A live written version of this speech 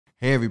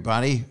Hey,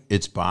 everybody,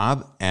 it's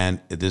Bob,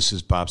 and this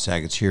is Bob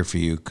Saget's Here for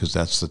You, because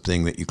that's the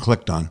thing that you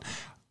clicked on.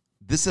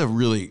 This is a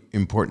really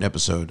important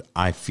episode,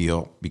 I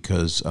feel,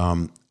 because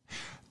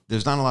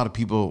there's not a lot of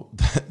people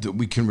that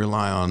we can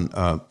rely on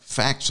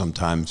facts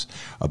sometimes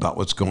about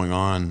what's going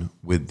on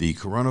with the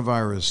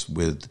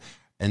coronavirus,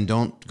 and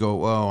don't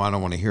go, oh, I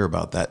don't want to hear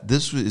about that.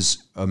 This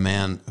is a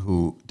man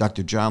who,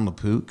 Dr. Jon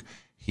LaPook,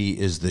 he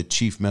is the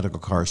chief medical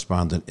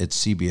correspondent at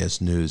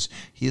CBS News.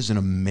 He is an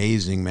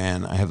amazing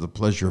man. I have the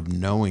pleasure of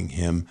knowing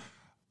him.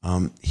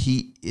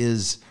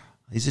 He's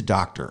a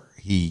doctor.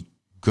 He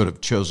could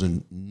have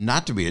chosen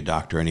not to be a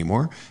doctor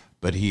anymore,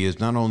 but he is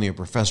not only a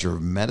professor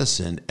of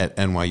medicine at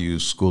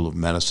NYU School of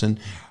Medicine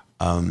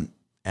and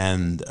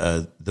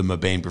the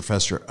Mabane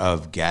professor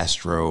of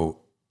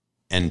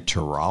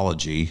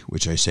gastroenterology,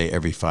 which I say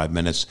every 5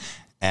 minutes,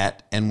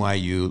 at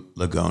NYU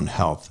Langone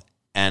Health.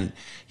 And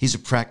he's a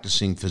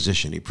practicing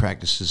physician. He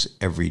practices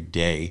every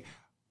day,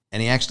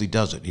 and he actually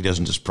does it. He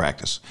doesn't just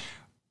practice.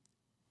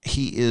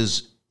 He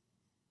is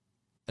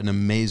an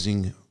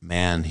amazing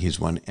man. He's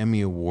won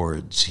Emmy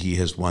Awards. He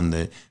has won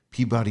the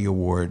Peabody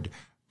Award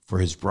for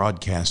his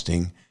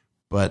broadcasting.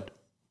 But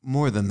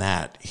more than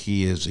that,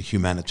 he is a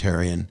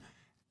humanitarian,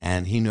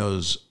 and he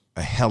knows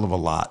a hell of a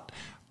lot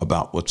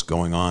about what's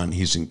going on.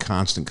 He's in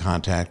constant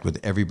contact with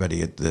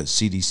everybody at the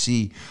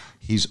CDC.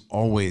 He's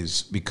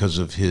always, because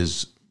of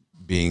his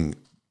being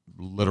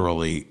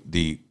literally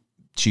the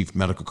chief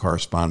medical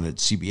correspondent at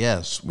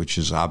CBS, which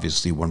is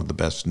obviously one of the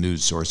best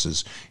news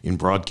sources in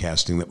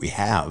broadcasting that we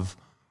have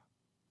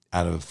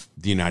out of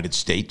the United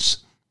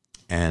States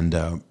and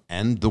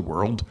the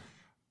world,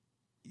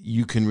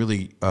 you can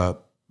really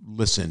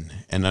listen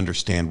and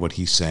understand what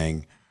he's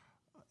saying.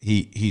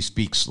 He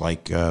speaks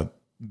like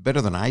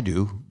better than I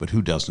do, but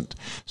who doesn't?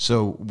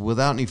 So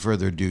without any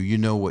further ado, you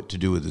know what to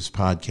do with this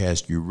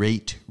podcast. You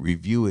rate,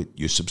 review it,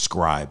 you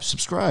subscribe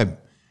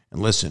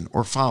and listen,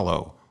 or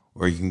follow,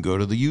 or you can go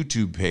to the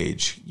YouTube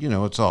page. You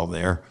know, it's all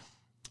there.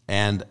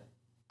 And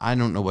I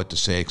don't know what to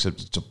say,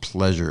 except it's a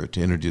pleasure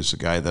to introduce a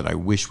guy that I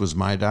wish was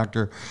my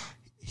doctor.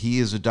 He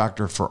is a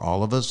doctor for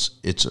all of us.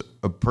 It's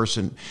a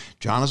person,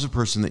 Jon is a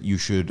person that you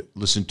should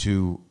listen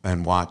to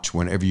and watch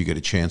whenever you get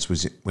a chance,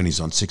 when he's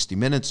on 60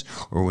 Minutes,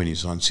 or when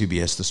he's on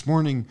CBS This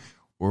Morning,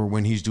 or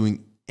when he's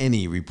doing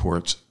any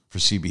reports for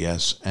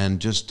CBS,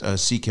 and just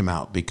seek him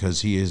out,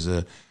 because he is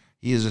a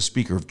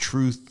speaker of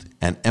truth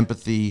and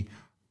empathy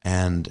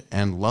and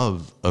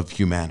love of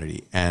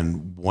humanity,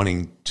 and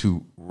wanting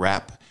to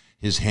wrap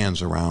his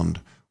hands around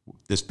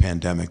this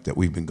pandemic that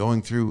we've been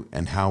going through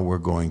and how we're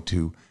going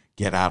to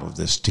get out of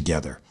this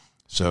together.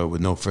 So with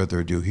no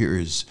further ado, here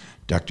is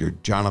Dr.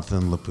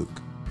 Jonathan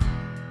LaPook.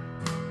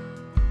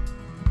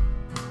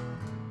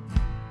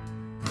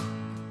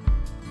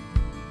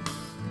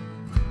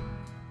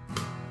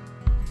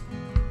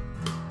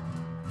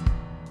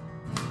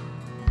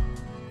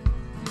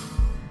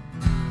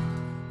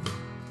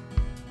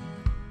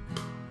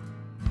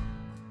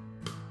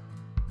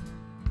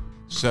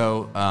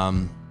 So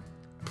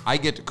I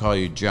get to call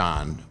you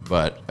Jon,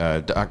 but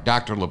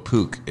Dr.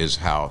 LaPook is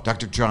how,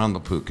 Dr. Jon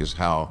LaPook is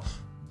how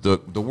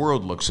the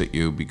world looks at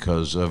you,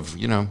 because of,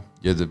 you're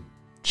the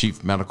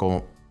chief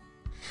medical,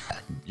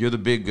 you're the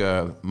big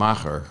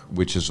macher,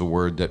 which is a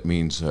word that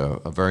means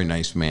a very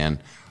nice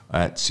man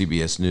at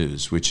CBS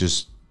News, which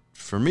is,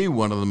 for me,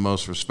 one of the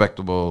most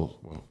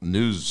respectable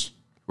news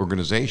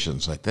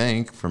organizations, I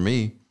think, for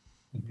me.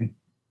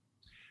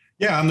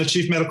 Yeah, I'm the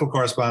chief medical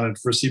correspondent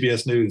for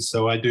CBS News.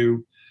 So I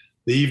do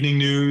the evening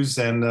news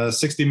and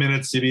 60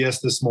 Minutes, CBS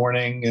This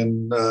Morning,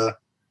 and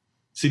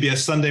CBS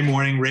Sunday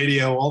Morning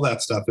Radio, all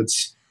that stuff.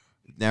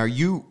 Now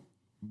you're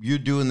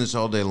doing this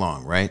all day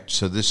long, right?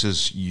 So this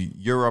is,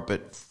 you're up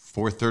at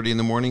 4:30 in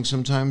the morning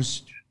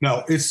sometimes?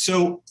 No, it's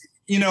so,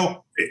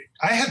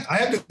 I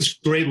have this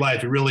great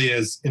life. It really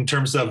is, in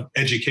terms of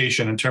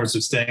education, in terms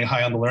of staying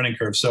high on the learning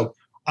curve. So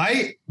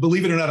I,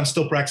 believe it or not, I'm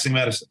still practicing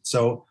medicine.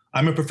 So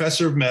I'm a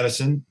professor of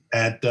medicine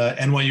at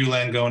NYU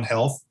Langone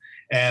Health,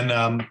 and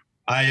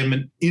I am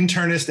an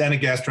internist and a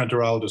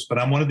gastroenterologist, but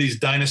I'm one of these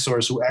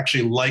dinosaurs who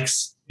actually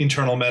likes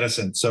internal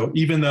medicine. So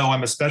even though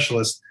I'm a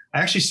specialist,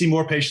 I actually see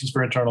more patients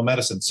for internal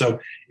medicine. So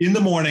in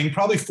the morning,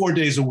 probably 4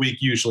 days a week,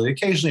 usually,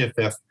 occasionally a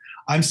fifth,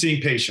 I'm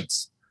seeing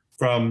patients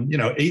from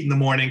 8 in the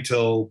morning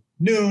till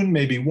noon,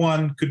 maybe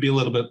 1, could be a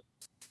little bit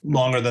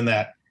longer than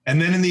that.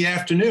 And then in the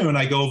afternoon,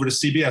 I go over to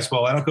CBS.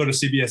 Well, I don't go to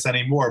CBS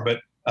anymore, but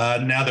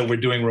now that we're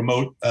doing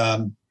remote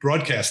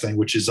broadcasting,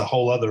 which is a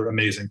whole other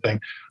amazing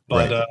thing.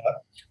 But right.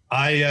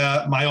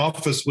 My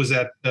office was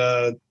at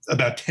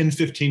about 10,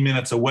 15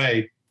 minutes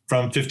away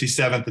from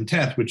 57th and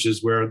 10th, which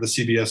is where the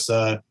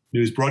CBS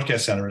News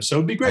Broadcast Center is. So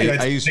it'd be great.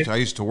 I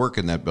used to work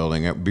in that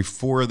building.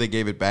 Before they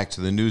gave it back to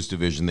the news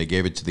division, they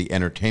gave it to the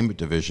entertainment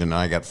division. And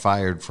I got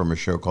fired from a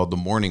show called The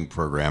Morning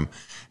Program.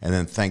 And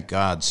then, thank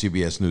God,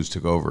 CBS News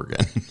took over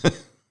again.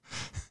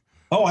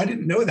 Oh, I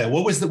didn't know that.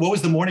 What was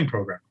the morning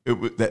program?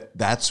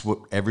 That's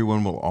what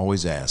everyone will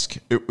always ask.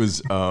 It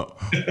was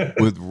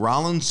with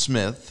Rollin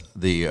Smith,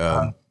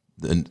 the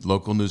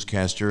local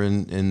newscaster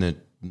in the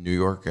New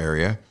York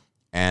area,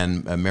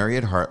 and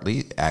Mariette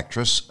Hartley,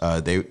 actress.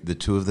 The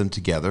two of them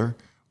together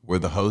were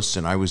the hosts,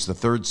 and I was the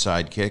third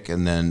sidekick.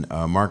 And then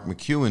Mark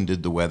McEwen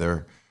did the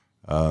weather.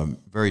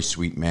 Very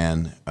sweet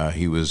man.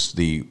 He was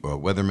the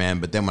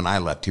weatherman, but then when I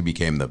left, he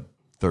became the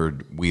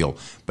third wheel.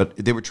 But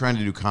they were trying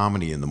to do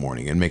comedy in the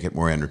morning and make it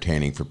more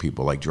entertaining for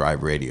people, like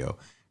drive radio.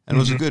 And it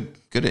was a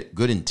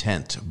good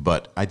intent.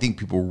 But I think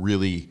people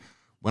really,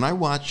 when I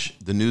watch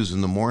the news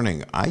in the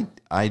morning,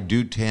 I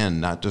do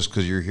tend, not just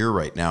because you're here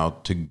right now,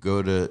 to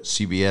go to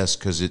CBS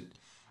because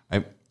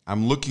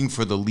I'm looking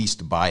for the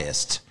least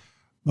biased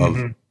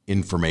of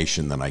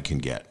information that I can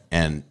get.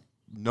 And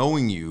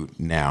knowing you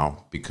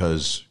now,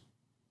 because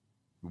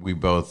we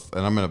both,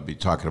 and I'm going to be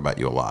talking about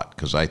you a lot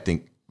because I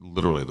think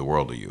literally the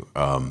world of you.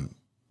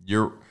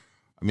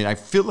 I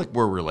feel like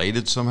we're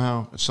related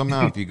somehow.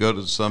 Somehow, if you go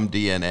to some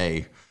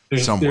DNA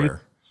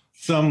somewhere,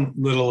 some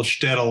little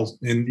shtetl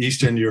in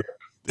Eastern Europe,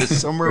 there's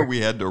somewhere we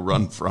had to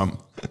run from.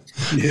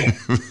 Yeah,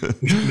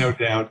 no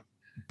doubt.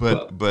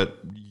 But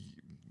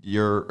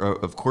you're,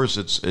 of course,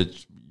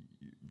 it's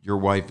your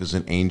wife is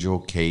an angel,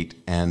 Kate,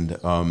 and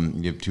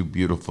you have two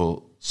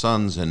beautiful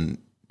sons, and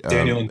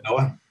Daniel and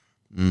Noah.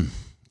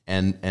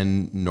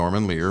 And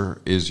Norman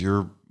Lear is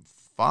your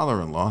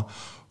father-in-law,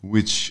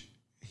 which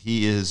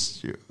he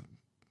is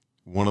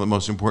one of the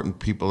most important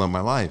people in my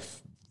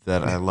life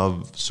that I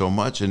love so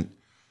much. And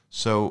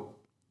so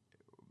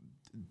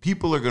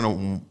people are going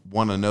to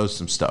want to know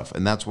some stuff.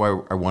 And that's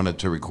why I wanted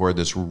to record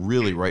this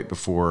really right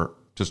before,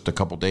 just a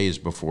couple days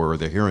before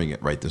they're hearing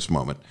it right this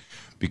moment,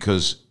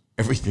 because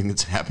everything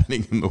that's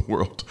happening in the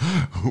world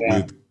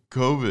with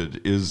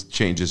COVID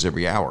changes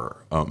every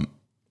hour.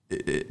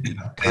 It's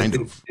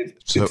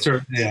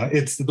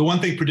the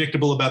one thing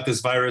predictable about this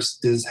virus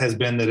has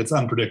been that it's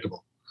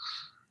unpredictable.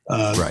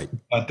 Right.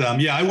 But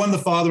I won the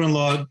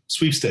father-in-law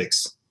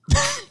sweepstakes.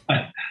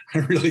 I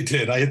really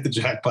did. I hit the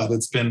jackpot.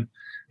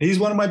 He's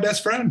one of my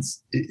best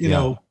friends. You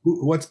know,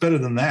 what's better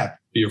than that?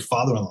 Your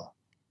father-in-law.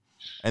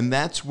 And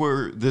that's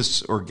where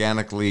this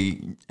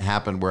organically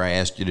happened, where I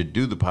asked you to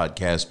do the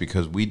podcast,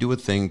 because we do a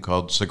thing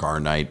called Cigar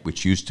Night,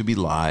 which used to be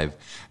live,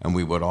 and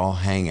we would all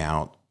hang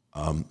out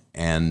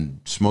and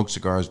smoke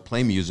cigars,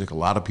 play music. A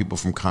lot of people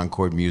from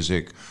Concord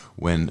Music,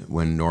 when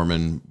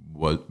Norman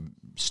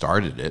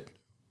started it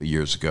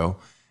years ago,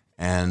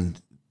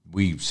 and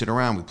we sit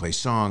around, we play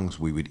songs,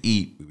 we would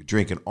eat, we would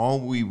drink, and all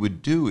we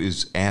would do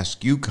is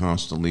ask you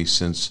constantly,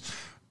 since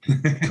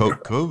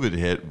COVID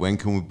hit, when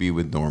can we be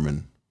with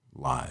Norman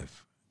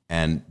live?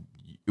 And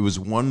it was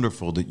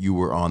wonderful that you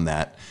were on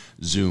that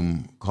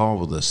Zoom call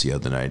with us the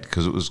other night,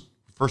 because it was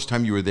the first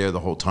time you were there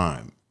the whole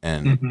time,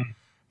 and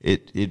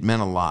it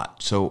meant a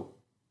lot. So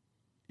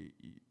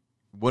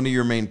one of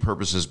your main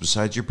purposes,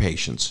 besides your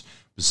patients,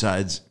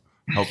 besides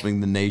helping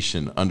the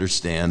nation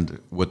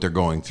understand what they're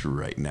going through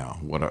right now,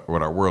 what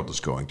our world is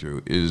going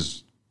through,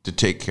 is to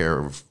take care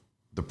of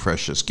the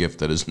precious gift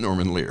that is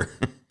Norman Lear.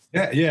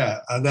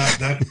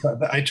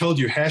 That I told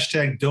you,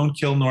 hashtag don't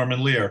kill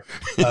Norman Lear.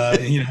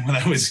 When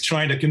I was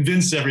trying to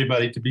convince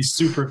everybody to be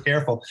super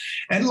careful.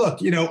 And look,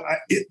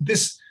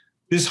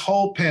 this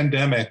whole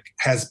pandemic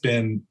has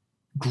been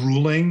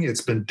grueling.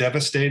 It's been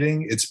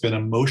devastating. It's been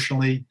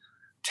emotionally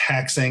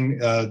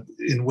taxing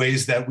in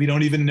ways that we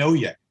don't even know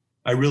yet.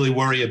 I really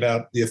worry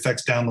about the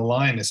effects down the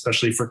line,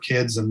 especially for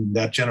kids and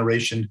that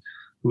generation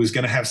who is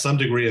going to have some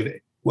degree of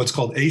what's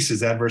called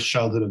ACEs, adverse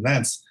childhood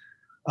events.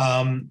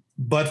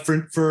 But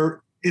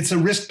for it's a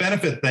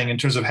risk-benefit thing in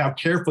terms of how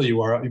careful you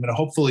are.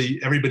 Hopefully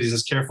everybody's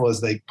as careful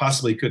as they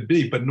possibly could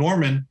be. But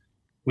Norman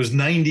was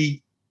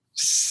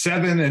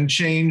 97 and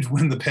change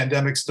when the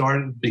pandemic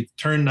started. He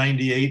turned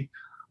 98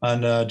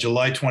 on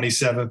July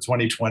 27th,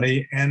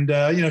 2020. And,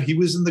 he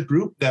was in the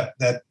group that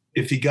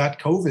if he got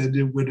COVID,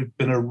 it would have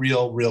been a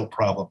real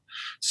problem.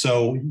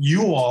 So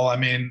you all,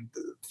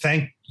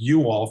 thank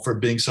you all for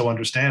being so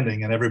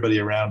understanding, and everybody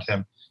around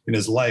him in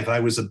his life. I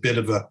was a bit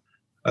of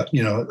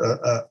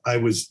I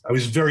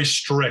was very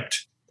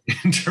strict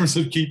in terms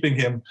of keeping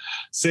him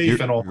safe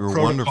and all. You're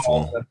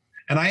wonderful.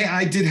 And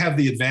I did have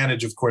the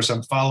advantage, of course.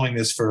 I'm following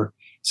this for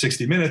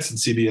 60 Minutes and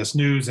CBS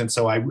News, and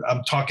so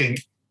I'm talking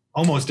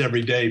almost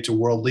every day to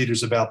world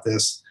leaders about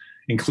this,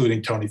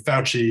 including Tony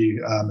Fauci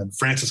and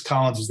Francis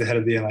Collins, who's the head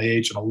of the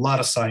NIH, and a lot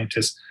of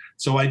scientists.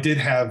 So I did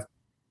have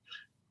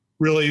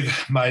really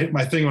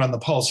my finger on the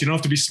pulse. You don't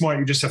have to be smart.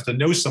 You just have to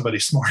know somebody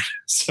smart.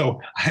 So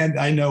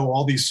I know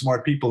all these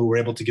smart people who were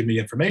able to give me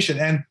information.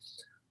 And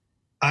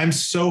I'm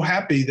so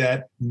happy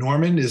that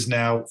Norman is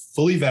now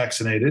fully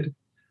vaccinated.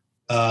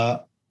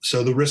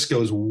 So the risk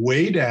goes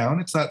way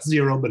down. It's not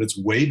zero, but it's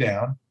way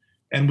down.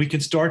 And we can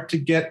start to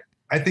get,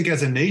 I think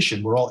as a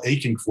nation, we're all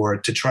aching for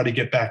it, to try to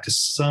get back to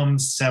some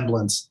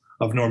semblance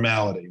of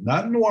normality.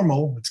 Not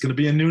normal. It's going to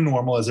be a new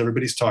normal, as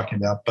everybody's talking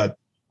about. But,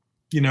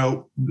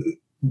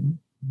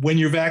 when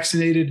you're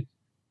vaccinated,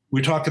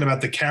 we're talking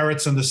about the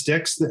carrots and the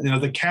sticks.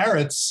 The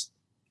carrots,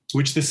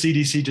 which the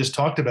CDC just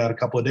talked about a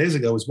couple of days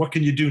ago, is what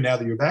can you do now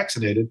that you're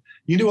vaccinated?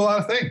 You can do a lot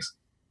of things.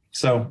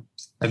 So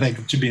I think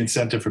it should be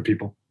incentive for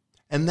people.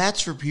 And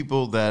that's for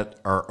people that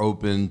are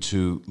open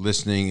to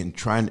listening and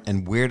trying,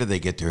 and where do they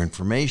get their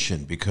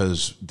information?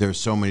 Because there's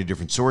so many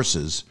different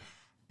sources,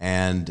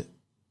 and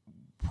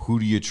who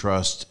do you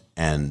trust?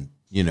 And,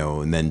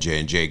 and then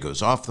J&J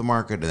goes off the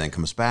market and then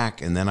comes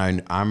back. And then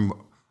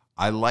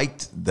I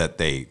liked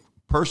that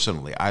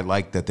I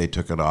liked that they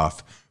took it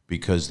off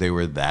because they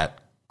were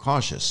that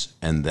cautious.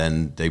 And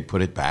then they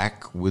put it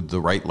back with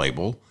the right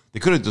label. They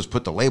could have just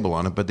put the label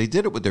on it, but they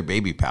did it with their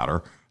baby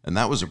powder. And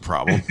that was a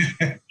problem.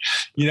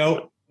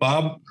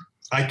 Bob,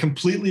 I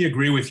completely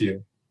agree with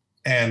you.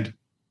 And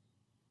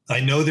I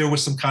know there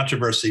was some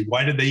controversy.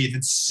 Why did they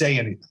even say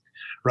anything,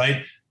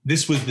 right?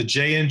 This was the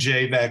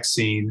J&J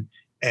vaccine.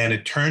 And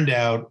it turned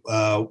out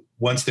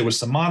once there was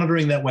some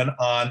monitoring that went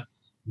on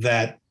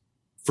that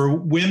for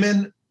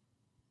women,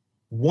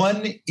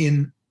 1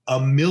 in a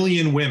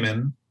million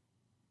women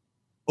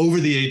over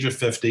the age of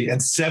 50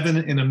 and 7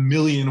 in a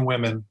million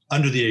women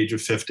under the age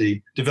of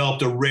 50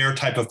 developed a rare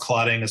type of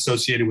clotting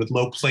associated with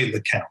low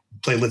platelet count.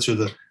 Platelets are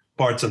the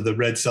parts of the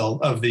red cell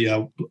of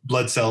the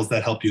blood cells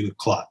that help you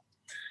clot.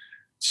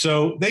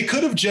 So they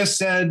could have just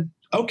said,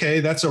 okay,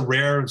 that's a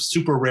rare,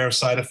 super rare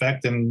side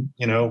effect, and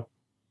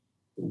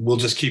we'll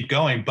just keep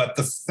going. But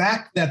the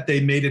fact that they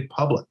made it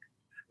public,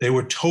 they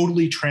were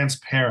totally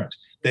transparent.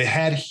 They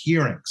had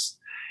hearings.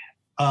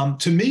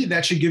 To me,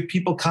 that should give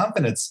people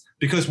confidence,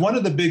 because one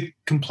of the big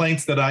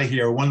complaints that I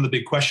hear, one of the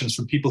big questions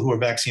from people who are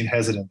vaccine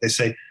hesitant, they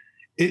say,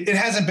 it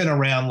hasn't been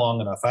around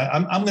long enough.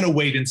 I'm going to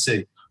wait and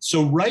see.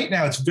 So right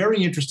now, it's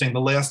very interesting.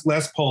 The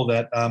last poll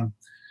that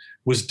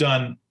was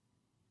done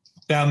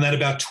found that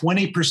about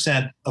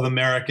 20% of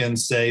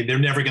Americans say they're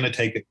never going to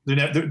take it.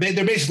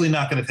 They're basically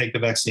not going to take the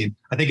vaccine.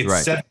 I think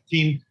it's right.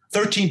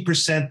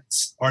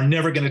 13% are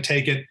never going to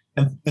take it,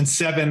 and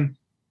 7%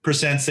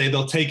 say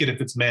they'll take it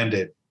if it's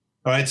mandated.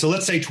 All right, so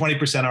let's say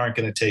 20% aren't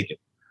going to take it.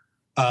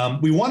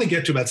 We want to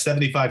get to about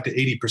 75 to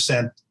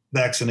 80%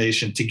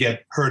 vaccination to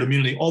get herd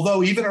immunity.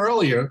 Although even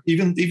earlier,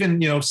 even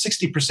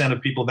 60%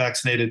 of people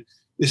vaccinated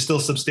is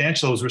still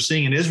substantial, as we're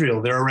seeing in Israel.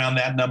 They're around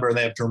that number, and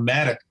they have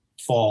dramatic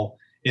fall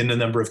in the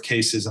number of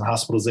cases and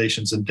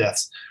hospitalizations and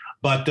deaths.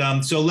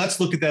 But so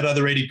let's look at that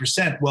other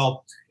 80%.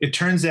 Well, it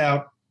turns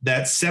out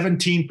that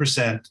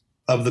 17%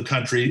 of the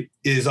country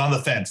is on the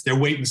fence. They're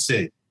wait and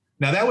see.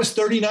 Now, that was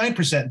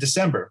 39% in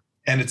December,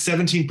 and it's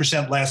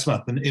 17% last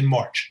month in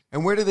March.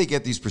 And where do they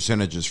get these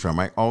percentages from?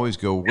 I always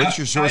go, what's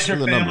your source for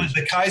the numbers?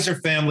 The Kaiser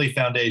Family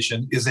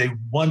Foundation is a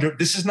wonder.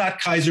 This is not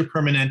Kaiser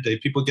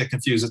Permanente. People get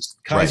confused. It's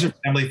Kaiser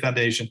Family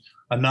Foundation,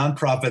 a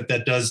nonprofit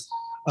that does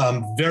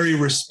very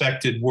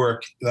respected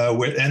work,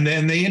 and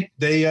then they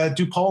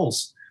do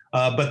polls,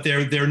 but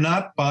they're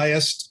not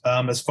biased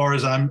as far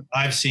as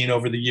I've seen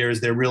over the years.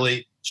 They're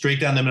really straight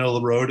down the middle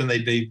of the road, and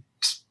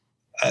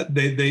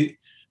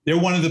they're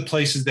one of the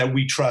places that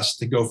we trust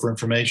to go for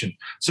information.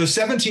 So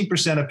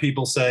 17% of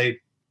people say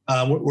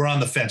we're on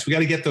the fence. We got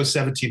to get those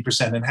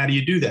 17%. And how do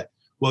you do that?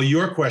 Well,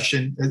 your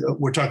question,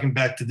 we're getting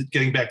back to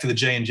the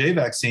J&J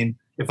vaccine.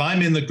 If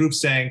I'm in the group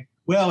saying,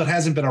 well, it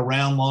hasn't been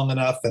around long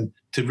enough and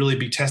to really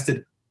be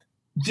tested,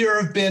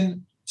 there have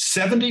been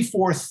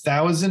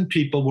 74,000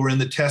 people were in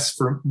the test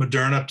for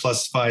Moderna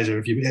plus Pfizer,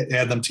 if you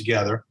add them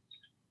together.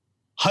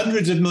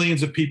 Hundreds of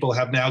millions of people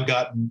have now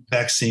gotten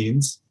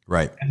vaccines.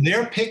 Right. And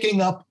they're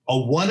picking up a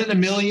 1 in a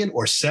million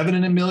or 7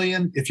 in a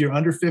million if you're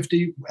under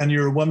 50 and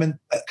you're a woman,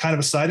 kind of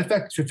a side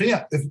effect.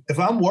 If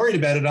I'm worried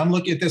about it, I'm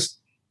looking at this.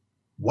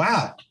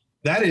 Wow,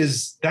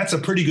 that's a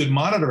pretty good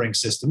monitoring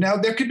system. Now,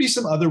 there could be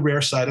some other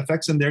rare side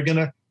effects, and they're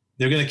gonna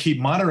keep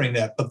monitoring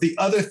that. But the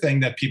other thing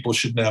that people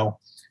should know,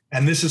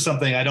 and this is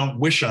something I don't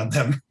wish on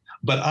them,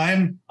 but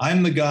I'm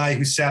the guy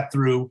who sat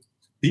through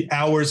the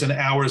hours and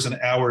hours and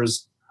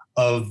hours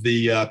of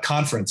the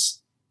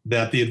conference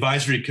that the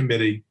advisory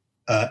committee,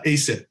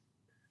 ACIP,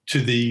 to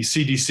the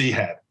CDC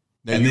had.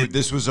 And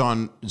this was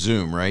on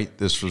Zoom, right?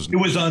 It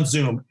was on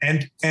Zoom.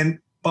 And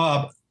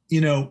Bob,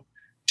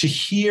 to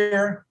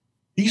hear,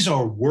 these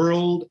are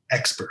world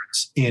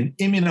experts in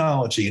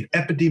immunology and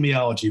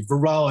epidemiology,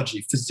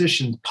 virology,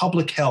 physicians,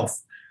 public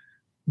health.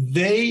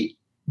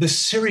 The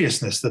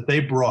seriousness that they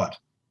brought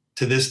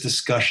to this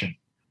discussion,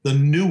 the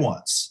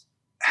nuance,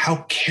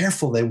 how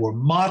careful they were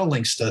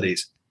modeling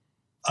studies,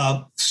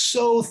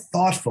 so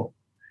thoughtful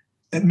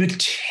and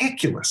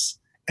meticulous,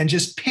 and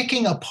just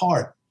picking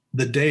apart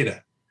the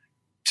data.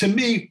 To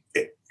me,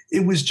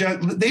 it was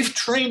just, they've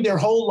trained their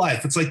whole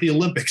life. It's like the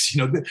Olympics,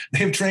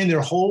 they've trained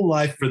their whole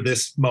life for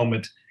this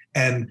moment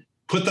and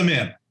put them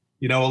in.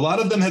 A lot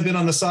of them have been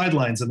on the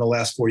sidelines in the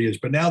last 4 years,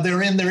 but now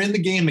they're in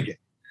the game again.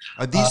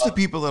 Are these the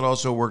people that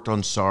also worked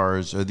on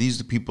SARS? Are these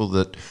the people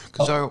that,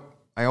 because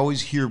I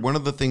always hear, one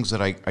of the things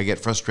that I get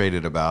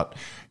frustrated about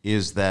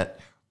is that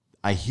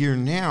I hear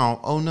now,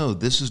 oh no,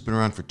 this has been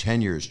around for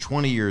 10 years,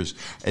 20 years.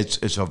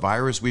 It's a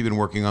virus we've been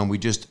working on. We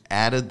just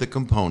added the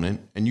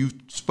component, and you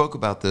spoke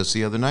about this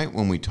the other night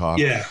when we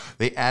talked. Yeah.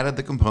 They added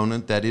the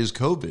component that is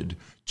COVID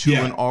to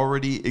an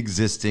already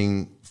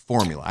existing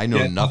formula. I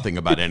know nothing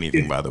about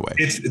anything, by the way.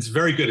 It's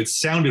very good. It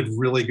sounded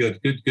really good.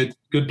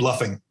 Good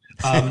bluffing.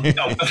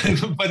 No,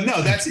 but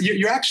no,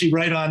 you're actually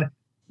right on.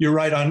 you're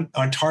right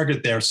on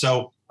target there.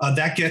 So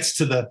that gets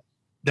to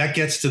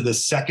the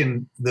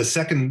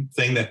second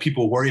thing that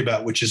people worry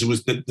about, which is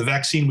the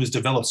vaccine was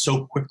developed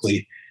so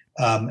quickly.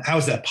 How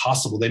is that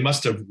possible? They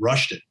must have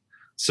rushed it.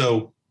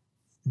 So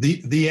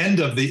the end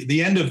of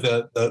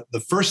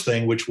the first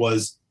thing, which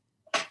was,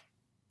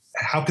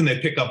 how can they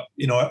pick up?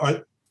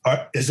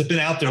 Has it been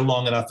out there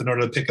long enough in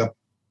order to pick up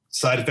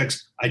side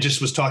effects? I just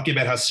was talking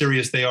about how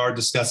serious they are,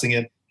 discussing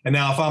it. And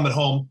now if I'm at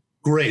home,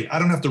 great. I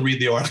don't have to read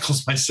the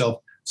articles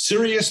myself.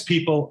 Serious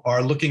people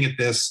are looking at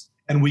this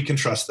and we can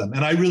trust them.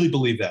 And I really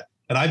believe that.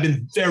 And I've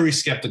been very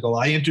skeptical.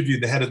 I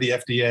interviewed the head of the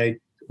FDA,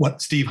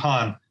 Steve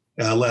Hahn,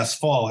 last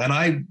fall. And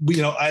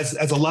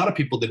as a lot of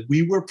people did,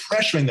 we were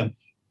pressuring them,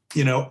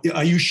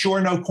 are you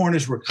sure no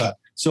corners were cut?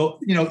 So,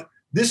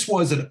 this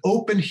was an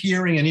open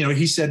hearing, and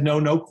he said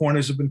no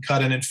corners have been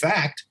cut. And in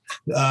fact,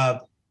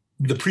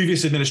 the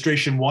previous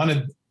administration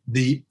wanted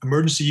the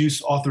emergency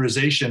use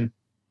authorization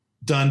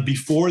done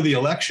before the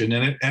election,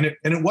 and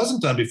it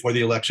wasn't done before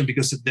the election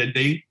because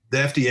the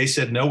FDA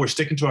said no, we're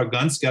sticking to our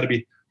guns. It's got to be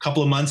a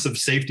couple of months of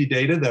safety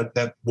data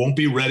that won't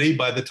be ready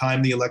by the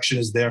time the election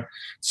is there.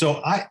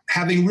 So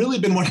having really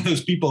been one of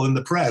those people in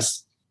the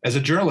press as a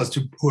journalist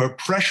who are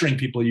pressuring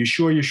people, you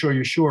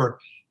sure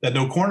that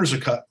no corners are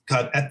cut?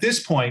 At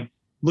this point,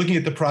 looking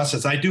at the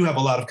process, I do have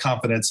a lot of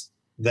confidence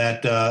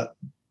that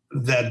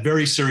that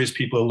very serious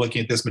people are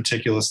looking at this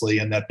meticulously,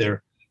 and that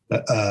they're,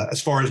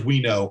 as far as we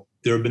know,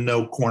 there have been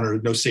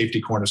no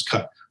safety corners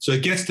cut. So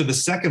it gets to the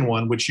second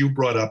one, which you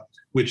brought up,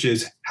 which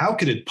is how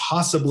could it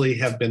possibly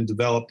have been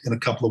developed in a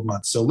couple of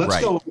months? So let's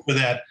go over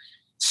that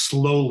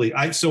slowly.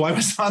 I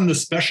was on the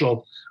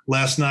special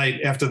last night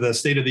after the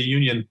State of the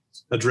Union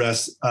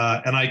address,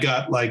 and I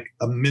got like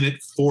a minute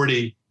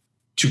 40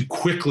 to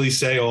quickly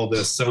say all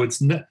this. So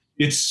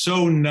it's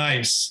so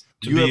nice.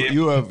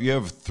 You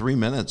have 3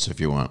 minutes if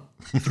you want.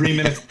 3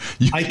 minutes.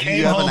 You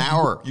have an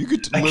hour. You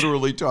could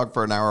literally talk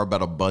for an hour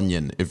about a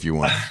bunion if you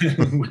want.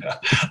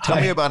 Tell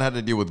me about how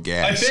to deal with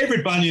gas. My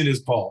favorite bunion is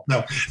Paul.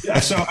 No,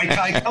 so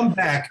I come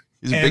back.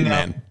 He's a big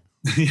man.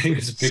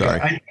 He's a big sorry.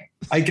 guy.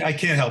 I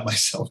can't help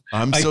myself.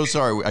 I'm so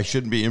sorry. I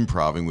shouldn't be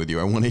improvising with you.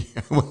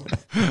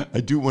 I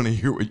do want to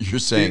hear what you're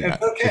saying.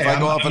 It's okay. If I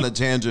go off on a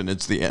tangent,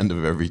 it's the end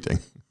of everything.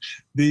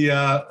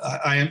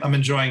 I'm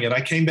enjoying it.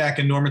 I came back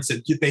and Norman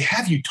said, they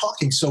have you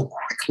talking so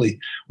quickly,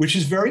 which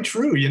is very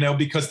true,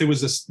 because there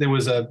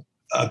was a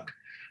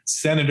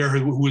senator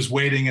who was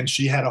waiting and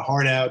she had a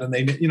heart out, and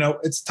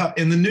it's tough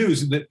in the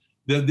news. The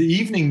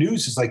evening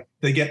news is like,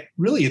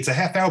 it's a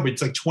half hour, but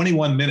it's like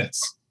 21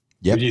 minutes.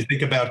 Yep. When you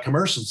think about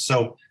commercials.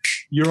 So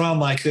you're on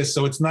like this.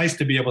 So it's nice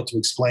to be able to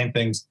explain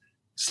things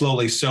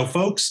slowly. So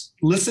folks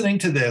listening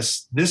to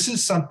this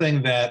is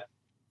something that,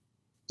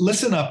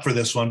 listen up for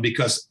this one,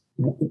 because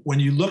when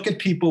you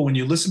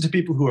listen to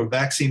people who are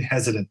vaccine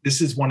hesitant,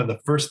 this is one of the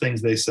first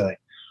things they say,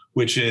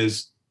 which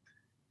is,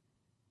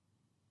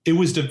 it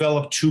was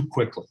developed too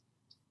quickly.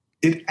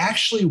 It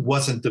actually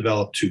wasn't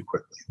developed too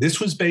quickly. This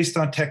was based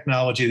on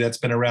technology that's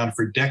been around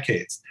for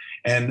decades.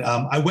 And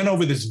I went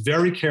over this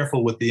very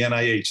careful with the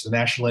NIH, the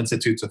National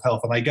Institutes of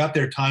Health, and I got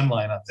their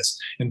timeline on this.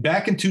 And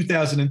back in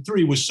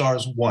 2003 was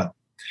SARS-1.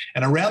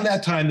 And around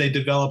that time, they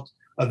developed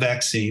a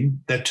vaccine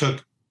that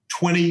took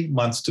 20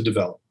 months to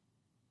develop.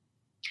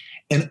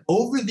 And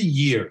over the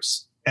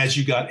years, as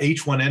you got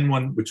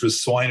H1N1, which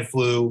was swine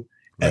flu,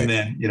 and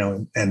then,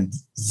 and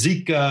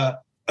Zika,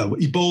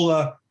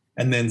 Ebola,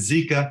 and then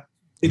Zika,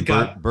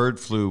 bird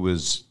flu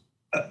was...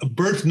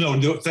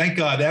 No, thank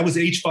God. That was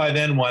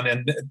H5N1,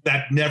 and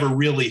that never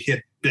really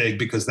hit big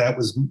because that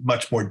was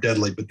much more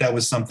deadly. But that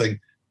was something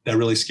that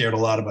really scared a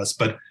lot of us.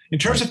 But in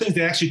terms of things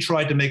they actually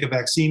tried to make a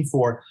vaccine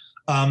for,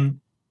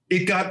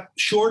 it got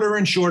shorter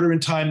and shorter in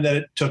time that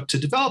it took to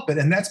develop it.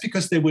 And that's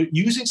because they were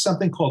using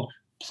something called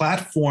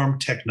platform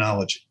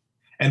technology.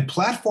 And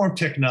platform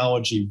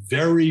technology,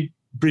 very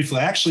briefly,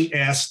 I actually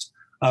asked,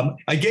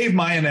 I gave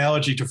my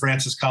analogy to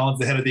Francis Collins,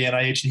 the head of the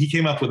NIH, and he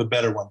came up with a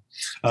better one.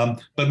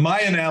 But my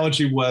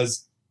analogy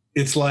was,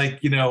 it's like,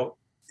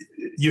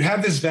 you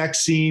have this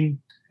vaccine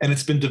and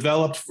it's been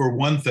developed for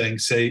one thing,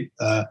 say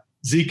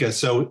Zika.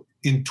 So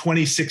in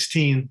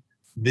 2016,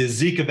 the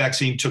Zika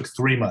vaccine took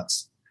 3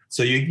 months.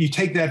 So you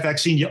take that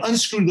vaccine, you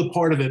unscrew the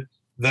part of it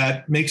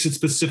that makes it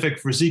specific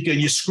for Zika,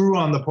 you screw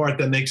on the part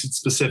that makes it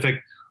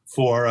specific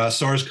for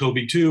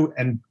SARS-CoV-2,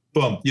 and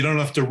boom, you don't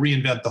have to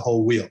reinvent the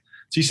whole wheel.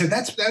 So he said,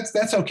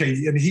 that's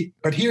okay.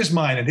 But here's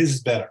mine, and his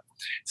is better.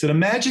 He said,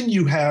 imagine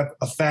you have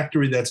a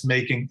factory that's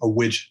making a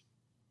widget.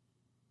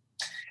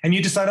 And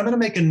you decide, I'm going to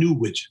make a new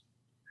widget.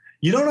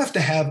 You don't have to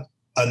have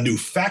a new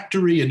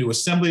factory, a new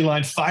assembly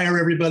line, fire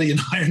everybody and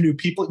hire new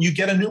people. You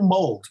get a new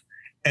mold,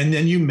 and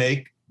then you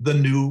make the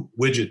new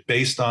widget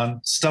based on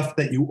stuff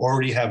that you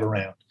already have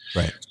around.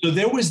 Right. So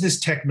there was this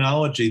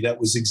technology that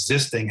was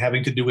existing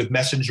having to do with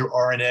messenger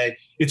RNA.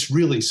 It's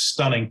really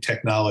stunning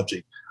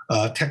technology.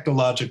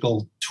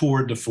 Technological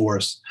tour de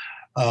force.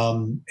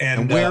 And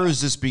where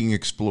is this being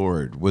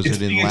explored? Was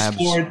it in labs?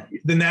 Explored,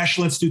 the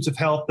National Institutes of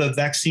Health, the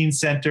Vaccine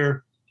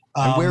Center,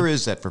 And where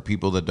is that for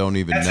people that don't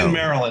even know? That's in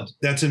Maryland.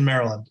 That's in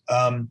Maryland.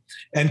 And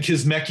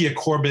Kismekia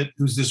Corbett,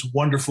 who's this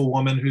wonderful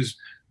woman who's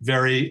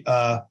very,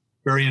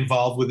 very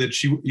involved with it.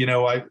 She,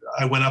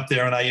 I went up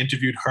there and I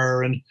interviewed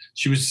her, and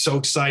she was so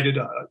excited.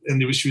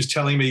 And she was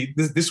telling me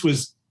this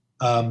was,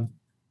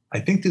 I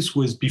think this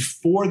was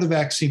before the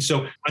vaccine.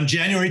 So on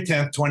January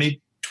 10th,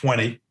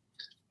 2020,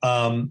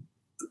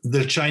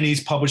 the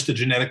Chinese published the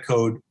genetic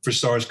code for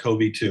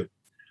SARS-CoV-2.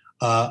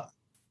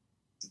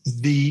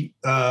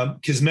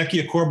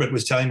 Kismekia Corbett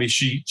was telling me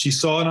she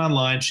saw it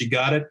online. She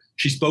got it.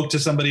 She spoke to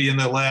somebody in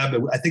the lab.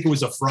 I think it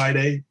was a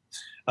Friday,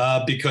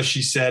 because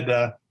she said,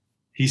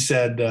 they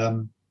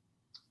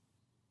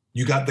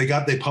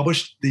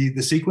published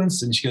the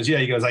sequence, and she goes, yeah.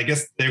 He goes, I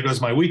guess there goes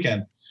my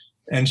weekend.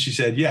 And she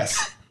said,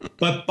 yes.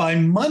 But by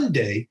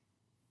Monday,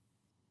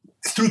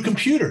 through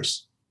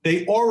computers,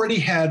 they already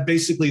had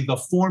basically the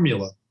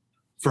formula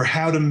for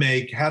how to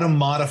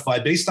modify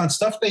based on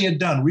stuff they had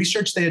done,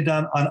 research they had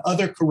done on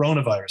other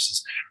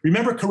coronaviruses.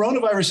 Remember,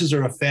 coronaviruses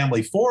are a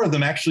family. 4 of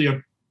them actually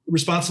are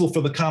responsible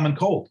for the common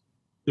cold.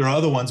 There are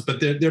other ones,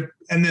 but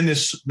and then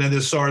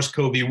there's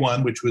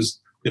SARS-CoV-1, which was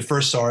the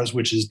first SARS,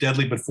 which is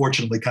deadly, but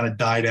fortunately kind of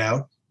died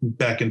out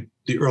back in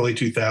the early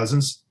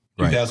 2000s,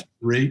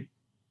 2003.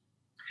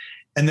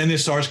 And then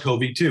there's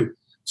SARS-CoV-2.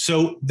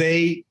 So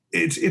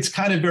it's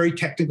kind of very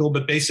technical,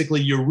 but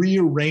basically you're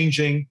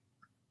rearranging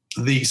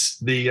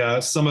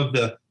some of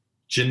the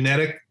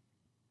genetic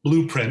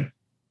blueprint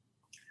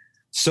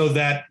so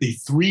that the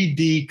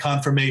 3D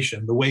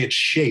conformation, the way it's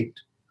shaped,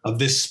 of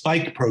this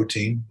spike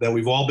protein that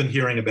we've all been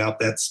hearing about.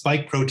 That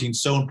spike protein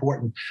so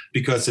important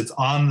because it's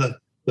on the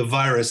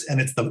virus,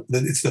 and it's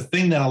the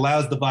thing that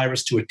allows the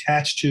virus to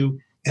attach to.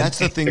 That's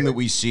the thing that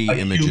we see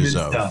images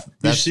of.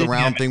 That's the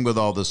round thing with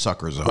all the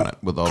suckers on it.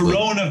 With all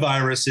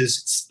coronavirus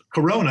is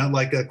corona,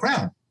 like a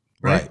crown.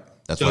 Right.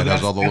 That's why it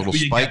has all the little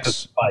spikes.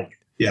 Spike.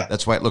 Yeah.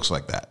 That's why it looks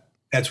like that.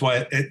 That's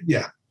why.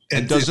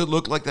 And does it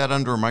look like that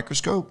under a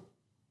microscope?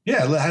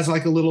 Yeah, it has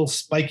like a little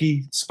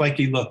spiky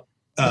look.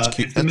 That's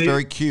cute. That's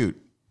very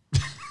cute.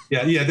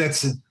 Yeah. You're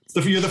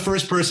the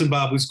first person,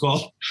 Bob, who's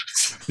called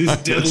this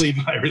deadly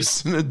virus.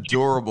 It's an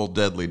adorable,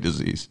 deadly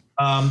disease.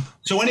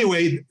 So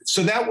anyway,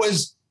 so that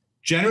was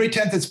January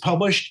 10th. It's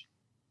published.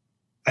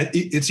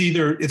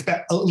 It's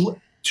back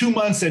 2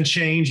 months and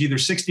change, either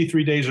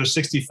 63 days or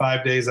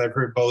 65 days. I've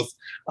heard both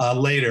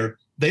later.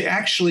 They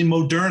actually,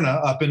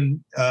 Moderna up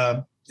in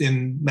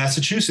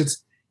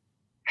Massachusetts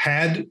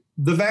had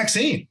the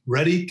vaccine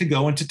ready to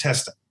go into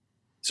testing.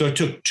 So it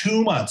took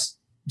 2 months.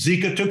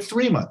 Zika took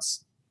 3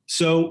 months.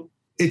 So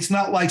it's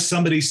not like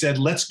somebody said,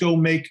 let's go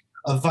make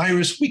a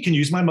virus. We can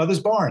use my mother's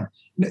barn.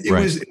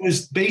 It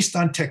was based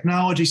on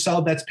technology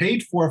solid that's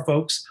paid for,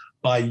 folks,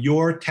 by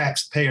your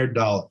taxpayer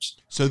dollars.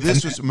 So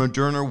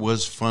Moderna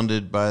was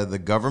funded by the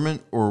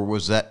government, or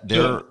was that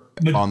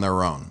on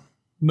their own?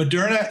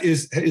 Moderna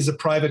is a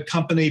private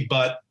company,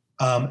 but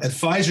and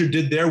Pfizer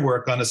did their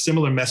work on a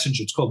similar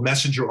messenger. It's called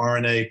messenger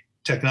RNA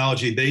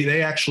technology.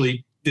 They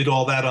actually did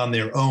all that on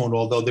their own,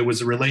 although there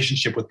was a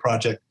relationship with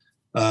Project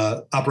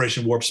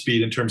Operation Warp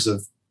Speed in terms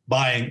of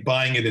buying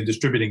it and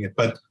distributing it.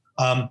 But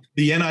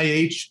the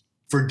NIH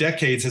for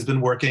decades has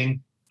been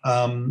working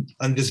on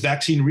this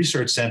vaccine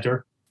research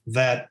center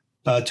that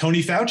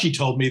Tony Fauci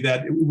told me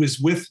that it was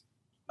with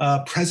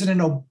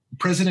President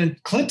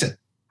Clinton.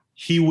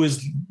 He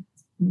was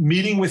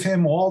meeting with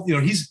him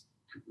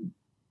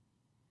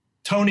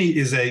Tony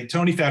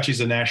Fauci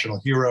is a national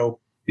hero.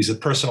 He's a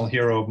personal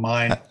hero of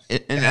mine.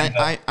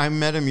 I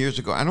met him years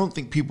ago. I don't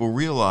think people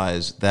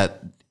realize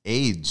that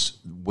AIDS,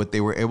 what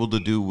they were able to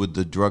do with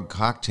the drug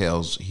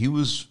cocktails, he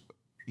was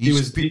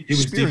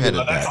spearheaded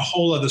that. That's a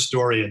whole other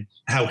story, and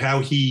how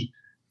he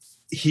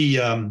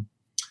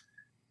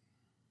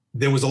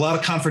there was a lot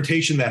of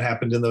confrontation that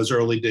happened in those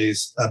early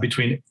days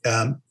between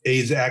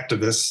AIDS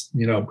activists,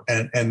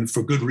 and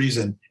for good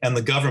reason, and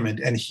the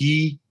government, and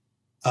he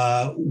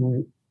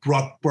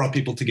brought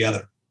people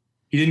together.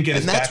 He didn't get.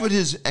 And that's what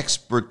his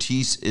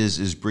expertise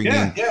is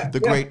bringing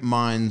the great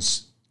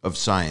minds of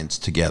science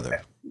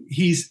together.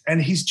 He's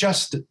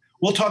just.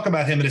 We'll talk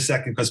about him in a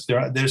second because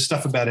there's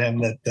stuff about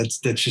him that's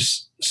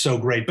just so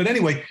great. But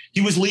anyway,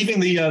 he was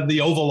leaving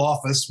the Oval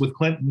Office with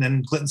Clinton,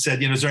 and Clinton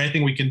said, "Is there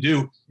anything we can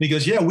do?" And he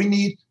goes, "Yeah, we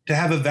need to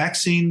have an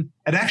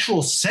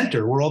actual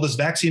center where all this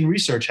vaccine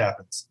research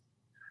happens."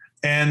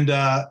 And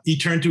he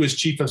turned to his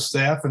chief of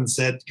staff and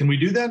said, "Can we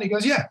do that?" And he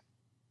goes, "Yeah."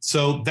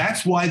 So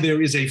that's why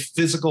there is a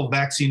physical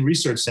vaccine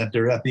research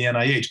center at the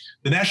NIH.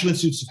 The National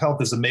Institutes of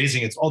Health is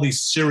amazing. It's all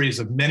these series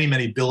of many,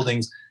 many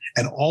buildings,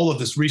 and all of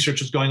this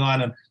research is going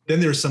on. And then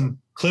there's some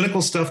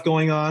clinical stuff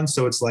going on.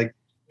 So it's like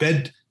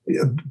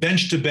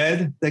bench to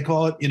bed, they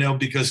call it,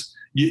 because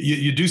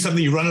you do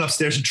something, you run it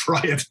upstairs and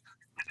try it,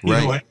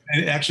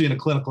 actually in a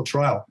clinical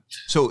trial.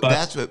 So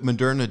that's what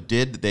Moderna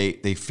did.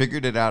 They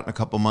figured it out in a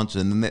couple months,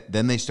 and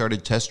then they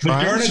started test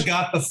trials.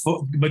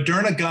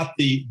 Moderna got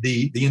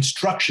the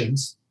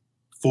instructions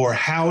for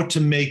how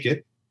to make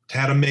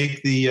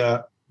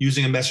the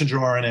using a messenger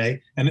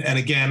RNA. And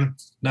again,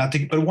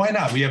 but why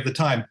not? We have the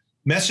time.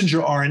 messenger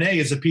RNA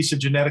is a piece of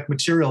genetic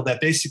material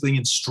that basically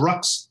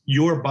instructs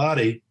your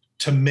body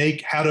to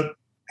make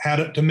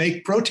to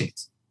make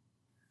proteins.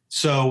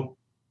 So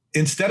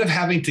instead of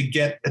having to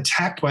get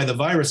attacked by the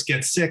virus,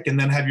 get sick, and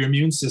then have your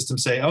immune system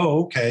say,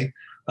 "Oh, okay,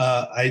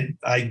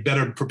 I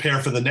better prepare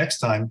for the next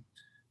time,"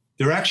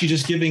 they're actually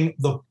just giving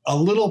a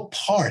little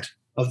part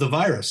of the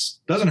virus.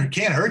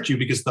 Can't hurt you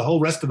because the whole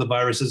rest of the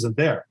virus isn't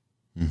there.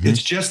 Mm-hmm.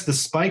 It's just the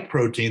spike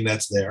protein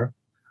that's there,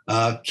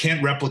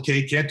 can't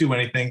replicate, can't do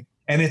anything,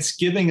 and it's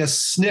giving a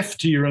sniff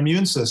to your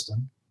immune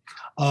system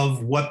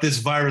of what this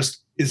virus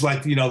is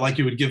like. Like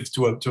you would give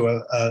to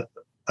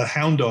a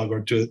hound dog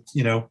or to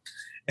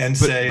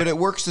but it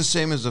works the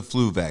same as a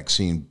flu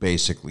vaccine,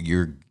 basically.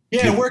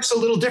 It works a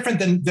little different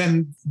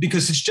than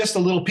because it's just a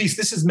little piece.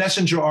 This is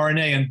messenger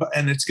RNA,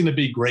 and it's going to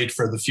be great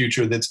for the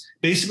future. That's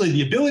basically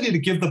the ability to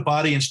give the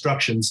body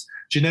instructions,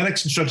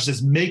 genetics instructions,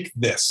 is make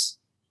this.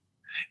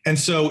 And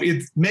so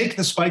it make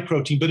the spike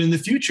protein, but in the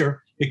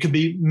future, it could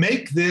be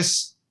make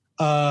this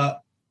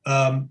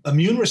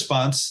immune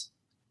response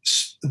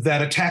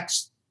that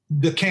attacks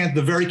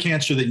the very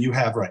cancer that you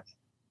have right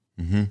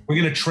now. Mm-hmm. We're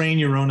going to train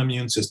your own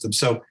immune system.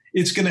 So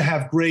it's going to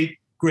have great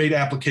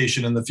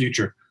application in the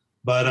future.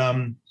 But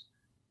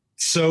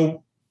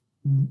so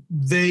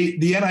the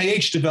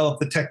NIH developed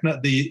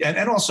the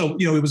and also,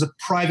 it was a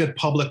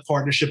private-public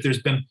partnership.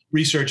 There's been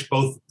research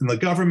both in the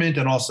government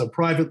and also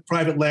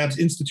private labs,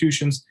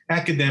 institutions,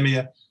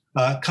 academia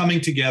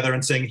coming together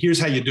and saying, here's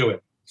how you do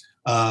it.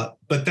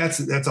 But that's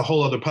a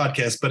whole other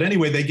podcast. But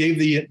anyway, they gave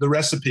the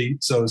recipe,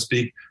 so to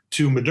speak,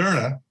 to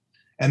Moderna,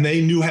 and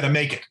they knew how to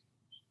make it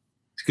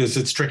because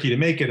it's tricky to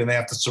make it, and they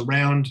have to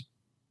surround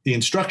the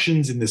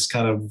instructions in this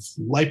kind of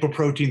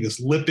lipoprotein, this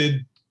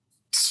lipid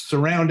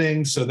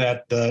surrounding, so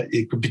that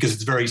because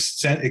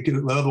it's it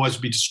could otherwise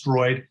be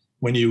destroyed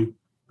when you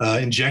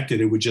inject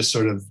it. It would just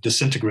sort of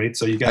disintegrate.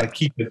 So you got to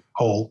keep it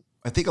whole.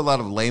 I think a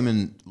lot of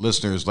layman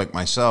listeners like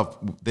myself,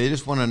 they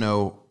just want to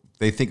know.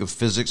 They think of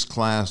physics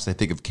class, they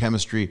think of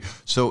chemistry.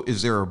 So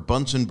is there a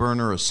Bunsen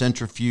burner, a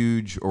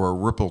centrifuge, or a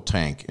Ripple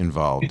tank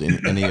involved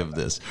in any of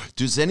this?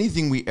 Does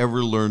anything we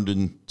ever learned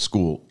in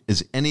school,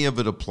 is any of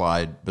it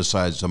applied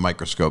besides a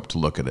microscope to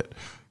look at it?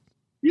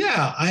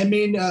 Yeah, I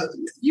mean,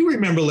 you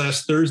remember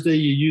last Thursday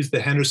you used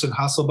the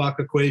Henderson-Hasselbalch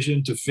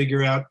equation to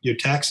figure out your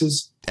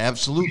taxes?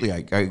 Absolutely.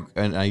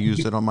 I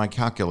used it on my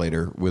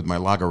calculator with my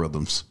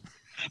logarithms.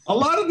 A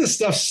lot of this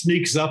stuff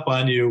sneaks up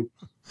on you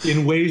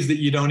in ways that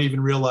you don't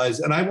even realize.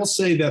 And I will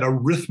say that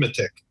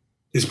arithmetic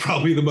is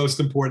probably the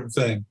most important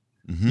thing,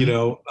 and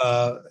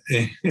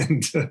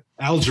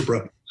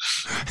algebra.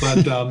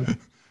 But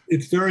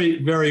it's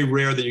very, very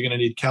rare that you're going to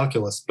need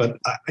calculus. But,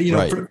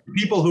 right. For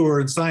people who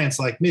are in science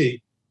like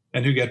me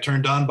and who get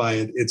turned on by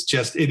it,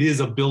 it is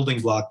a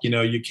building block.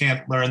 You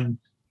can't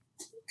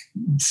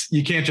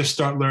just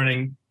start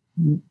learning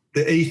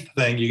the eighth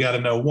thing. You got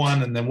to know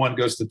one, and then one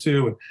goes to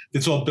two. And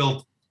it's all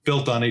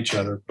built on each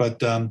other.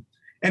 But,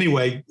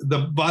 anyway, the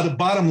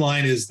bottom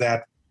line is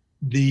that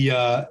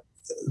the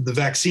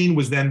vaccine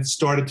was then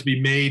started to be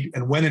made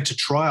and went into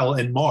trial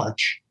in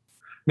March.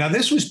 Now,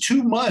 this was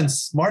 2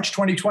 months. March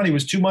 2020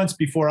 was 2 months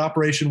before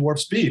Operation Warp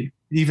Speed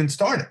even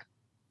started.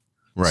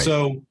 Right.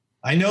 So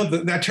I know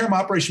that term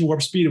Operation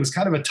Warp Speed, it was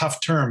kind of a tough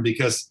term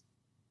because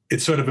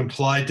it sort of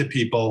implied to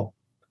people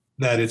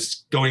that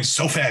it's going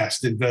so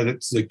fast, that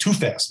it's like too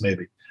fast,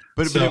 maybe.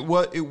 But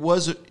it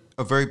was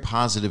a very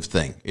positive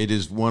thing. It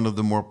is one of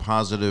the more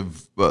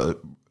positive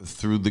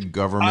through the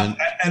government.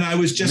 And I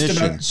was just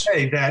about to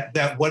say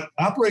that what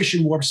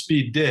Operation Warp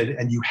Speed did,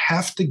 and you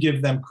have to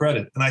give them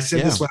credit. And I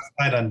said this last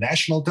night on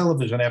national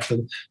television after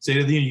the State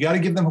of the Union. You got to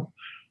give them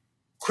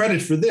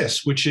credit for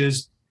this, which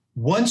is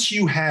once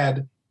you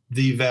had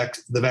the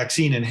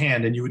vaccine in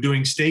hand and you were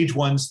doing phase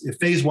 1,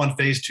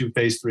 phase 2,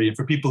 phase 3. And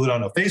for people who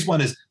don't know, phase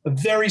 1 is a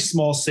very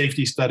small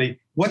safety study.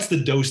 What's the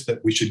dose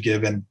that we should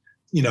give? And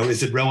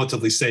is it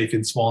relatively safe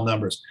in small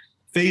numbers?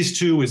 Phase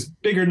 2 is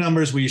bigger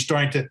numbers where you're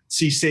starting to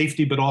see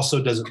safety, but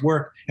also does it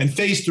work? And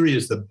phase 3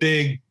 is the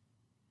big,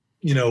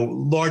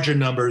 larger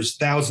numbers,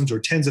 thousands or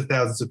tens of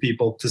thousands of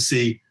people to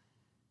see,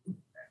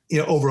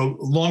 over a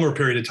longer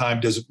period of time,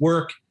 does it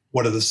work?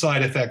 What are the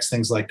side effects?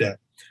 Things like that.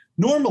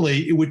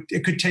 Normally,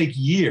 it could take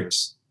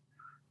years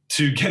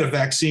to get a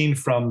vaccine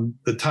from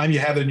the time you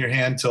have it in your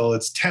hand till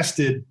it's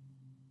tested,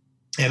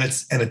 and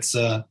it's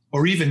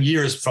or even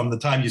years from the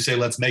time you say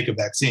let's make a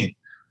vaccine.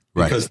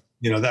 Right. Because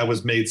that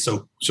was made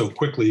so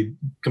quickly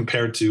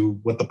compared to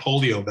what the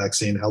polio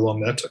vaccine, how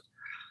long that took.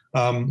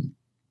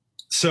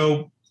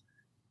 So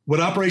what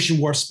Operation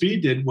Warp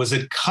Speed did was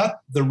it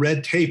cut the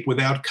red tape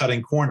without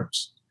cutting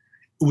corners.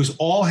 It was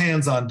all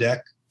hands on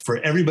deck for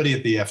everybody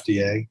at the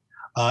FDA.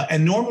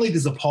 And normally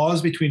there's a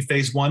pause between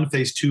phase 1,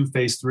 phase 2,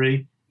 phase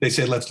 3. They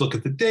say, let's look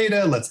at the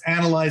data, let's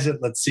analyze it,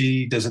 let's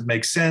see, does it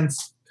make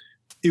sense?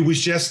 It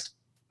was just,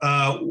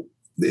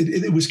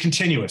 it was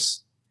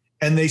continuous.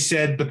 And they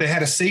said, but they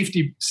had a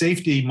safety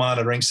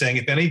monitoring saying,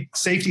 if any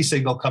safety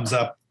signal comes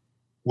up,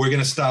 we're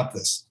going to stop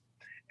this.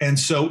 And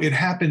so it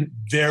happened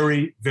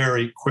very,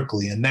 very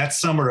quickly. And that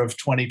summer of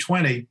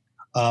 2020,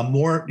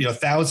 more,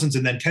 thousands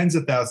and then tens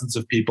of thousands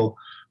of people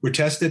were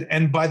tested.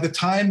 And by the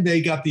time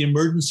they got the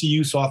emergency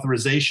use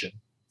authorization,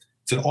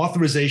 it's an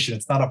authorization.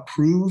 It's not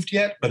approved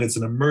yet, but it's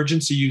an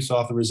emergency use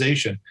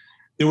authorization.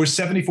 There were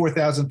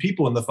 74,000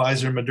 people in the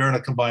Pfizer and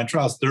Moderna combined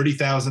trials,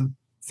 30,000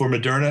 for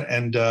Moderna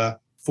and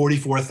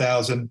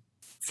 44,000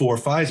 for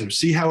Pfizer.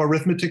 See how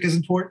arithmetic is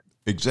important?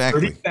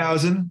 Exactly.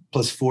 30,000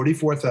 plus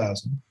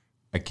 44,000.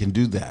 I can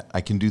do that.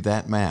 I can do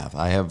that math.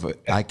 I have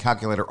a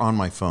calculator on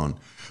my phone.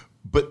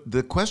 But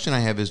the question I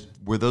have is,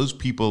 were those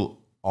people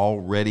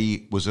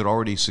was it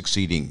already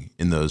succeeding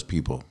in those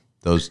people,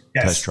 those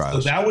test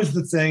trials? So that was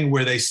the thing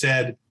where they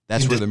said.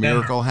 That's where the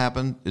miracle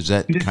happened? Is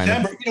that kind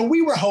of?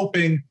 We were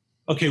hoping,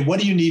 okay, what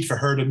do you need for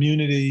herd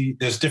immunity?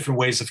 There's different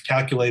ways of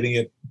calculating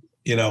it.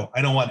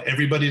 I don't want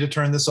everybody to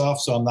turn this off,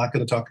 so I'm not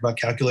going to talk about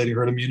calculating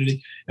herd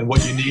immunity and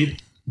what you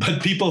need.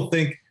 But people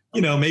think,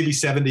 maybe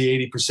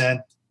 70, 80%,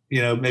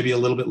 maybe a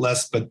little bit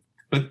less, but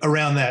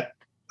around that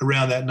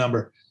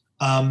number.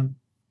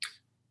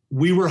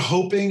 We were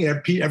hoping,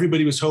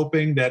 everybody was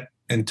hoping that,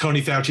 and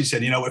Tony Fauci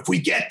said, if we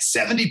get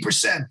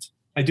 70%,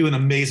 I do an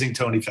amazing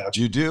Tony Fauci.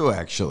 You do,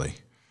 actually.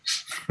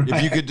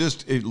 If you could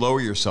just lower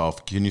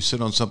yourself, can you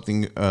sit on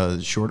something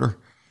shorter?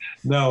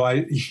 No,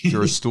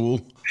 You're a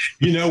stool.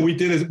 We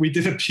did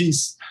a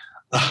piece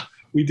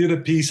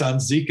on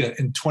Zika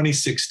in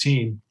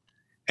 2016,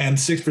 and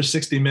for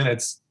 60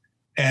 Minutes,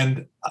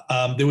 and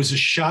there was a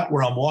shot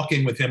where I'm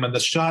walking with him, and the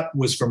shot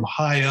was from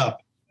high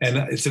up, and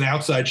it's an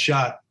outside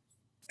shot,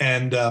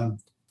 and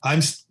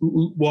I'm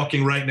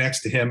walking right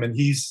next to him, and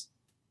he's,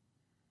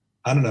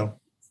 I don't know,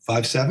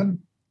 5'7"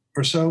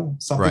 or so,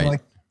 something right. like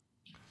that.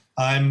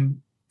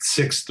 I'm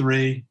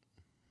 6'3".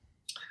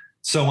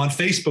 So on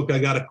Facebook, I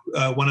got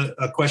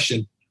a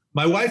question.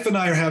 My wife and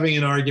I are having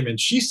an argument.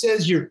 She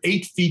says you're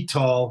 8 feet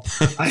tall.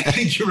 I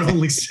think you're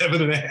only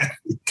 7.5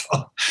 feet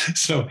tall.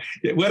 So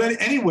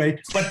anyway,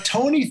 but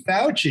Tony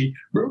Fauci,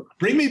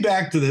 bring me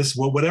back to this,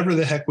 whatever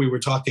the heck we were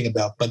talking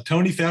about. But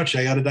Tony Fauci,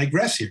 I got to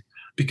digress here,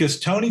 because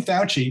Tony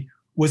Fauci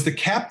was the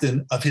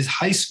captain of his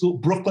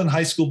Brooklyn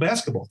high school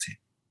basketball team.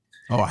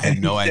 Oh, I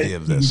had no idea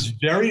of this. He was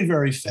very,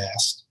 very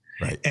fast.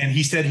 Right. And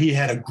he said he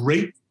had a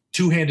great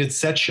two-handed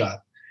set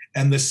shot.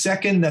 And the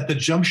second that the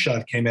jump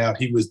shot came out,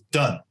 he was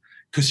done,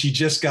 because he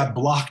just got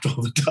blocked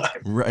all the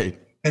time. Right.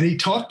 And he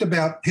talked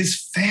about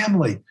his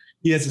family.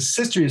 He has a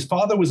sister. His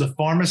father was a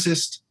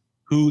pharmacist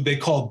who they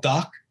called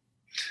Doc.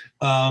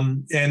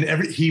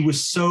 He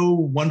was so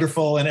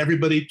wonderful, and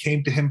everybody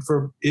came to him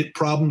for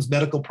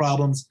medical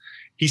problems.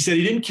 He said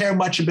he didn't care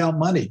much about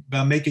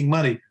making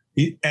money.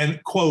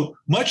 And quote,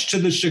 much to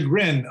the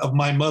chagrin of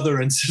my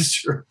mother and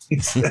sister, he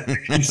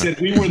said,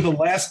 we were the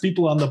last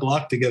people on the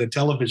block to get a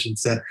television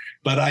set.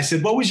 But I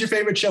said, what was your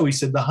favorite show? He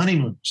said, The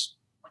Honeymooners.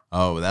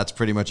 Oh, that's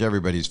pretty much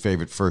everybody's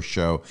favorite first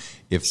show,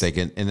 if they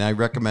can. And I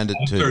recommend it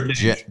to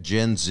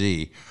Gen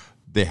Z.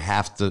 They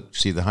have to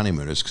see The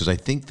Honeymooners, because I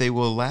think they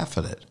will laugh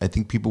at it. I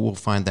think people will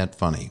find that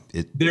funny.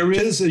 There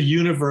is a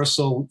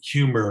universal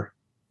humor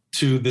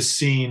to the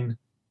scene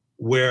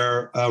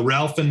where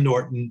Ralph and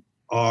Norton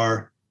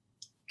are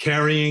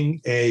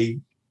carrying a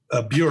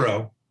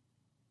bureau,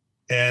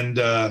 and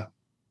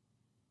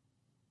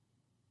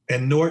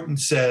Norton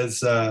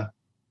says,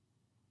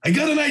 I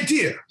got an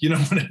idea.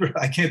 Whenever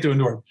I can't do a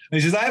Norton.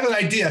 And he says, I have an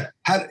idea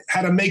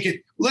how to make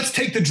it. Let's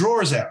take the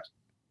drawers out.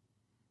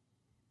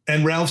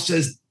 And Ralph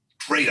says,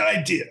 great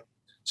idea.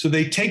 So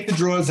they take the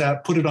drawers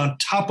out, put it on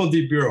top of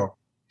the bureau.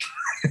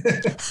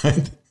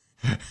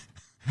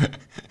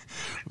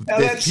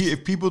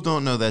 If people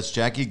don't know, that's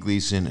Jackie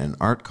Gleason and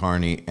Art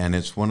Carney, and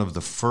it's one of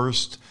the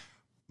first,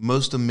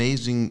 most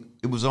amazing.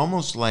 It was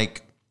almost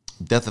like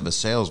Death of a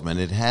Salesman.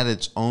 It had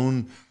its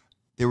own.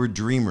 They were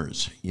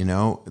dreamers,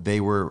 They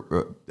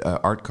were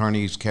Art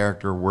Carney's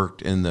character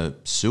worked in the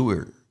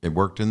sewer. It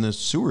worked in the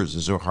sewers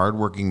as a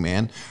hardworking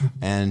man,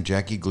 and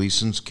Jackie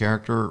Gleason's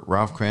character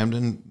Ralph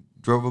Cramden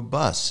drove a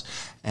bus.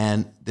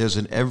 And there's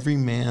an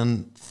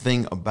everyman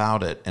thing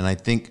about it, and I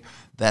think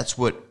that's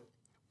what.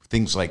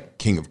 Things like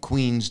King of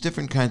Queens,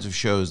 different kinds of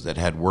shows that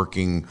had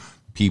working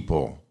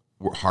people,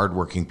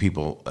 hardworking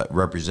people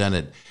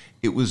represented.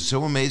 It was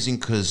so amazing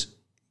because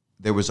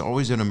there was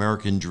always an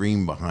American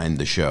dream behind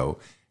the show,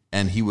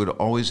 and he would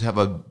always have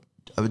a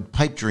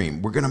pipe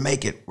dream. We're going to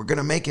make it. We're going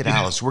to make it,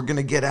 Alice. We're going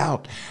to get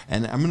out,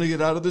 and I'm going to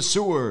get out of the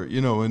sewer,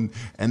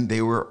 and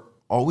they were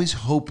always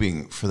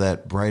hoping for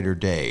that brighter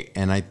day.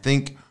 And I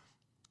think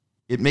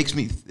it makes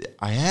me,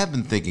 I have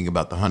been thinking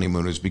about The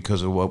Honeymooners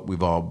because of what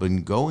we've all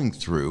been going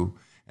through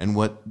and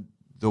what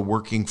the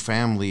working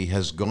family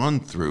has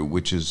gone through,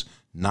 which is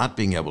not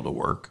being able to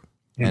work.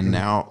 Mm-hmm. And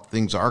now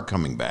things are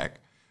coming back.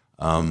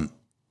 And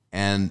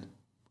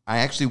I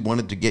actually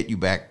wanted to get you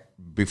back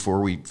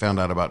before we found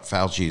out about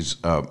Fauci's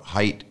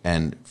height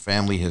and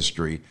family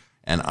history,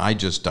 and I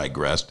just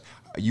digressed.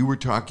 You were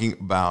talking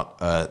about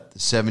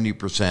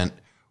 70%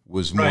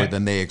 was more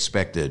than they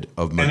expected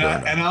of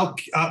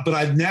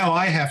Moderna. Now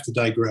I have to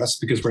digress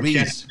because we're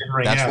Please.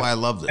 That's why I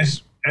love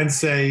this. And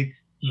say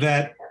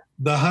that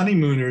the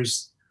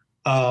Honeymooners,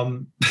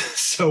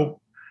 so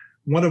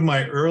one of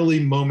my early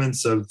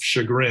moments of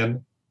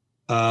chagrin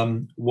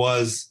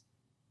was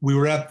we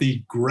were at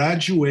the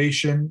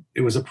graduation.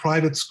 It was a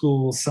private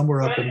school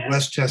somewhere up in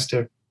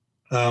Westchester.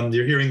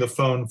 You're hearing the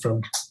phone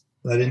from,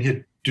 I didn't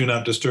hit do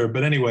not disturb,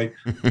 but anyway.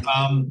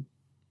 And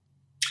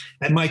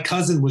my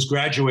cousin was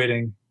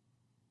graduating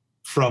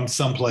from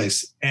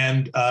someplace,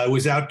 and it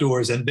was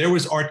outdoors, and there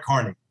was Art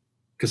Carney,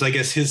 because I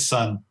guess his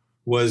son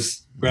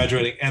was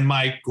graduating. And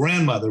my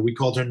grandmother, we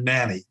called her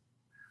Nanny,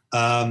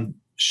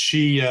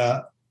 she,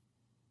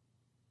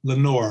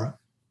 Lenore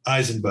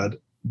Eisenbud,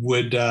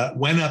 went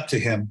up to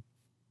him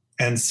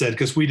and said,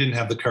 because we didn't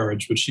have the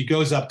courage, but she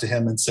goes up to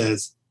him and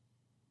says,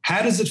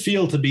 "How does it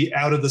feel to be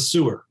out of the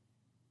sewer?"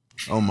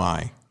 Oh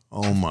my.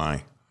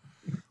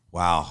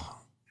 Wow.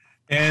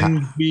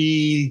 And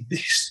we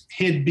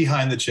hid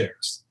behind the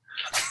chairs.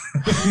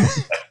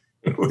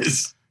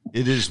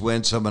 It is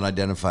when someone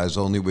identifies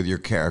only with your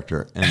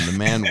character, and the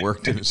man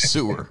worked in a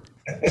sewer.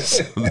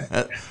 So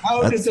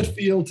how does it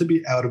feel to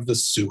be out of the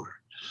sewer?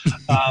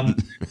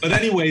 But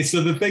anyway,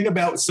 so the thing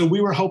about, so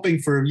we were hoping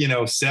for,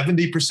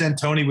 70%,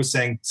 Tony was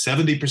saying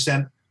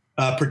 70%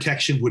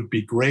 protection would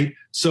be great.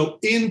 So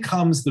in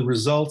comes the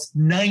results,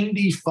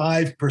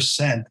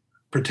 95%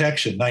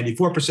 protection,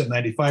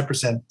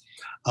 94%,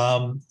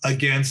 95%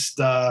 against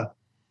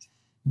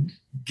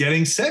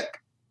getting sick.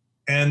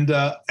 And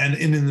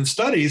in the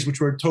studies,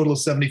 which were a total of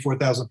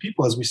 74,000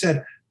 people, as we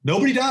said,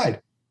 nobody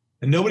died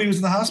and nobody was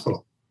in the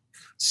hospital.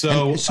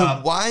 So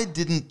why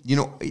didn't,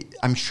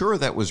 I'm sure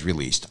that was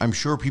released. I'm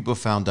sure people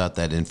found out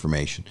that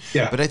information.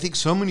 Yeah. But I think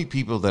so many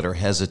people that are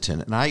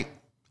hesitant, and I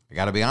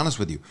got to be honest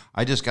with you,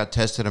 I just got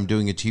tested. I'm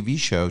doing a TV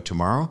show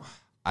tomorrow.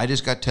 I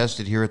just got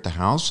tested here at the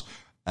house,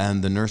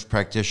 and the nurse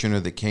practitioner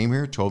that came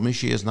here told me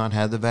she has not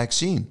had the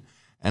vaccine.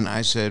 And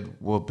I said,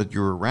 well, but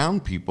you're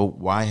around people.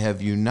 Why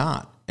have you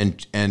not?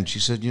 And she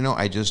said,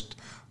 I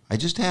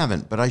just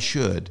haven't, but I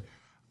should.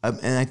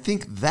 And I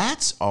think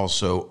that's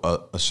also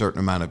a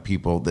certain amount of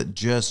people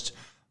that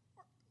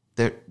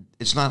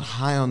it's not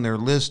high on their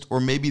list, or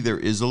maybe there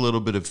is a little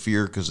bit of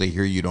fear because they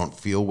hear you don't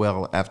feel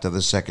well after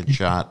the second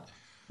shot.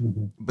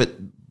 Mm-hmm.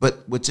 But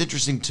what's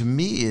interesting to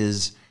me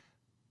is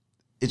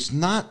it's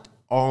not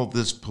all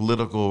this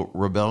political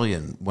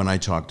rebellion when I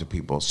talk to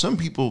people. Some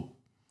people,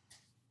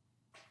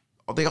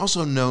 they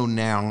also know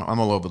now, I'm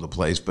all over the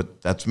place,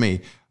 but that's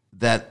me,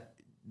 that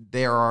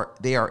they are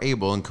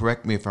able, and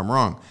correct me if I'm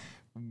wrong,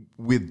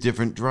 with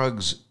different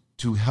drugs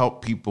to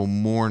help people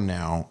more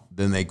now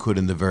than they could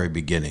in the very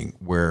beginning,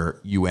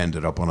 where you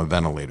ended up on a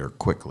ventilator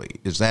quickly.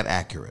 Is that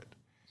accurate?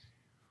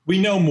 We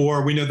know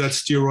more. We know that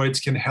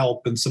steroids can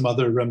help and some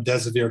other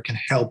remdesivir can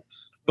help,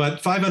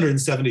 but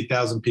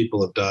 570,000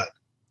 people have died.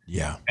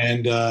 Yeah.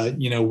 And,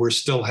 we're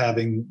still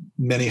having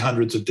many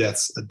hundreds of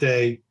deaths a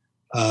day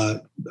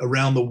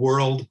around the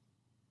world.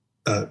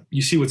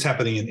 You see what's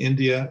happening in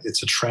India.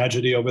 It's a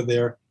tragedy over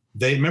there.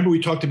 Remember we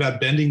talked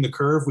about bending the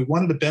curve. We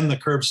wanted to bend the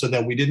curve so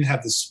that we didn't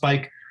have the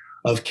spike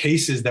of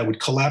cases that would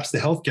collapse the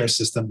healthcare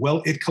system.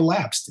 Well, it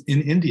collapsed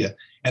in India.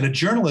 And a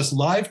journalist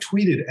live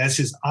tweeted as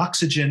his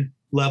oxygen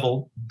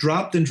level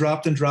dropped and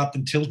dropped and dropped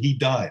until he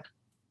died.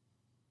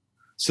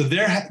 So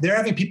they're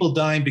having people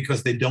dying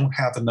because they don't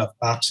have enough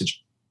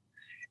oxygen.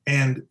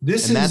 And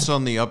that's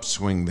on the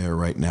upswing there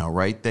right now,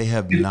 right? They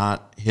have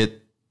not hit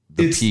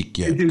the peak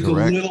yet, there's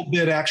correct? A little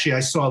bit, actually. I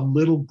saw a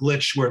little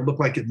glitch where it looked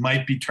like it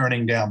might be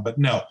turning down, but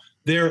no.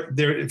 They're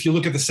if you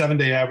look at the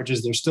 7-day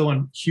averages, they're still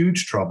in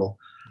huge trouble.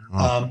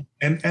 Oh.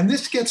 And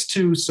this gets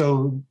to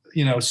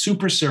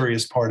super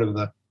serious part of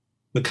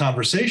the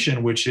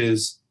conversation, which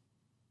is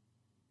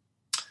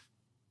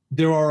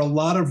there are a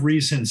lot of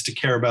reasons to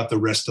care about the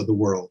rest of the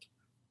world.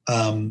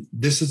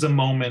 This is a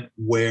moment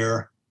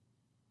where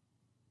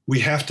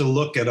we have to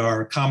look at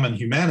our common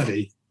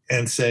humanity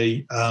and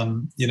say,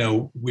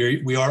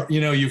 we are,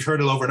 you've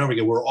heard it over and over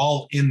again, we're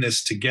all in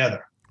this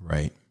together.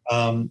 Right.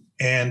 And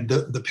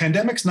the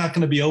pandemic's not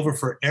going to be over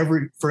for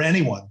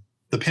anyone.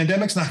 The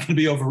pandemic's not going to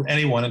be over for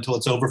anyone until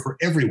it's over for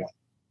everyone.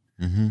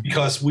 Mm-hmm.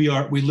 Because we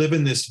live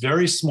in this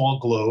very small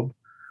globe.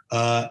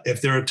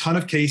 If there are a ton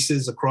of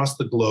cases across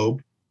the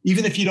globe,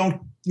 even if you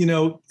don't,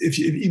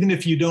 even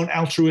if you don't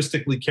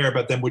altruistically care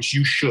about them, which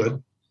you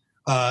should,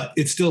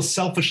 it's still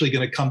selfishly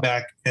going to come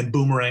back and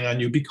boomerang on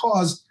you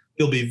because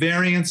there'll be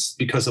variants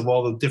because of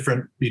all the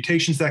different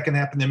mutations that can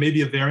happen. There may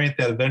be a variant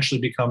that eventually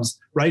becomes,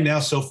 right now,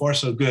 so far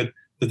so good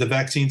that the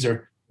vaccines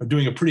are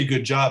doing a pretty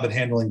good job at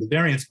handling the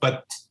variants,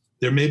 but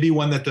there may be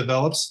one that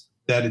develops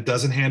that it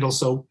doesn't handle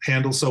so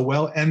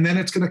well. And then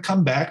it's going to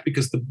come back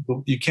because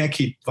you can't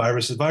keep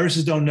viruses.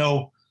 Viruses don't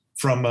know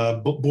from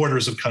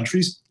borders of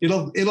countries.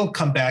 It'll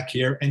come back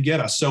here and get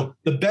us. So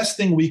the best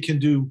thing we can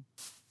do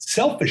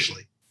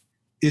selfishly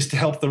is to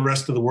help the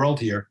rest of the world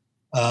here.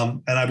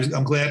 And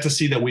I'm glad to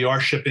see that we are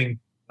shipping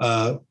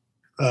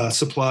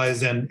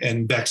supplies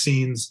and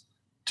vaccines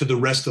to the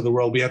rest of the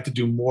world. We have to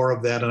do more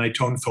of that. And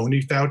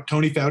Tony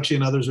Fauci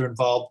and others are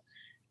involved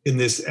in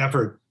this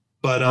effort.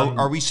 But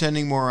are we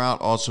sending more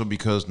out also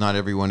because not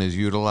everyone is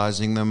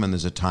utilizing them and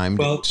there's a time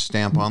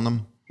stamp on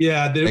them?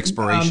 Yeah.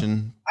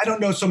 Expiration? I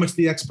don't know so much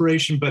the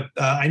expiration, but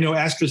I know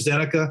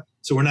AstraZeneca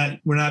So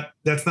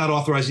that's not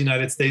authorized in the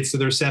United States. So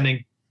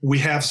we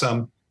have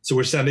some. So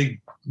we're sending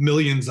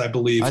millions, I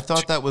believe. I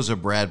thought that was a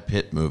Brad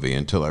Pitt movie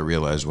until I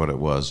realized what it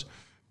was.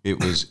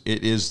 It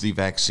is the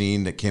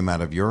vaccine that came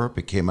out of Europe.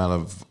 It came out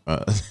of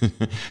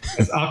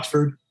It's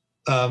Oxford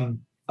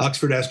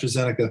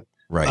AstraZeneca.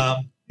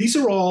 Right. These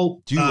are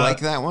all. Do you like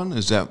that one?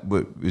 Is that?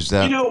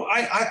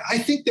 I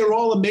think they're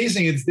all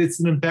amazing. It's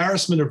an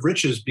embarrassment of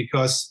riches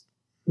because,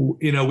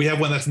 we have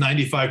one that's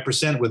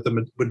 95% with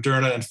the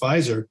Moderna and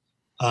Pfizer.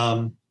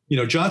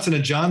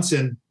 Johnson &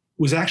 Johnson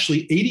was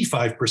actually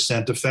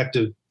 85%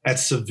 effective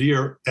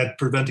at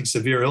preventing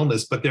severe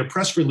illness, but their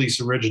press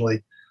release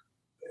originally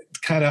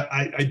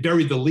I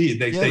buried the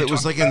lead. It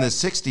was like in the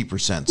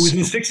 60%. It was in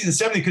the 60s and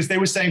 70s because they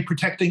were saying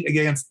protecting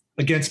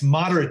against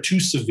moderate to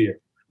severe.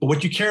 But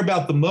what you care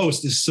about the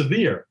most is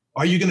severe.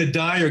 Are you going to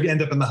die or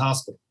end up in the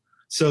hospital?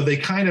 So they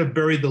kind of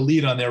buried the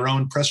lead on their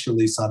own press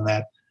release on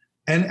that.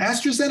 And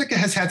AstraZeneca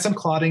has had some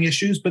clotting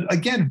issues, but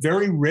again,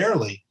 very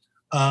rarely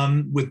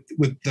with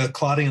the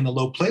clotting and the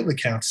low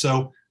platelet count.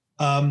 So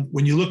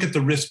when you look at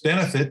the risk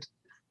benefit,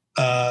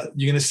 you're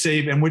going to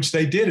save, and which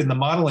they did in the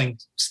modeling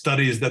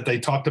studies that they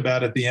talked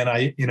about at the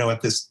NIU,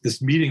 at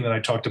this meeting that I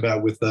talked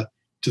about with the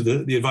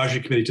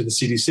advisory committee to the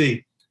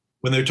CDC.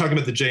 When they were talking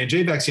about the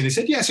J&J vaccine, they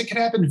said, yes, it can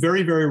happen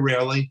very, very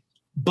rarely.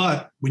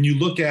 But when you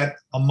look at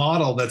a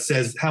model that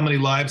says how many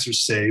lives are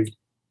saved,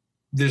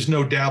 there's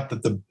no doubt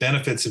that the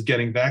benefits of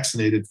getting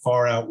vaccinated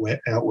far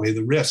outweigh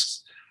the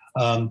risks.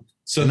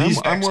 So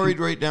I'm worried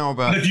right now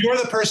about. If you're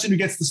the person who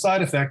gets the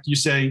side effect, you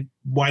say,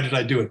 why did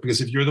I do it? Because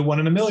if you're the 1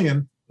 in a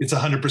million, it's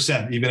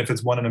 100%, even if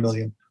it's 1 in a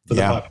million for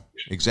the population.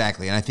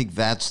 Exactly. And I think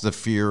that's the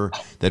fear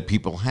that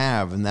people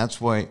have. And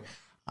that's why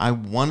I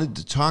wanted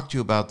to talk to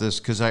you about this,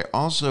 because I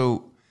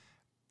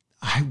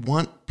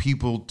want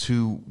people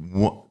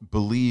to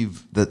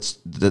believe that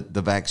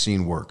the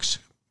vaccine works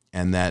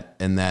and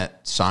that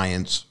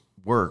science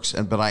works.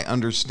 But I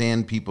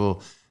understand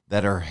people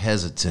that are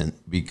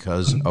hesitant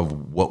because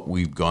of what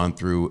we've gone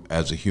through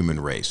as a human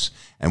race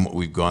and what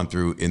we've gone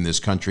through in this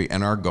country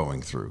and are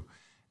going through.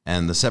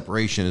 And the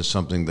separation is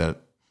something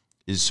that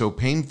is so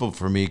painful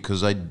for me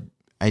because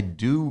I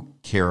do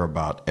care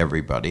about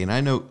everybody. And I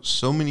know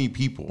so many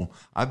people.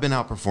 I've been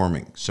out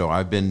performing. So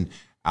I've been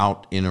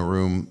out in a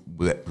room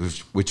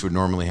which would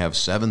normally have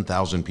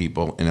 7,000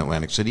 people in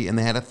Atlantic City, and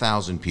they had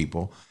 1,000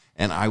 people.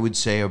 And I would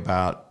say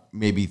about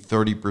maybe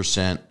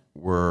 30%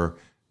 were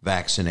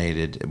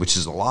vaccinated, which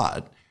is a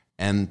lot,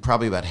 and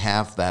probably about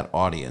half that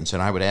audience.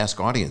 And I would ask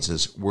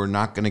audiences, we're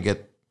not going to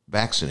get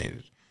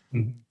vaccinated.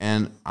 Mm-hmm.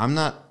 And I'm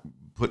not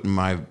putting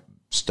my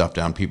stuff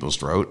down people's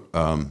throat.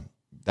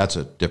 That's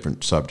a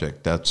different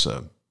subject. That's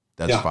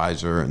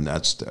Pfizer, and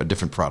that's a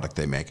different product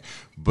they make.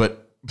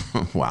 But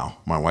wow,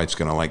 my wife's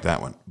going to like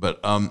that one. But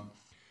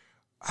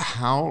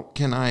how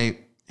can I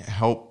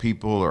help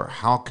people, or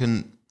how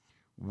can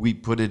we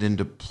put it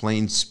into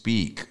plain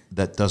speak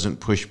that doesn't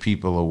push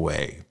people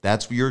away?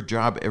 That's your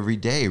job every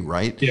day,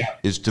 right? Yeah.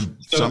 Is to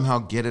somehow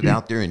get it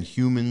out there in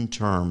human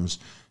terms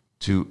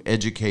to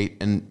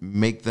educate and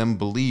make them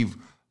believe.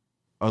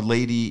 A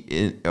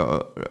lady,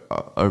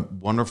 a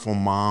wonderful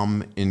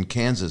mom in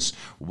Kansas,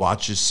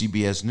 watches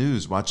CBS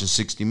News, watches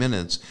 60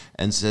 Minutes,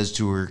 and says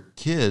to her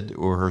kid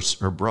or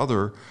her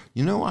brother,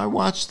 I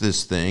watched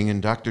this thing,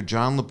 and Dr.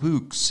 Jon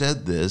LaPook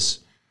said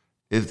this.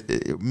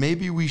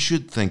 Maybe we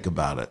should think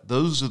about it.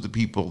 Those are the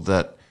people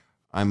that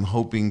I'm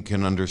hoping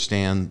can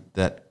understand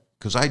that,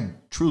 because I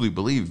truly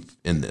believe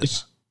in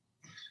this.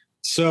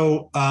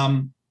 So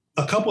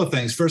a couple of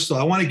things. First of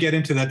all, I want to get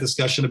into that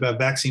discussion about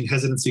vaccine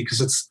hesitancy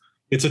because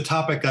it's a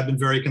topic I've been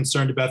very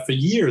concerned about for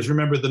years.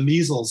 Remember the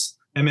measles,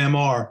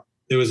 MMR,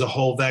 there was a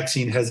whole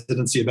vaccine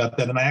hesitancy about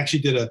that. And I actually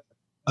did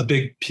a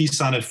big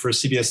piece on it for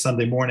CBS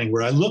Sunday Morning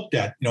where I looked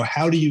at,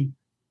 how do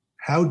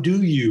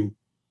you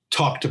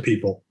talk to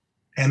people?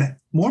 And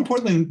more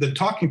importantly than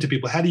talking to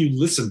people, how do you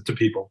listen to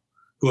people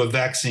who have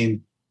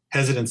vaccine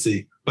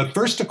hesitancy? But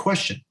first, a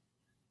question.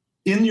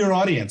 In your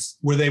audience,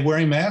 were they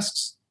wearing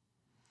masks?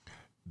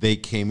 They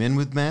came in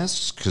with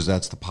masks because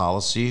that's the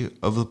policy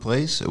of the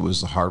place. It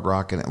was the Hard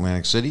Rock in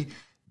Atlantic City.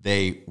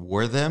 They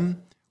wore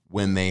them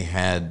when they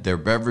had their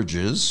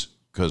beverages,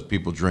 because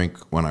people drink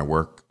when I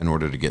work in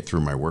order to get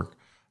through my work.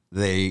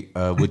 They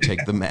would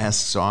take the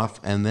masks off,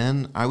 and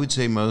then I would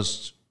say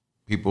most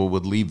people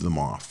would leave them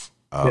off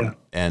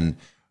and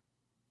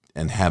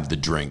have the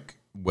drink,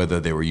 whether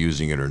they were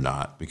using it or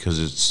not, because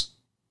it's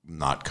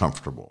not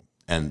comfortable.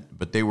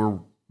 But they were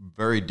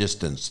very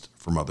distanced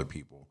from other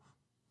people.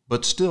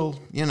 But still,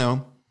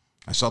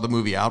 I saw the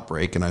movie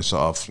Outbreak, and I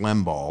saw a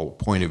phlegm ball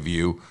point of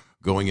view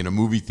going in a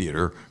movie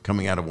theater,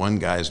 coming out of one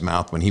guy's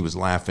mouth when he was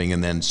laughing,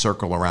 and then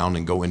circle around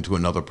and go into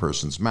another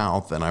person's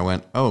mouth. And I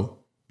went, oh,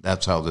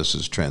 that's how this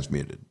is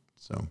transmitted.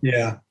 So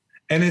yeah.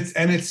 And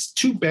it's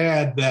too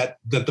bad that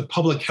the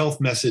public health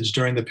message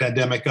during the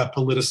pandemic got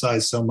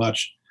politicized so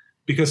much,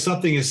 because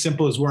something as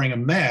simple as wearing a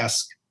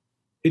mask,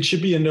 it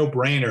should be a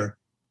no-brainer.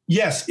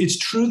 Yes, it's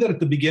true that at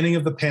the beginning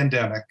of the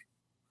pandemic,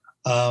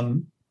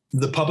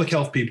 the public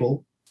health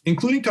people,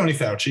 including Tony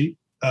Fauci,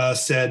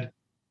 said,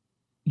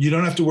 you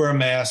don't have to wear a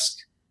mask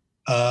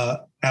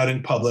out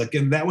in public.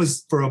 And that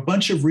was for a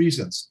bunch of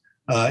reasons,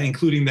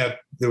 including that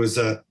there was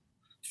a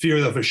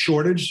fear of a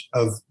shortage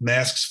of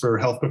masks for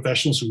health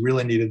professionals who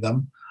really needed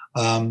them.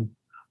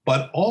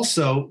 But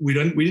also, we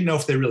didn't know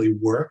if they really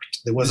worked.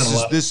 There wasn't a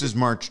lot. This is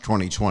March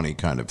 2020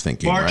 kind of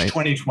thinking, March right?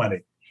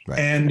 2020.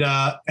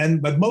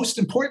 Right. But most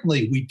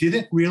importantly, we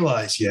didn't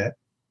realize yet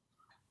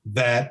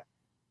that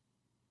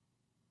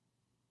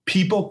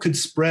people could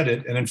spread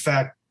it. And in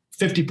fact,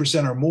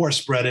 50% or more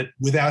spread it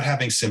without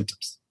having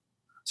symptoms.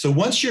 So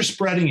once you're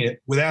spreading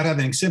it without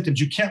having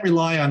symptoms, you can't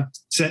rely on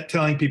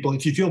telling people,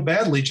 if you feel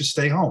badly, just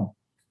stay home.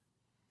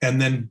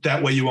 And then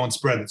that way you won't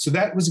spread it. So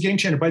that was a game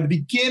changer. By the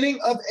beginning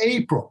of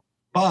April,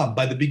 Bob,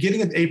 by the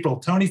beginning of April,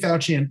 Tony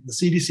Fauci and the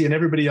CDC and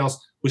everybody else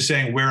was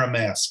saying, wear a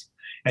mask.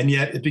 And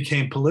yet it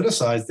became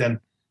politicized. And,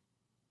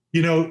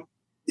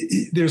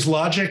 there's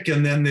logic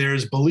and then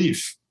there's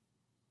belief.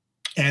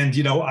 And,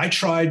 I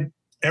tried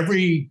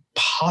every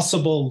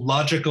possible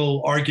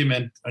logical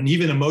argument and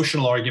even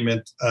emotional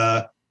argument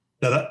that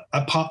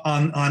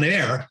on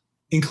air,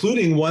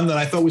 including one that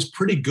I thought was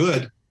pretty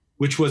good,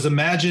 which was,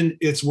 imagine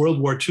it's World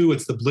War II,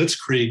 it's the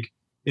Blitzkrieg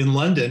in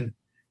London,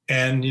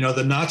 and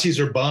the Nazis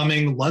are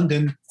bombing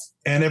London,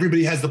 and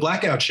everybody has the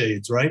blackout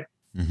shades, right?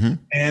 Mm-hmm.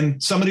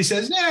 And somebody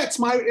says, "Yeah, it's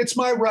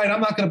my right. I'm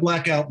not going to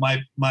black out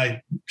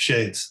my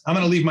shades. I'm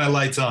going to leave my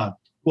lights on."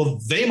 Well,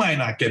 they might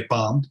not get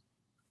bombed,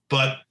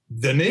 but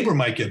the neighbor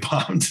might get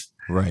bombed.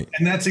 Right.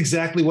 And that's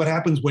exactly what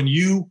happens when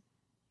you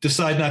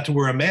decide not to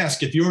wear a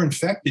mask. If you're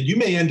infected, you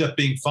may end up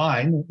being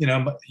fine.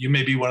 You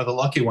may be one of the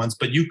lucky ones,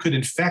 but you could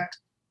infect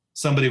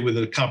somebody with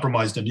a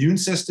compromised immune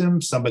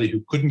system, somebody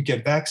who couldn't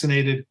get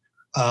vaccinated.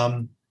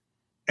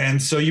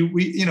 And so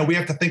we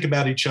have to think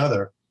about each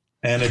other,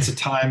 and it's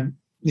time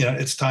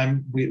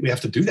we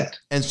have to do that.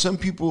 And some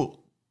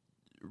people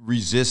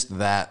resist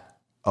that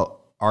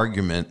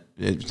argument.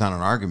 It's not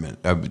an argument.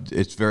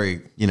 It's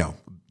very,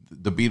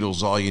 the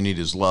Beatles, all you need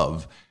is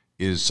love,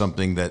 is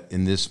something that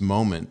in this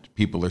moment,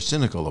 people are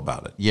cynical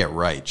about it. Yeah,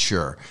 right,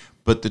 sure.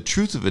 But the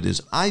truth of it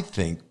is, I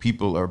think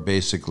people are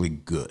basically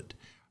good.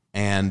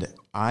 And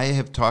I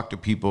have talked to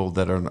people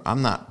that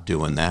I'm not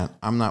doing that.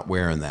 I'm not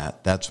wearing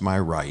that. That's my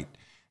right.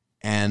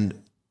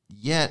 And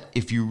yet,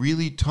 if you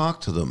really talk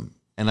to them,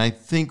 and I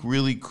think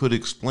really could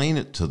explain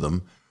it to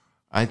them,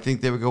 I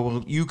think they would go,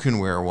 well, you can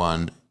wear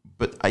one.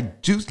 But I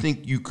do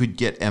think you could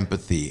get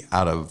empathy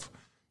out of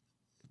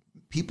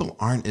people.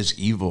 Aren't as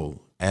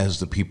evil as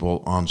the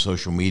people on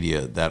social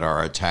media that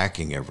are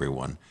attacking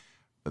everyone.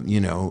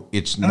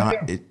 It's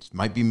not, it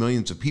might be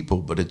millions of people,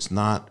 but it's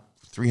not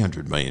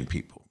 300 million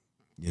people,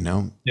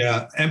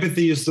 Yeah,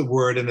 empathy is the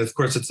word. And of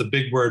course, it's a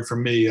big word for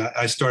me.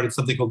 I started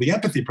something called the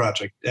Empathy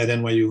Project at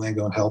NYU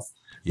Langone Health.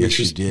 Yes,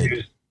 you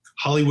did.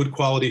 Hollywood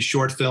quality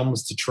short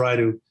films to try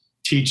to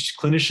teach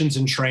clinicians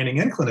in training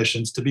and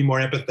clinicians to be more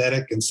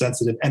empathetic and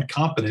sensitive and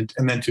competent,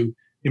 and then to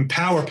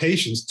empower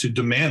patients to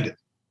demand it.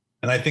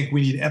 And I think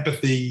we need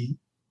empathy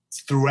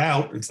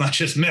throughout. It's not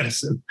just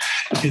medicine.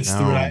 It's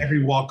throughout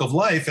every walk of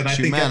life. And I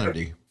think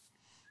humanity.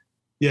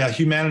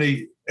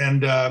 Humanity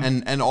and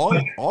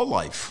all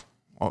life.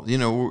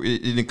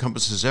 It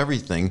encompasses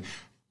everything.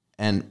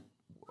 And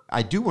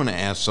I do want to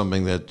ask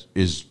something that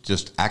is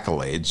just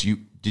accolades.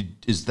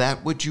 Is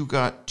that what you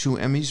got 2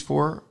 Emmys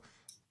for,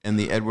 and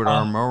the Edward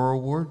R. Murrow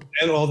Award?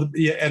 And all the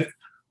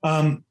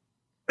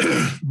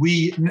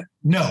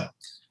no.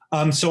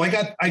 So I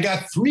got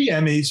 3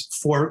 Emmys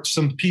for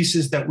some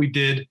pieces that we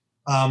did.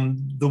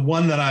 The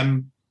one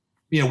that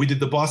we did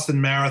the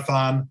Boston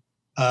Marathon,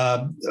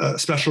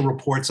 special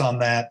reports on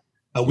that.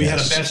 We had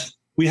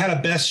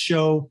a best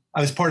show.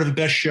 I was part of a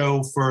best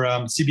show for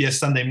CBS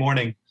Sunday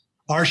Morning.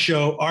 Our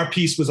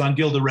piece was on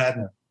Gilda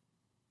Radner,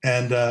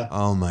 and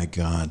oh my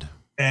God.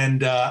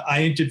 And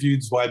I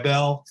interviewed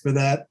Zweibel for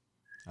that.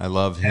 I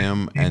love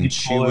him, and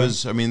she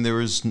was.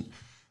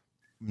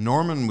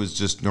 Norman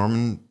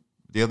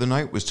the other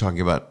night was talking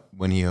about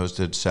when he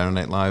hosted Saturday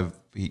Night Live.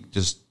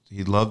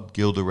 He loved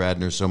Gilda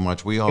Radner so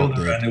much. We all did.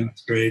 Gilda Radner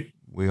was great.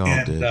 We all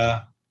did.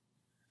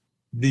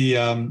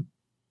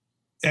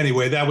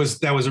 Anyway, that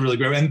was a really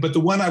great. But the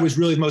one I was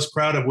really most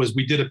proud of was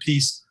we did a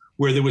piece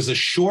where there was a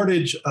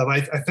shortage of.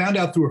 I found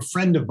out through a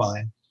friend of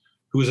mine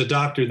who was a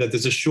doctor that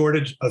there's a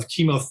shortage of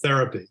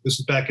chemotherapy. This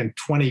was back in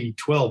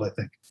 2012, I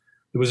think.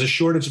 There was a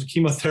shortage of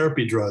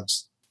chemotherapy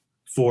drugs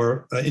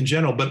for in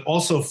general, but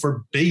also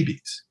for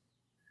babies.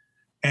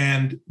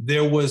 And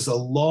there was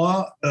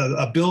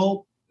a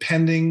bill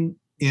pending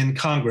in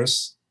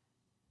Congress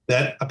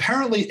that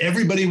apparently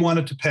everybody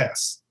wanted to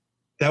pass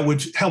that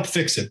would help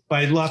fix it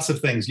by lots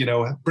of things,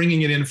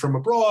 bringing it in from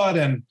abroad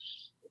and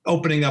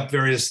opening up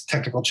various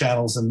technical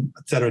channels and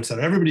et cetera, et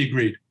cetera. Everybody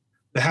agreed.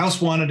 The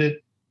House wanted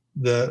it.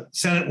 The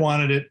Senate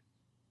wanted it.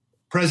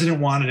 President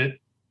wanted it.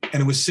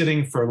 And it was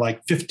sitting for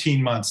like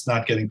 15 months,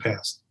 not getting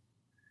passed.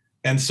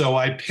 And so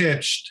I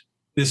pitched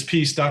this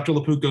piece, Dr.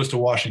 LaPook Goes to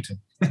Washington.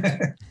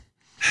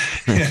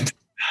 And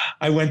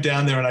I went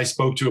down there and I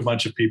spoke to a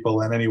bunch of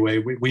people. And anyway,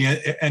 we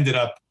ended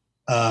up,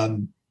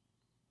 Harry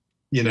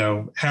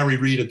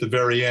Reid at the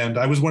very end.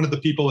 I was one of the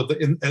people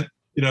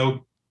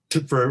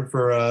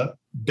for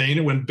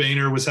Boehner, when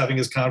Boehner was having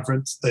his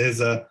conference,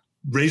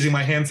 raising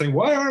my hand saying,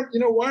 why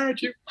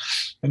aren't you?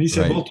 And he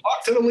said, Right. well,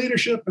 talk to the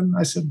leadership. And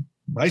I said,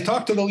 I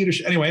talked to the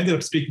leadership. Anyway, I ended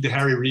up speaking to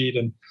Harry Reid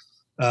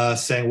and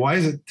saying, why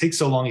does it take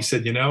so long? He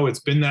said, it's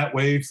been that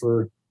way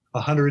for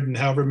 100 and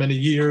however many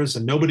years,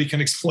 and nobody can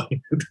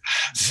explain it.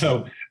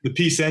 So the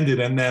piece ended.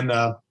 And then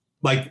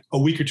like a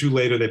week or two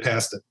later, they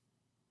passed it.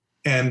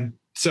 And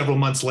several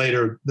months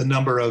later, the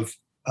number of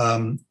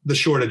the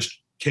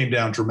shortage came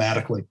down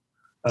dramatically.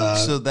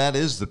 So that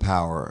is the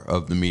power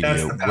of the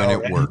media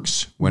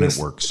when it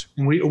works.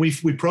 And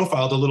we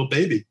profiled a little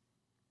baby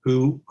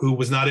who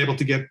was not able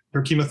to get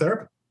her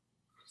chemotherapy.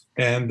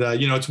 And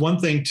it's one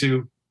thing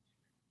to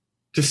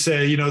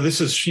say,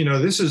 this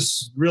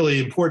is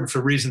really important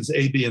for reasons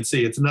A, B, and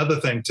C. It's another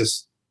thing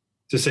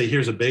to say,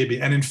 here's a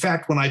baby. And in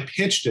fact, when I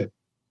pitched it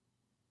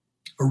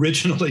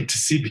originally to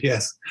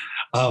CBS,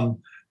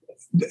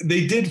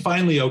 they did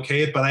finally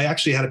okay it, but I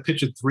actually had to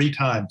pitch it 3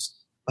 times.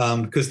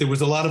 Because there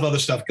was a lot of other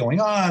stuff going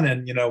on,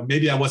 and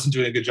maybe I wasn't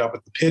doing a good job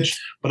with the pitch.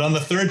 But on the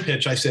 3rd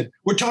pitch, I said,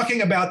 "We're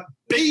talking about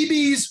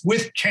babies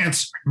with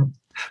cancer,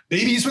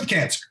 babies with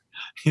cancer."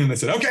 And they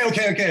said,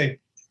 "Okay,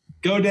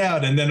 go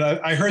down." And then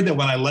I heard that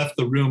when I left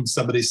the room,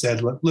 somebody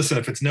said, "Listen,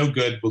 if it's no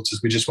good,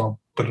 we just won't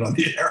put it on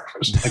the air."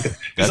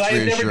 Because I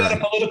had never done a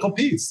political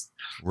piece.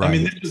 Right. I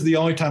mean, this was the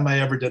only time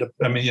I ever did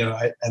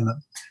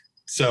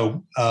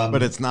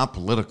but it's not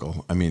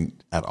political. I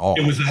mean, at all.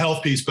 It was a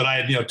health piece, but I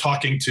had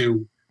talking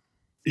to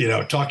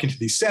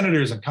these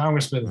senators and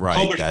congressmen,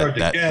 right?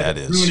 That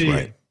is Rooney,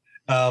 right.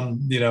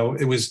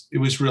 It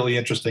was really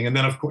interesting. And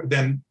then of course,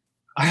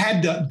 I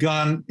had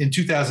gone in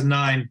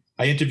 2009.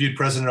 I interviewed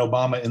President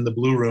Obama in the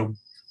Blue Room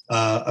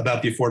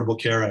about the Affordable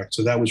Care Act.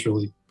 So that was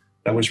really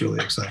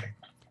exciting.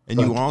 And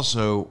you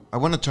also, I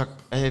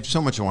have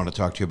so much I want to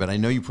talk to you about. I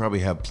know you probably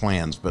have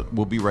plans, but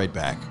we'll be right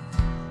back.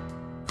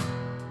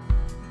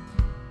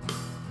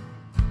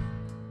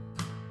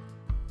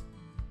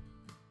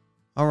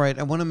 All right,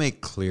 I want to make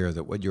clear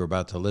that what you're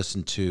about to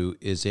listen to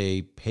is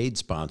a paid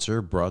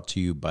sponsor brought to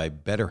you by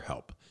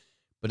BetterHelp,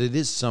 but it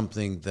is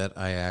something that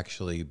I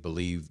actually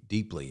believe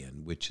deeply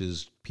in, which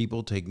is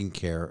people taking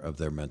care of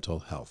their mental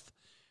health.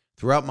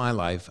 Throughout my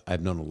life,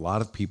 I've known a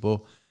lot of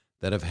people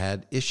that have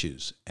had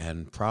issues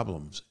and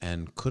problems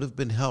and could have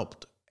been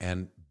helped.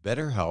 And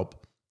BetterHelp,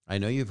 I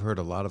know you've heard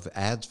a lot of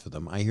ads for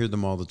them. I hear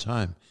them all the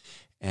time,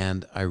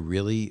 and I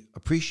really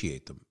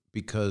appreciate them,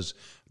 because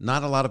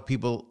not a lot of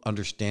people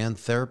understand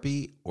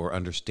therapy or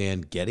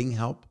understand getting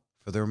help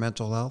for their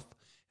mental health,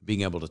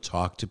 being able to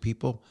talk to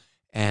people.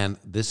 And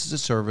this is a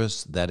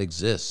service that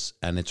exists,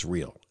 and it's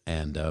real.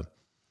 And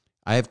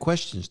I have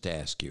questions to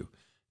ask you.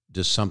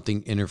 Does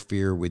something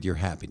interfere with your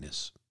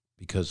happiness?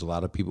 Because a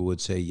lot of people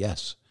would say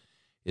yes.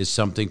 Is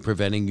something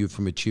preventing you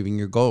from achieving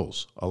your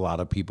goals? A lot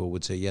of people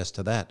would say yes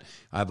to that.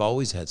 I've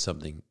always had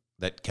something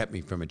that kept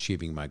me from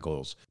achieving my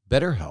goals.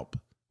 BetterHelp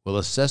will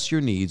assess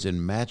your needs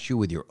and match you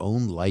with your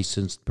own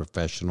licensed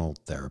professional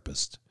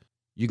therapist.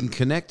 You can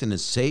connect in a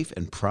safe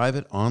and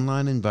private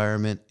online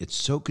environment. It's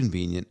so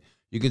convenient.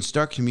 You can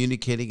start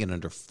communicating in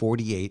under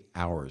 48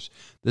 hours.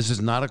 This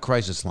is not a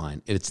crisis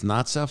line. It's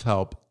not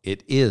self-help.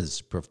 It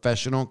is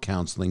professional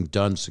counseling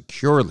done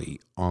securely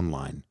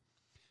online.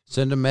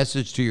 Send a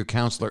message to your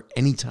counselor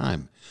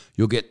anytime.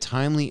 You'll get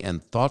timely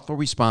and thoughtful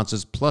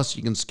responses, plus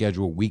you can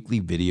schedule weekly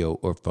video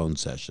or phone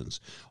sessions,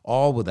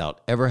 all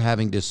without ever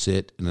having to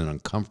sit in an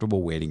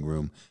uncomfortable waiting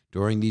room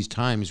during these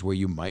times where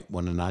you might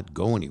want to not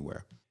go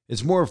anywhere.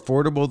 It's more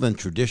affordable than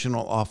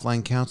traditional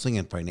offline counseling,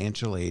 and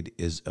financial aid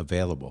is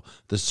available.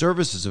 The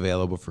service is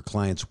available for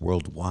clients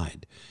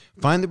worldwide.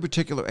 Find the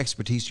particular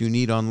expertise you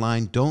need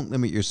online. Don't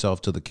limit yourself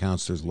to the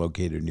counselors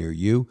located near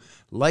you.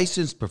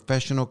 Licensed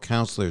professional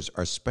counselors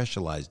are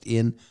specialized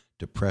in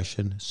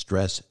depression,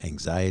 stress,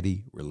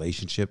 anxiety,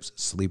 relationships,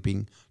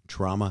 sleeping,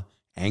 trauma,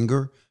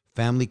 anger,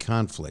 family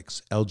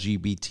conflicts,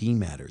 LGBT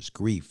matters,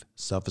 grief,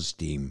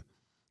 self-esteem.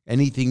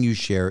 Anything you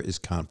share is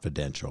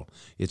confidential.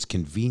 It's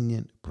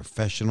convenient,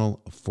 professional,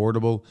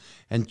 affordable,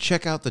 and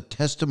check out the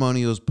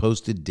testimonials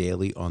posted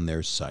daily on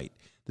their site.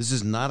 This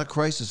is not a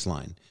crisis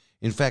line.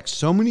 In fact,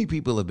 so many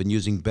people have been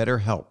using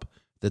BetterHelp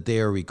that they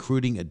are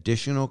recruiting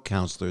additional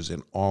counselors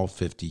in all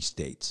 50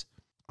 states.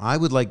 I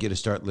would like you to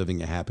start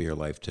living a happier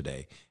life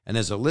today. And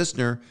as a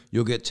listener,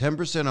 you'll get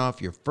 10%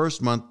 off your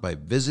first month by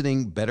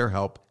visiting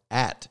BetterHelp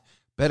at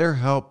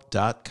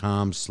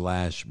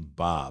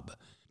betterhelp.com/Bob.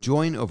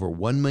 Join over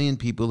 1 million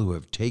people who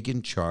have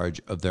taken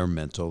charge of their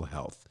mental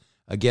health.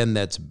 Again,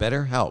 that's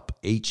BetterHelp,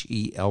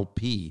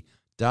 HELP.com/Bob.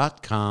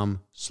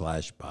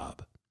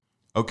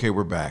 Okay,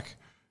 we're back.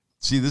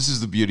 See, this is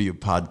the beauty of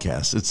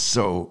podcasts. It's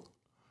so...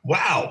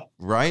 Wow.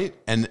 Right?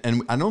 And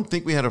I don't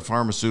think we had a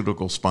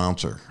pharmaceutical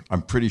sponsor.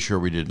 I'm pretty sure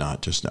we did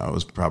not just now. It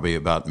was probably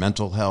about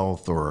mental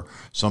health or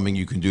something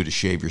you can do to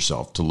shave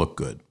yourself to look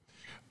good.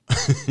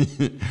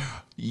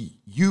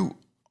 You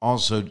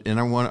also, and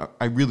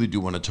I really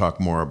do want to talk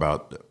more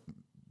about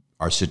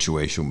our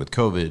situation with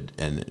COVID,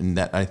 and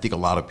that I think a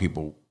lot of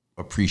people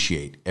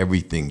appreciate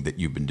everything that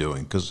you've been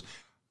doing. Because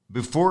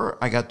before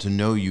I got to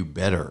know you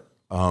better,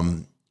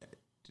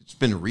 it's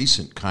been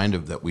recent kind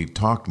of that we've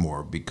talked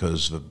more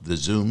because of the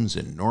Zooms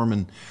and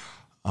Norman.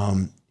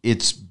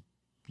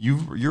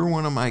 You're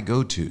one of my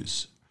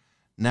go-tos.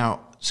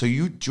 Now, so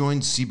you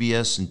joined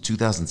CBS in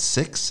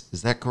 2006,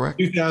 is that correct?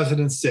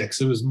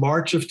 2006. It was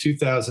March of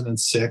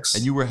 2006.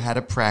 And you had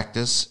a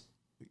practice.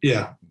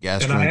 Yeah.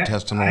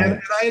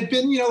 Gastrointestinal. I had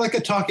been, like a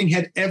talking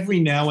head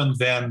every now and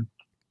then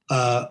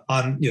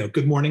on,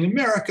 Good Morning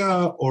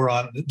America or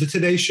on the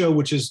Today Show,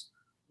 which is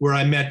where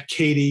I met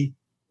Katie.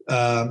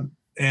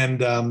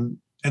 And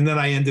then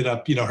I ended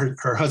up,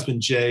 her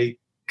husband, Jay,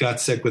 got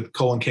sick with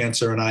colon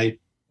cancer, and I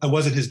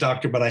wasn't his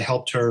doctor, but I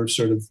helped her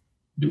sort of,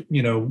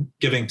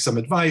 giving some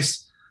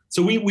advice.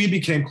 So we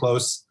became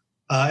close.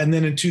 And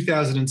then in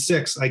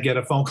 2006, I get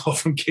a phone call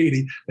from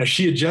Katie. Now,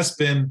 she had just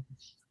been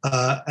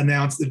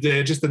announced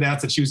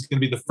that she was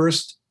going to be the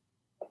first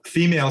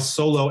female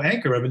solo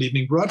anchor of an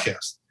evening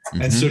broadcast.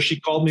 Mm-hmm. And so she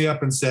called me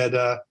up and said,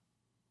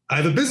 I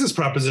have a business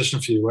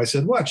proposition for you. I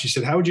said, what? She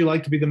said, how would you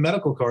like to be the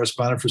medical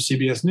correspondent for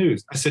CBS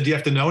News? I said, do you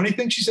have to know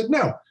anything? She said,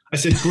 no. I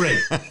said, great.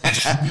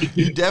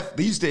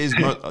 These days,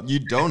 you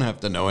don't have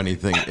to know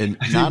anything,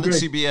 not at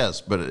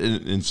CBS, but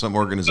in some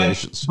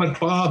organizations. But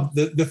Bob,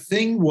 the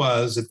thing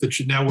was,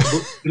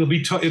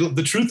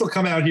 the truth will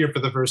come out here for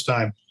the first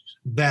time,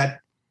 that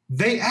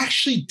they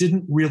actually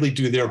didn't really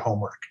do their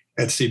homework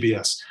at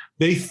CBS.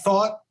 They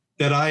thought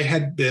that I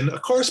had been a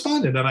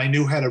correspondent and I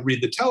knew how to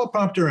read the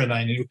teleprompter and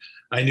I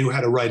knew how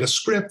to write a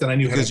script and I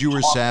knew how to because you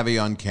were savvy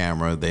on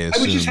camera. They assumed.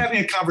 I was just having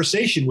a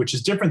conversation, which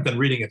is different than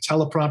reading a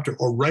teleprompter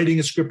or writing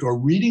a script or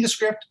reading a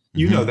script.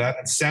 You know that,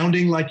 and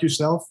sounding like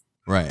yourself.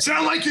 Right.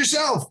 Sound like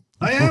yourself.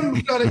 I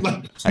am.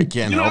 I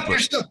can't help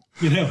it.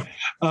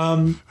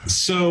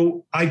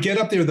 So I get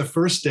up there the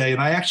first day,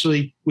 and I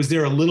actually was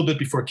there a little bit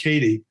before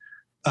Katie,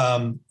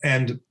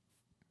 and.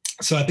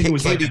 So I think it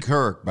was Katie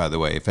Couric, by the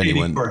way, if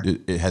anyone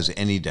has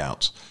any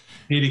doubts.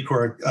 Katie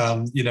Couric,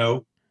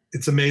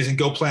 it's amazing.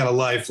 Go plan a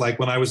life. Like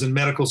when I was in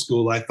medical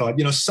school, I thought,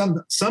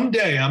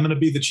 someday I'm going to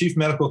be the chief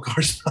medical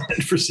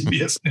correspondent for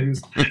CBS News,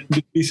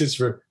 do pieces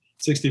for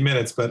 60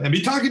 Minutes, and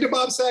be talking to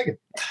Bob Saget.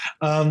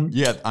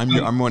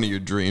 I'm one of your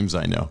dreams.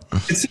 I know.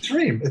 It's a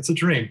dream. It's a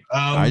dream.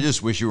 I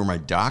just wish you were my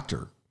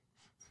doctor.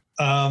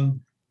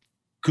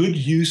 Good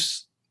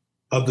use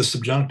of the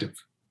subjunctive.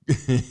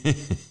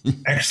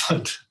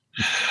 Excellent.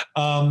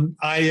 I'm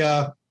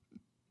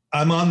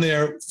on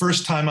there.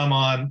 First time I'm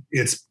on,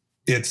 it's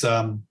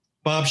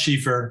Bob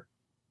Schieffer.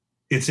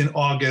 It's in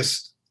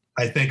August.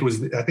 I think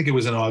it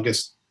was in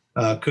August.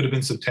 Could have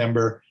been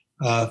September.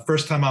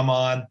 First time I'm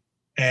on,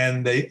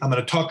 and I'm going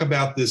to talk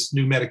about this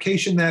new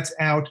medication that's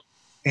out.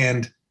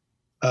 And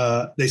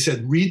they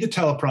said, read the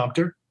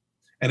teleprompter.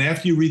 And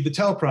after you read the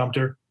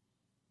teleprompter,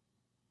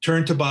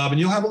 turn to Bob and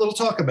you'll have a little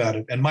talk about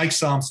it. And Mike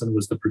Somson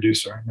was the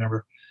producer, I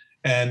remember.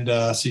 And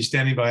so he's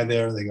standing by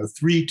there. They go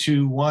 3,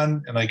 2,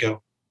 1. And I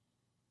go,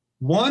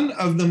 one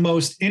of the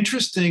most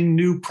interesting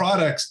new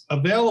products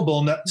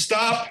available.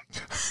 Stop.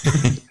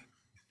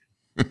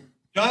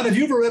 John, have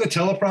you ever read a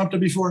teleprompter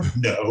before?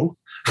 No.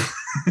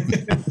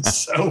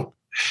 So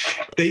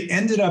they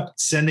ended up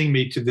sending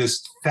me to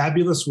this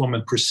fabulous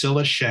woman,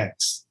 Priscilla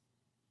Shanks.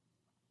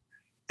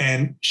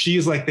 And she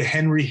is like the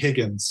Henry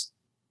Higgins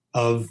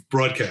of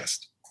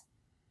broadcast.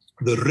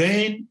 The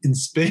rain in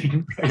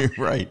Spain.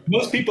 Right.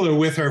 Most people are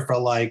with her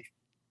for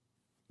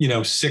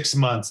 6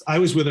 months. I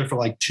was with her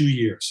for 2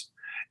 years.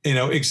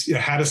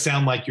 How to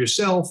sound like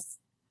yourself,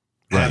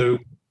 how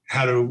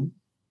to,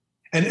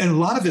 and a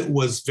lot of it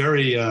was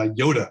very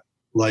Yoda.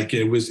 Like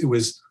it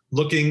was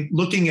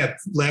looking at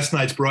last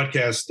night's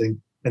broadcasting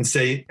and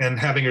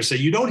having her say,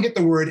 you don't hit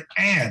the word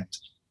and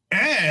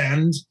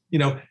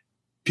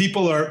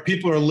people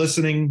are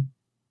listening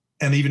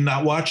and even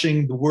not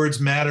watching. The words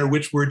matter,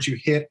 which words you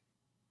hit.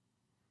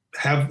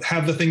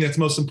 Have the thing that's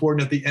most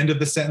important at the end of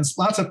the sentence,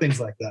 lots of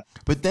things like that.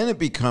 But then it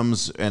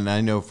becomes, and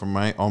I know from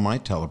all my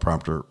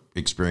teleprompter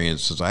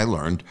experiences I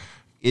learned,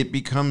 it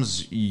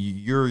becomes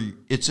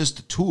it's just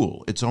a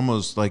tool. It's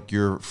almost like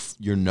your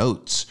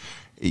notes.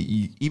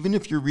 Even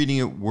if you're reading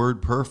it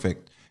word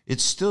perfect,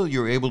 it's still,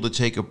 you're able to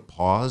take a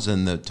pause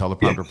and the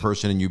teleprompter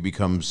person and you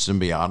become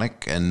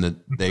symbiotic and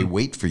they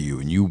wait for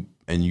you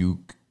and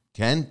you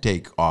can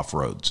take off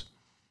roads.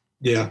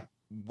 Yeah.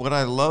 What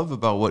I love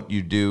about what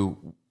you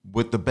do,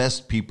 what the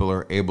best people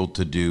are able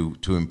to do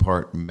to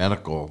impart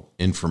medical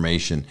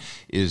information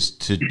is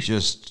to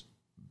just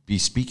be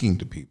speaking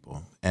to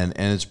people, and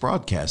it's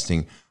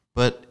broadcasting.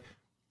 But,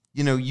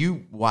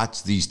 you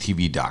watch these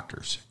TV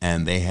doctors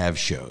and they have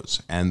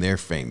shows and they're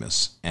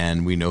famous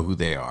and we know who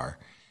they are.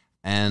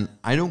 And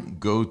I don't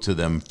go to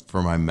them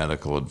for my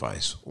medical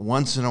advice.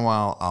 Once in a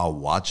while, I'll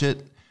watch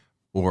it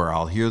or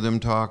I'll hear them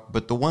talk.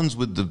 But the ones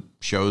with the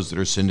shows that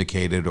are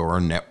syndicated or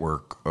a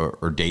network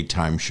or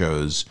daytime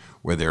shows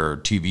where they're a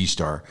TV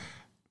star,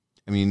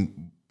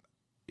 I'm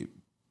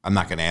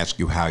not going to ask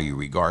you how you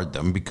regard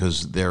them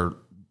because they're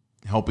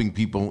helping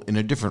people in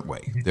a different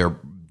way. They're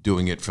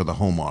doing it for the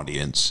home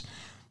audience.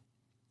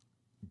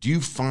 Do you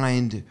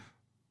find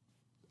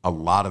a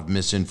lot of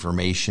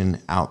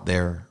misinformation out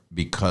there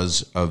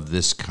because of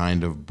this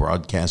kind of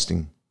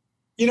broadcasting?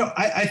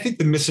 I think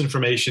the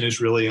misinformation is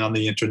really on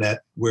the internet,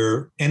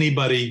 where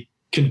anybody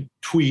can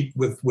tweet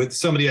with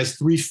somebody has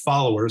 3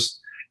 followers,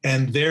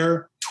 and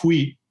their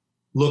tweet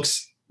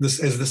looks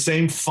as the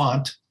same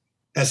font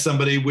as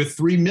somebody with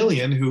 3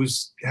 million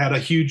who's had a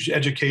huge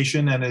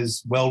education and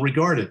is well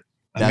regarded.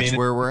 That's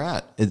where we're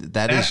at.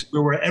 That's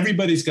where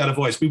everybody's got a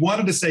voice. We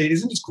wanted to say,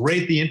 isn't it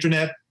great, the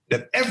internet,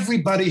 that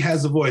everybody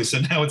has a voice?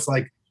 And now it's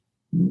like,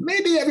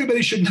 maybe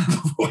everybody shouldn't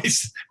have a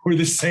voice or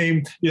the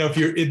same.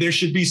 If there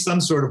should be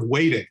some sort of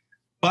weighting.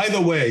 By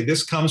the way,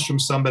 this comes from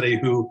somebody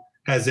who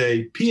has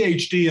a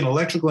PhD in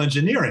electrical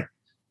engineering,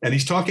 and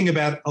he's talking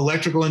about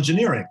electrical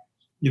engineering.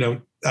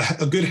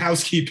 A good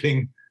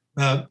housekeeping.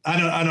 I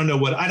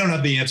don't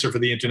have the answer for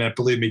the internet,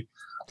 believe me.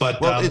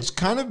 But it's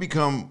kind of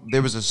become,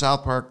 there was a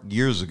South Park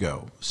years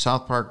ago,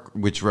 South Park,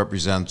 which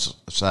represents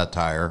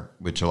satire,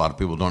 which a lot of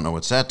people don't know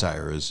what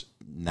satire is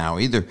now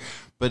either.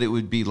 But it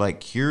would be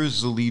like,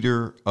 here's the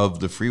leader of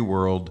the free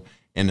world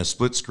in a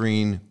split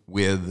screen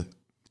with,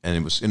 and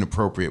it was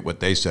inappropriate what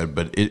they said,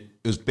 but it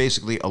was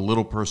basically a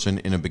little person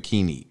in a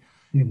bikini,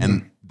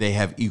 and they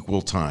have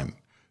equal time.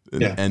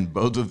 Yeah. And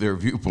both of their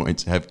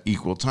viewpoints have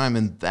equal time.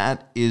 And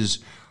that is,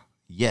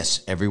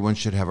 yes, everyone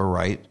should have a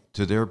right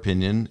to their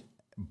opinion,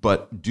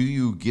 but do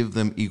you give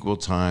them equal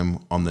time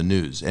on the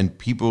news? And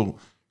people,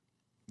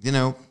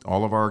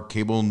 all of our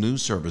cable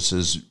news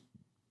services,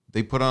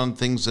 they put on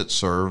things that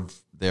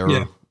serve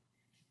their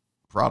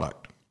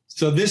product.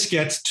 So this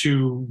gets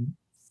to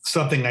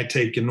something I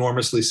take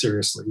enormously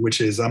seriously,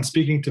 which is I'm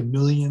speaking to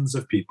millions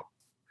of people.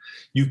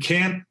 You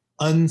can't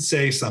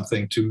unsay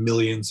something to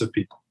millions of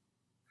people.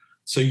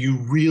 So you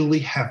really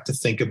have to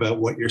think about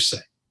what you're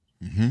saying.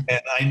 Mm-hmm.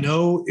 And I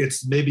know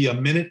it's maybe a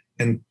minute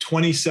and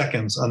 20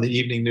 seconds on the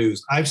evening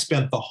news. I've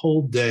spent the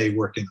whole day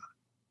working on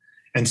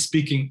it and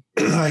speaking.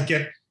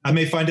 I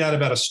may find out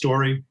about a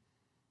story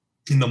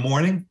in the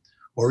morning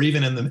or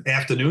even in the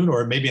afternoon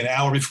or maybe an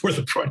hour before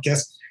the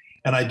broadcast.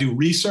 And I do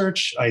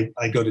research. I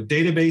go to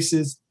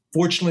databases.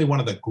 Fortunately, one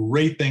of the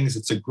great things,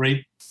 it's a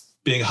great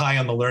being high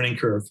on the learning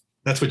curve.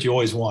 That's what you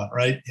always want,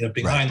 right?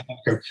 Being high on the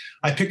learning curve.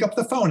 I pick up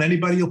the phone.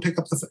 Anybody will pick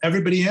up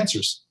everybody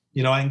answers.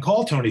 I can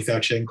call Tony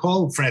Fauci. I can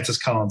call Francis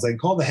Collins. I can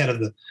call the head of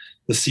the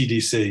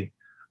CDC.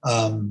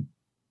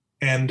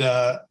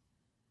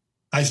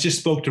 I just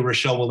spoke to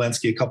Rochelle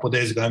Walensky a couple of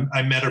days ago.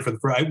 I met her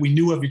we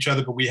knew of each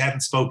other, but we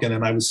hadn't spoken,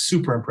 and I was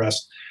super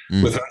impressed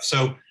with her.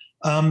 So,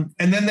 and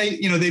then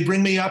they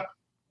bring me up,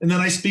 and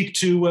then I speak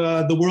to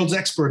the world's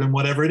expert in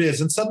whatever it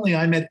is, and suddenly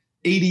I'm at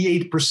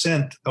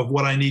 88% of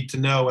what I need to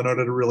know in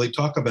order to really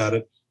talk about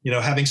it.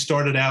 Having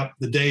started out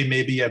the day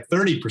maybe at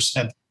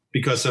 30%.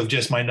 Because of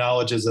just my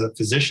knowledge as a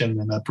physician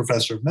and a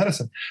professor of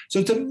medicine. So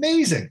it's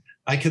amazing.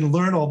 I can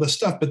learn all this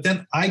stuff, but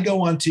then I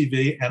go on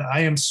TV and I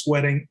am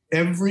sweating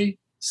every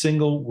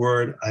single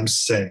word I'm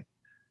saying.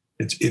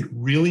 It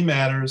really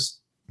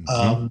matters.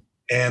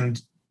 Mm-hmm.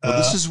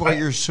 This is why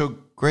you're so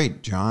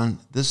great, Jon.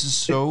 This is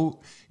so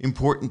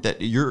important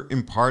that you're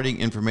imparting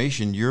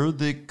information. You're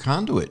the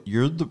conduit.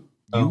 You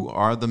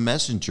are the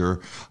messenger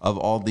of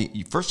all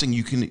the first thing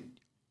you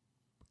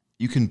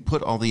can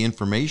put all the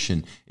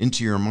information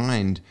into your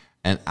mind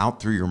and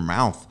out through your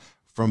mouth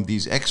from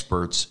these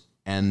experts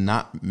and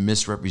not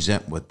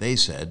misrepresent what they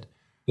said.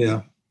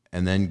 Yeah.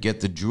 And then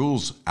get the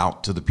jewels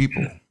out to the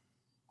people.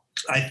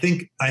 I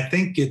think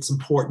it's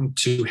important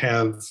to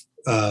have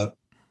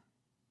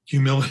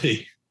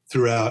humility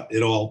throughout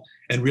it all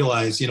and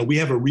realize, we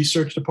have a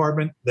research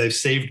department. They've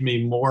saved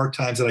me more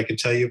times than I can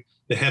tell you.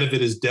 The head of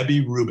it is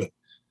Debbie Rubin,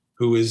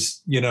 who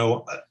is,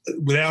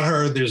 without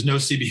her, there's no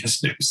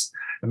CBS News.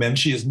 And then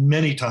she has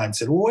many times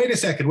said, well, wait a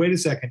second.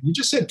 You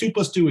just said 2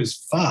 + 2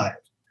 is 5.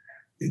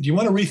 Do you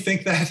want to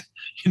rethink that?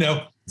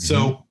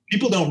 So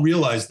people don't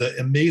realize the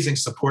amazing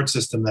support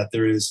system that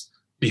there is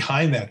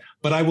behind that.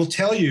 But I will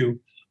tell you,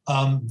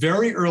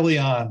 very early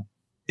on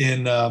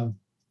and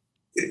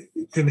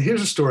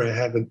here's a story I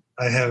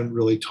haven't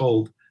really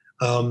told.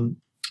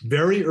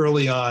 Very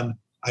early on,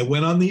 I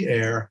went on the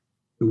air.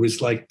 It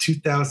was like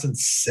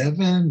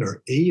 2007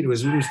 or 8. It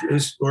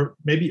was or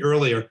maybe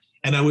earlier.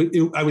 And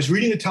I was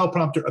reading a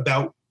teleprompter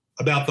about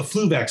the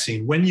flu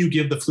vaccine, when you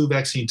give the flu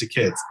vaccine to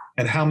kids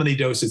and how many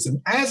doses.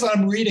 And as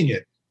I'm reading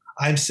it,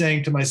 I'm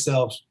saying to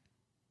myself,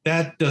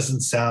 that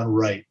doesn't sound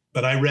right.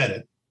 But I read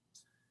it.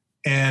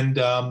 And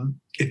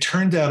it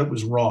turned out it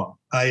was wrong.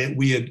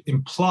 We had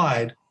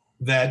implied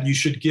that you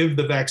should give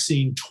the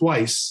vaccine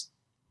twice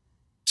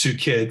to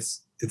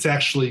kids. It's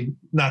actually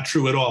not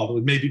true at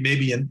all.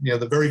 Maybe in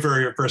the very,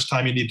 very first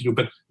time you need to do it.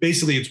 But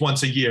basically, it's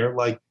once a year,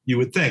 like you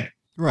would think.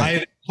 Right. I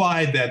had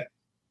implied that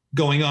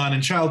going on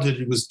in childhood,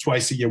 it was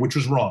twice a year, which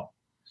was wrong.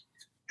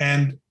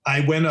 And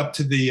I went up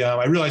to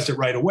I realized it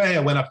right away. I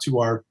went up to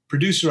our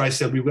producer. I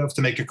said, we have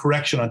to make a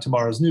correction on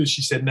tomorrow's news.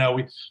 She said, no,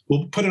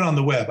 we'll put it on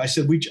the web. I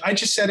said, I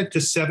just said it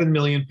to 7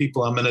 million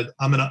people. I'm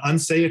gonna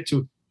unsay it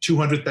to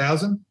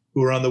 200,000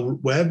 who are on the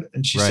web.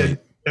 And she said,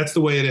 that's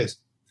the way it is.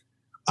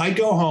 I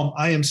go home.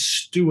 I am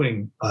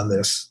stewing on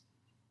this.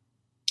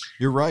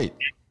 You're right.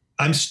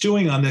 I'm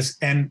stewing on this.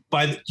 And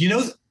by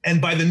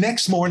the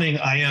next morning,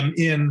 I am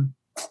in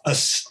a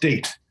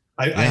state.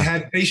 I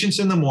had patients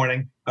in the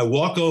morning. I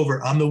walk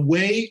over on the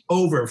way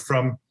over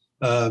from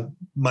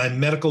my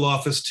medical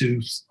office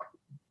to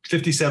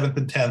 57th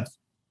and 10th.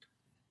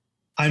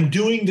 I'm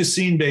doing the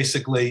scene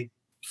basically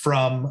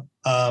from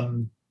a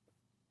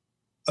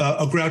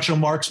Groucho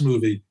Marx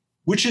movie,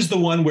 which is the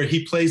one where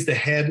he plays the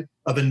head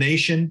of a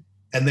nation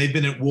and they've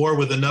been at war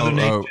with another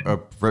nation.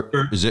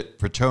 Is it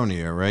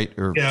Pretonia, right?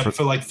 Or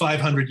for like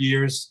 500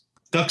 years.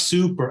 Duck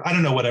soup, or I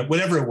don't know,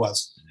 whatever it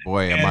was.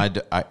 Boy,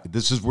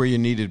 this is where you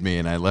needed me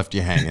and I left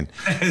you hanging.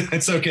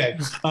 It's okay.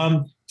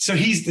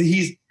 So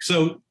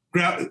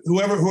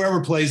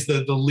whoever plays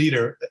the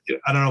leader,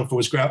 I don't know if it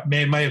was Groucho,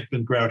 it might have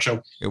been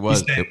Groucho. It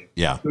was,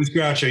 it was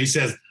Groucho. He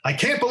says, I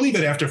can't believe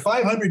it. After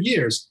 500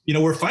 years,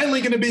 we're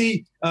finally going to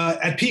be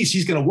at peace.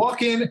 He's going to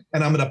walk in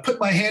and I'm going to put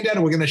my hand out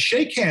and we're going to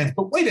shake hands.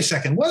 But wait a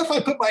second. What if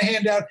I put my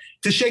hand out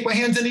to shake my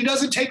hands and he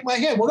doesn't take my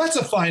hand? Well, that's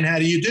a fine how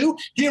do you do?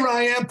 Here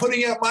I am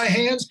putting out my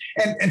hands.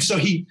 And so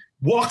he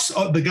walks,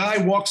 the guy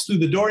walks through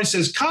the door and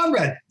says,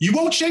 Conrad, you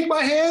won't shake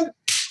my hand?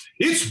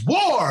 It's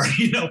war,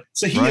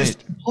 So he has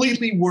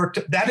completely worked.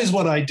 That is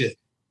what I did.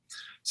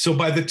 So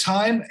by the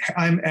time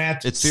I'm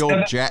at, it's the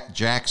old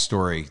Jack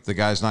story. The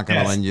guy's not going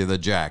to lend you the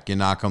jack. You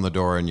knock on the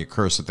door and you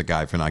curse at the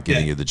guy for not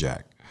giving you the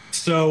jack.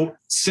 So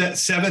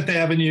 7th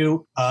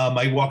Avenue,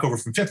 I walk over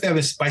from 5th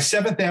Avenue. By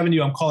 7th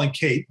Avenue, I'm calling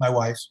Kate, my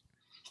wife,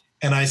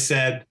 and I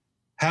said,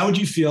 "How would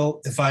you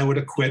feel if I were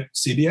to quit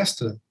CBS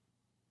today?"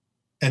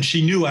 And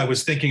she knew I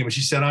was thinking, but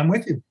she said, "I'm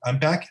with you. I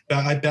back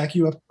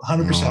you up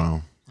 100%."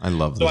 Wow. I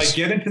love this. So I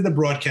get into the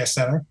broadcast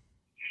center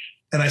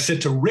and I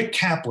said to Rick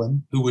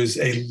Kaplan, who is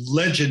a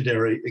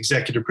legendary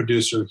executive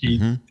producer,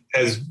 he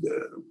has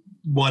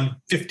won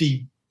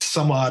 50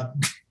 some odd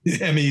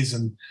Emmys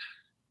and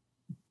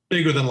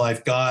bigger than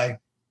life guy.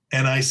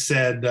 And I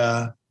said,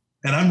 and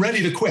I'm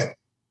ready to quit.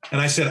 And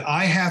I said,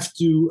 I have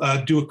to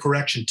do a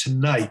correction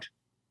tonight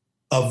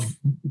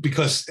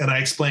and I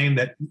explained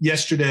that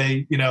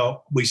yesterday,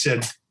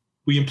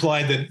 we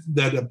implied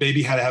that a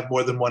baby had to have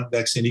more than one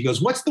vaccine. He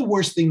goes, what's the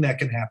worst thing that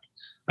can happen?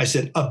 I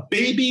said, a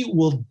baby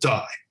will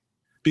die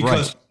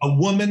because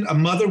a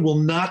mother will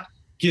not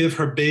give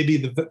her baby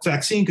the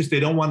vaccine because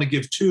they don't want to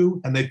give two.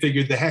 And they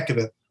figured the heck of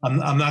it.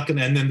 I'm not going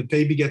to. And then the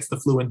baby gets the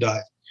flu and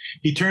dies.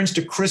 He turns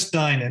to Chris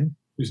Dinan,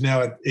 who's now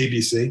at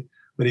ABC,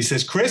 but he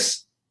says,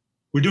 Chris,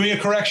 we're doing a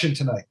correction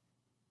tonight.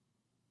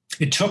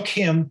 It took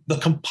him, the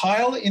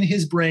compile in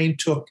his brain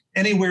took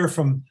anywhere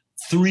from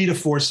 3 to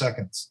 4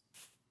 seconds.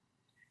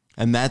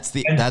 And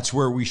that's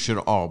where we should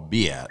all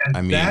be at.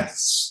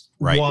 That's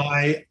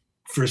why,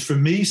 for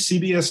me,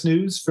 CBS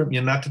News,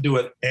 not to do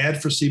an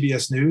ad for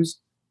CBS News,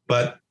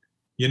 but,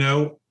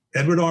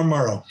 Edward R.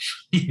 Murrow,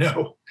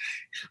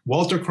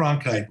 Walter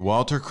Cronkite.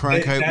 Walter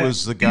Cronkite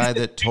was the guy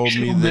that told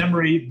me that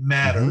memory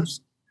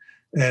matters.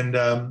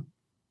 And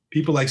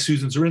people like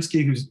Susan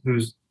Zirinsky,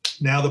 who's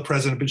now the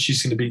president, but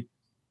she's going to be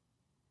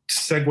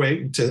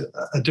segue into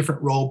a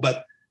different role.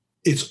 But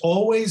it's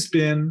always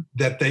been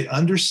that they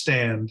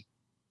understand.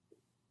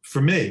 For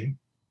me,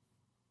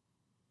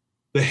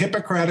 the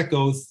Hippocratic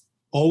Oath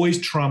always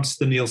trumps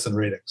the Nielsen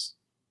ratings.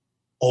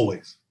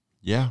 Always.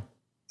 Yeah.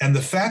 And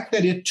the fact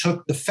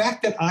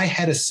that I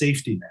had a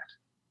safety net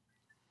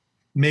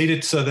made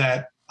it so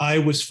that I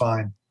was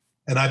fine.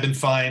 And I've been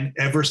fine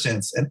ever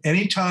since. And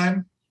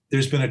anytime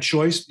there's been a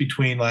choice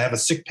between I have a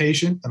sick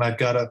patient and I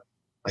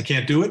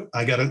can't do it.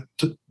 I got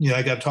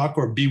to talk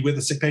or be with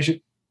a sick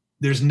patient.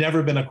 There's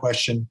never been a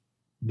question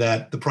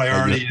that the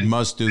priority is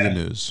must do the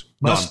news.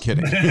 No, I'm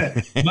kidding.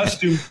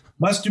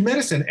 must do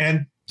medicine.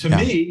 And to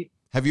me,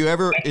 have you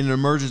ever in an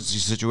emergency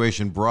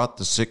situation brought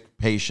the sick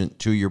patient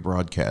to your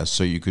broadcast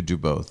so you could do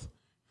both?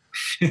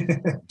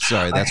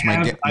 Sorry, that's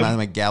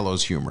my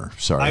gallows humor.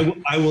 Sorry.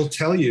 I will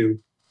tell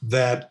you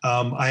that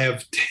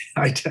I've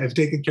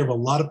taken care of a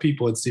lot of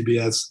people at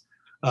CBS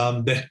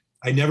that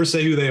I never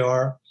say who they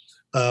are.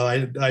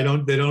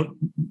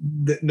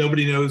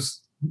 Nobody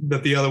knows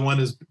that the other one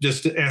is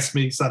just to ask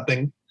me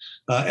something.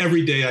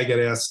 Every day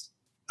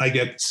I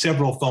get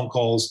several phone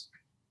calls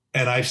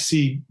and I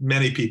see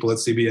many people at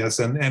CBS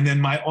and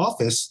then my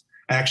office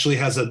actually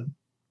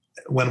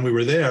when we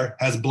were there,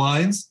 has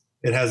blinds,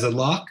 it has a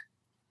lock,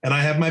 and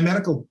I have my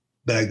medical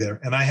bag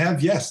there. And I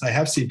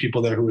have seen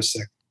people there who are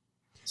sick.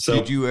 So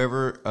did you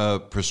ever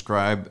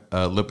prescribe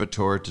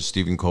Lipitor to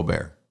Stephen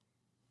Colbert?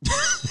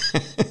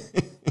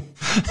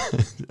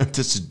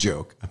 That's a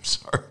joke. I'm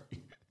sorry.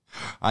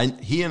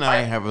 He and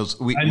I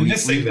we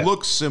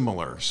look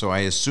similar, so I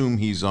assume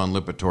he's on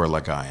Lipitor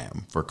like I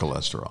am for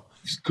cholesterol.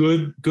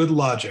 Good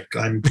logic.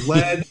 I'm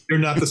glad you're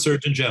not the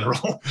Surgeon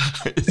General.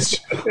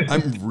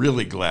 I'm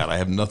really glad I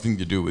have nothing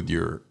to do with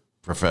your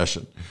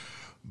profession.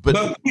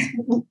 But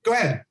go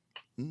ahead.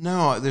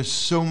 No, there's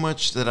so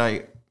much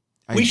that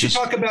we should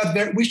talk about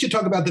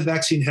the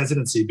vaccine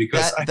hesitancy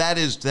because that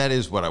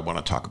is what I want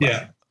to talk about.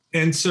 Yeah,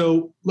 and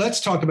so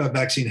let's talk about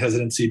vaccine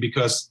hesitancy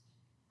because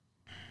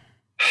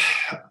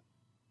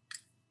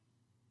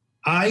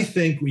I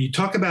think when you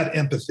talk about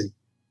empathy,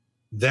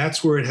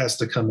 that's where it has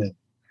to come in.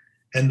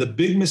 And the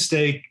big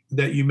mistake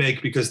that you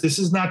make, because this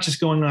is not just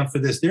going on for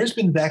this, there's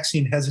been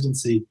vaccine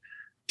hesitancy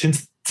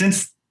since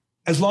since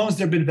as long as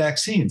there have been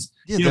vaccines.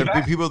 Yeah, there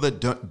are people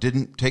that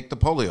didn't take the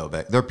polio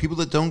vaccine. There are people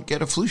that don't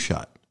get a flu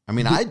shot. I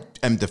mean, I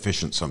am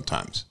deficient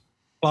sometimes.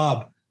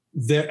 Bob,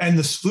 and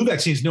the flu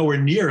vaccine is nowhere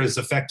near as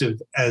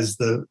effective as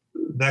the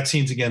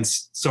vaccines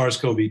against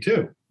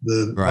SARS-CoV-2,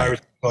 the virus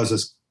that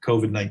causes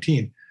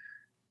COVID-19.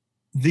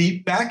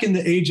 Back in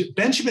the age,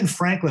 Benjamin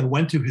Franklin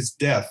went to his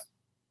death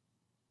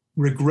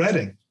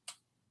regretting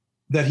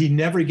that he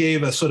never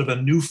gave a sort of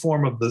a new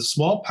form of the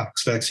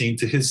smallpox vaccine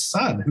to his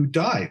son, who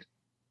died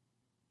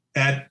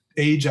at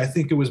age, I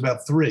think it was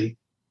about 3,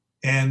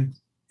 and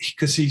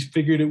because he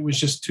figured it was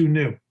just too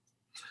new.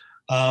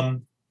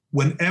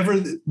 When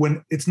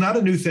it's not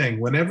a new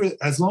thing,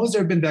 as long as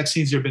there have been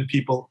vaccines, there have been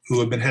people who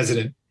have been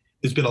hesitant.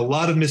 There's been a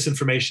lot of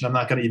misinformation I'm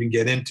not going to even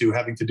get into,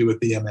 having to do with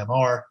the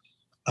MMR.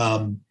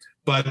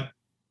 But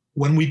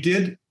when we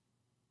did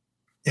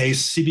a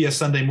CBS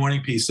Sunday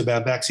morning piece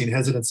about vaccine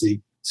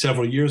hesitancy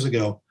several years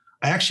ago,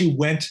 I actually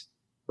went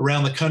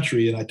around the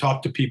country and I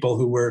talked to people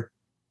who were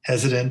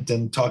hesitant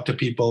and talked to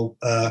people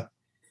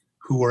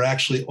who were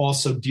actually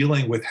also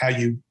dealing with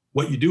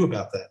what you do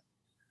about that.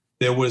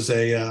 There was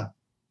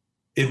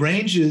it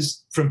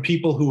ranges from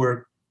people who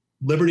are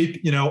liberty,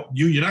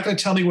 you're not going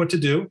to tell me what to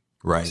do.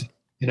 Right.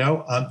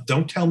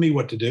 Don't tell me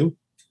what to do.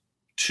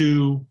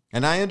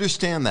 And I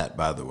understand that,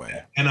 by the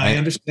way. And I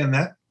understand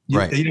that.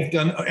 Right. You have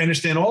to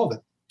understand all of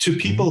it. To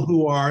people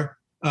who are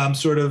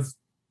sort of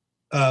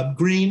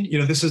green,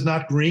 this is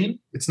not green.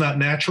 It's not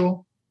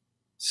natural.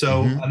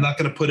 So I'm not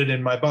going to put it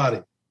in my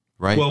body.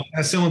 Right. Well,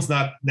 penicillin's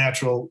not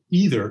natural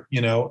either,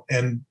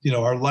 and,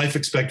 our life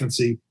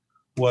expectancy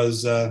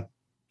was a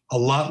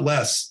lot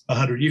less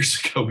 100 years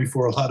ago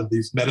before a lot of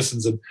these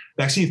medicines and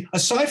vaccines.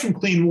 Aside from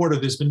clean water,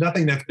 there's been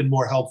nothing that's been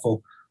more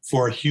helpful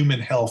for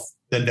human health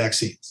than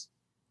vaccines.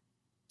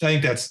 I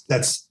think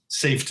that's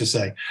safe to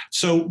say.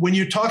 So when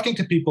you're talking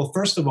to people,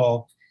 first of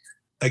all,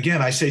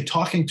 again, I say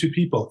talking to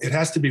people. It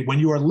has to be when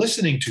you are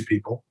listening to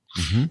people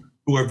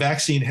who are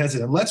vaccine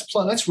hesitant.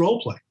 Let's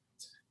role play.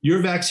 You're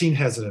vaccine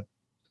hesitant,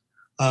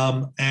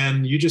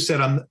 and you just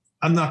said, "I'm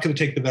not going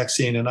to take the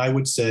vaccine." And I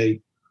would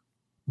say,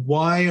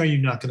 "Why are you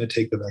not going to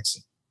take the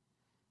vaccine?"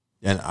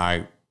 And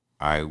I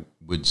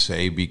would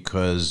say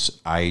because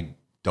I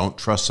don't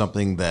trust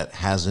something that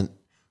hasn't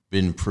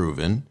been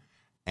proven.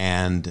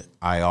 And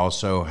I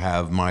also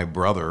have my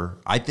brother.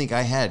 I think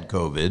I had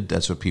COVID.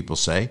 That's what people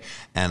say.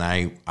 And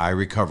I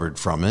recovered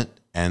from it.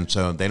 And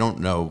so they don't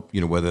know,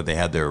 whether they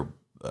had their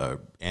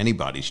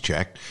antibodies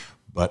checked.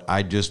 But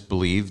I just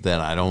believe that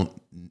I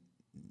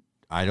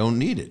don't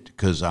need it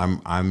because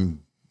I'm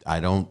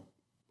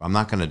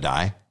not going to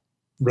die.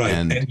 Right.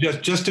 And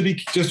just to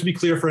be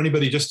clear for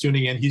anybody just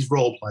tuning in, he's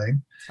role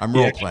playing. I'm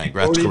role playing.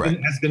 That's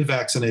correct. Has been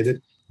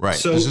vaccinated. Right.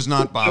 So this is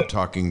not Bob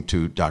talking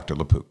to Dr.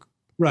 LaPook.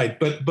 Right.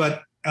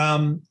 But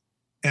and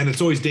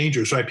it's always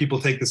dangerous, right?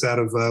 People take this out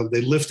of, they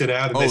lift it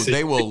out. And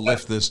they will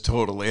lift this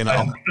totally. And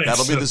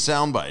that'll be the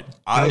soundbite.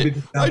 I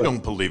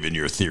don't believe in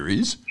your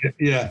theories.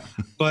 Yeah.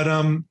 But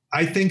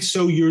I think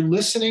so. You're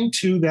listening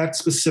to that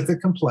specific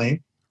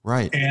complaint.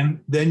 Right. And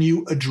then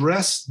you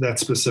address that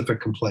specific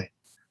complaint.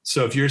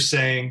 So if you're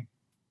saying,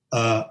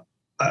 I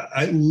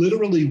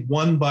literally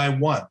one by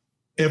one,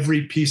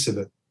 every piece of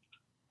it,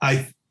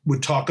 I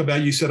would talk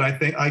about, you said, I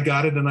think I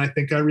got it and I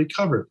think I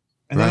recovered.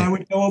 And then I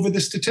would go over the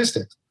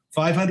statistics.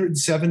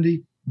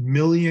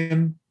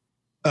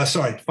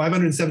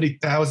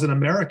 570,000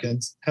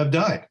 Americans have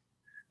died.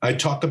 I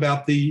talk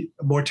about the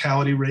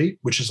mortality rate,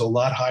 which is a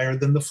lot higher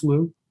than the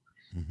flu.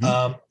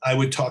 I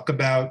would talk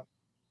about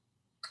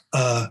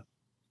the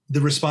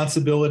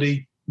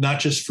responsibility,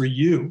 not just for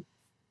you,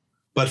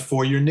 but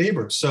for your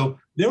neighbors. So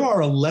there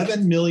are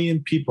 11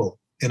 million people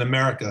in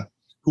America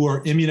who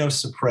are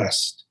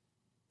immunosuppressed.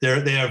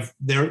 They're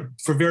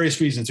for various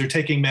reasons. They're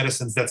taking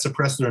medicines that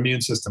suppress their immune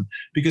system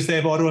because they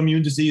have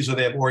autoimmune disease or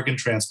they have organ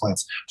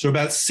transplants. So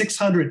about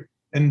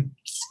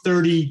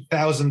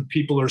 630,000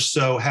 people or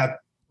so have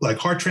like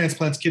heart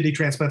transplants, kidney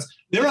transplants.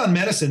 They're on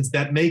medicines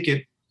that make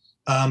it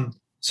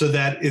so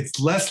that it's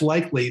less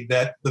likely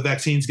that the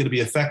vaccine is going to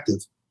be effective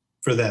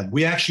for them.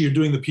 We actually are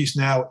doing the piece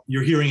now.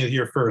 You're hearing it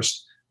here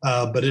first,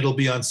 but it'll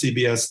be on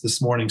CBS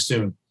this morning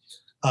soon.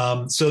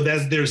 So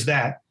there's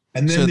that.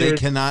 And then so they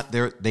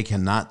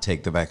cannot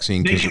take the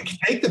vaccine. They can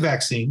take the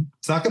vaccine.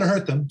 It's not going to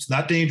hurt them. It's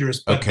not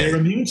dangerous. But their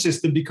immune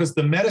system, because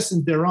the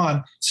medicines they're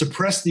on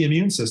suppress the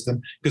immune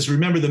system. Because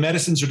remember, the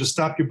medicines are to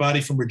stop your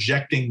body from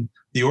rejecting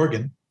the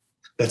organ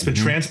that's been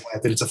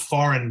transplanted. It's a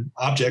foreign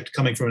object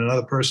coming from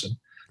another person.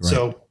 Right.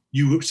 So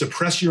you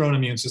suppress your own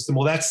immune system.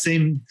 Well, that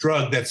same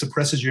drug that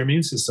suppresses your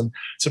immune system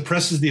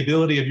suppresses the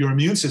ability of your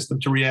immune system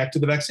to react to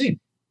the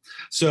vaccine.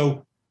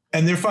 So,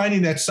 and they're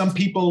finding that some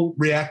people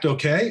react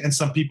okay, and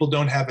some people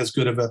don't have as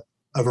good of a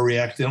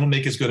reaction. They don't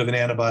make as good of an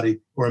antibody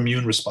or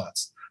immune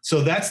response.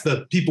 So that's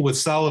the people with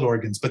solid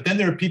organs. But then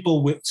there are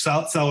people with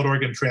solid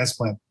organ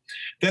transplant.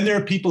 Then there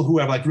are people who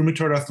have like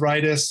rheumatoid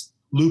arthritis,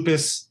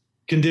 lupus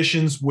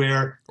conditions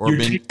where or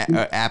been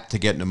apt to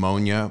get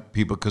pneumonia.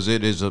 People, because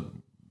it is a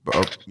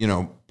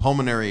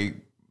pulmonary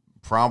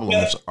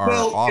problems are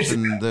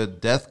often the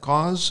death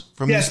cause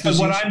from this disease? Yes,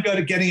 but what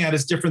I'm getting at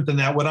is different than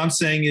that. What I'm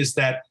saying is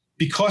that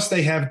because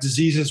they have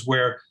diseases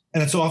where,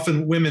 and it's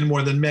often women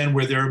more than men,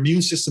 where their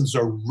immune systems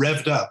are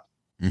revved up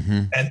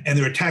and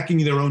they're attacking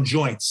their own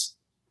joints.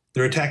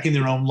 They're attacking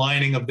their own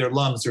lining of their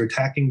lungs. They're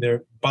attacking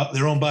their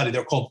own body.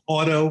 They're called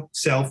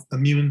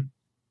autoimmune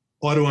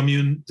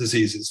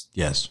diseases.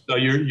 Yes. So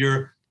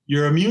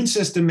your immune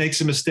system makes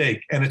a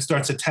mistake and it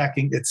starts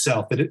attacking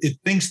itself. It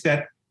thinks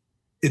that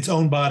its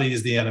own body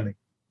is the enemy,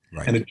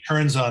 right, and it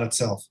turns on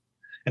itself.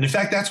 And in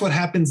fact, that's what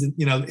happens. In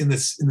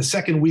the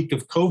second week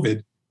of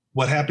COVID.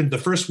 What happened the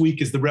first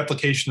week is the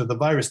replication of the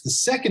virus. The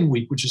second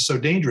week, which is so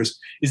dangerous,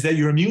 is that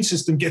your immune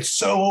system gets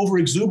so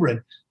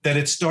overexuberant that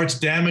it starts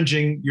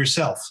damaging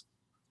yourself.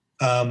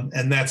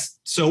 And that's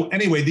so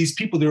anyway, these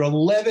people, there are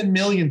 11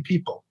 million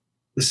people,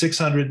 the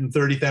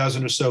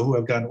 630,000 or so who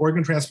have gotten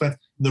organ transplants,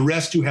 the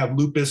rest who have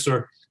lupus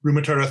or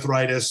rheumatoid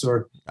arthritis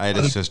or I had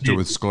a sister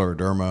with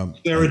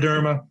scleroderma.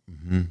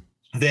 Mm-hmm.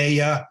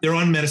 They're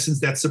on medicines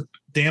that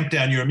damp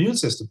down your immune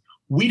system.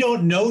 We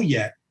don't know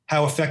yet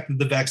how effective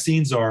the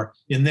vaccines are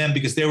in them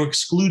because they were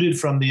excluded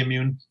from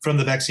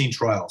the vaccine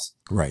trials,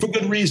 right? For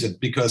good reason,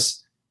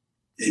 because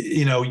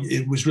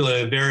it was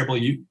really a variable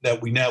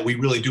that we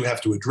really do have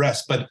to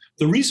address. But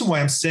the reason why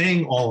I'm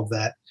saying all of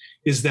that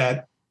is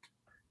that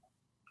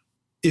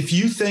if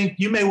you think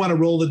you may want to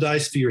roll the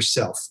dice for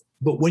yourself,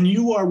 but when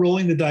you are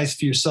rolling the dice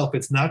for yourself,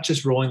 it's not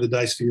just rolling the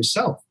dice for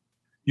yourself.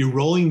 You're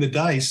rolling the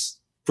dice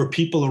for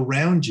people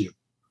around you,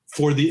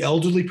 for the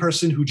elderly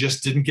person who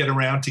just didn't get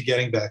around to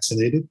getting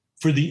vaccinated,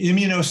 for the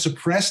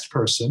immunosuppressed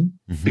person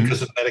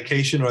because of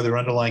medication or their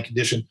underlying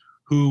condition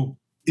who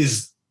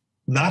is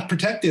not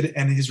protected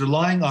and is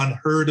relying on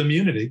herd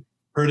immunity,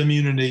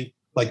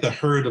 like the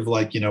herd of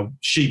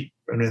sheep.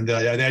 And the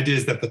idea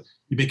is that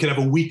you could have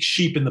a weak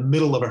sheep in the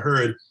middle of a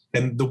herd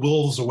and the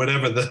wolves or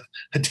whatever, the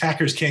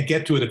attackers can't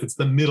get to it if it's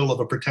the middle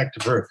of a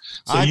protective herd.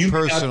 So I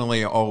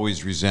personally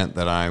always resent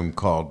that I'm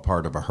called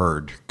part of a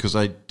herd because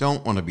I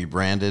don't want to be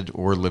branded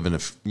or live in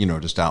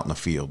just out in the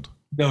field.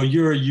 No,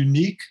 you're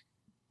unique.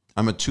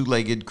 I'm a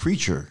two-legged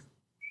creature.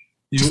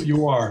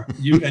 You are.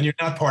 And you're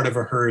not part of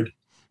a herd.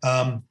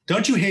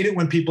 Don't you hate it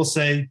when people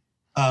say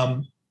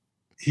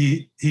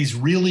he's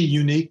really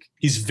unique?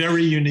 He's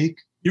very unique.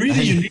 You're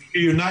either unique or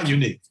you're not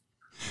unique.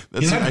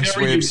 That's a nice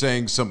way of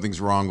saying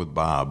something's wrong with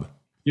Bob.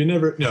 You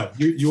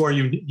are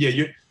unique. Yeah,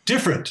 you're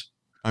different.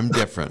 I'm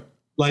different.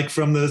 Like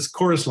from the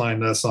chorus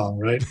line song,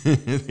 right?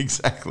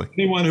 Exactly.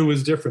 Anyone who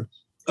is different.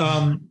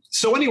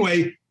 So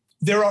anyway,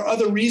 there are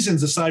other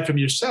reasons aside from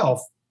yourself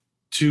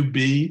to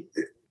be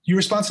your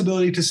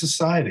responsibility to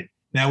society.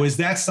 Now, is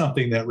that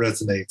something that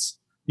resonates,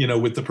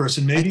 with the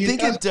person? Maybe I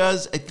think it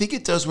does. I think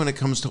it does when it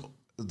comes to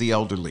the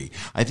elderly.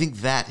 I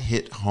think that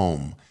hit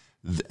home.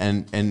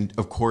 And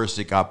of course,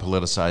 it got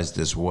politicized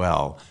as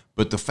well.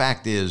 But the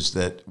fact is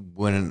that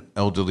when an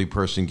elderly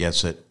person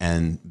gets it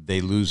and they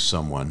lose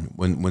someone,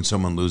 when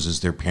someone loses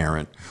their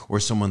parent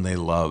or someone they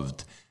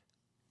loved,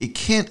 it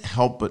can't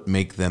help but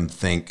make them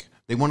think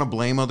they want to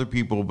blame other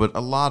people. But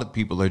a lot of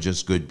people are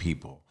just good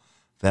people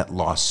that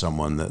lost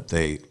someone that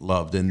they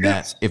loved. And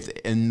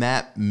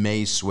that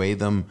may sway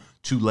them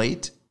too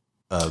late.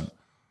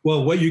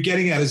 Well, what you're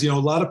getting at is, a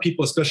lot of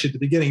people, especially at the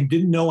beginning,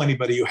 didn't know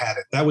anybody who had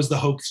it. That was the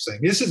hoax thing.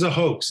 This is a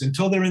hoax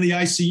until they're in the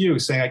ICU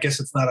saying, I guess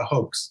it's not a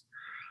hoax.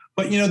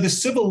 But, the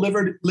civil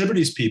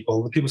liberties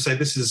people, the people say,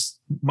 this is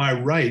my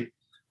right.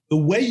 The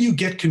way you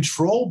get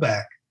control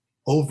back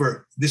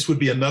over, this would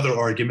be another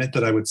argument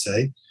that I would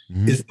say,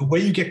 is the way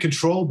you get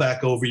control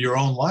back over your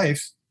own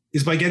life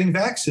is by getting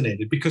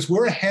vaccinated because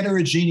we're a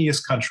heterogeneous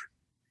country.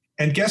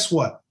 And guess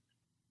what?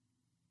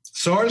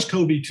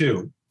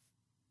 SARS-CoV-2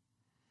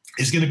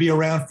 is going to be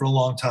around for a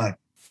long time.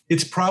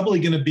 It's probably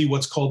going to be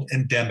what's called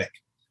endemic,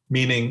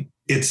 meaning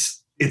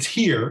it's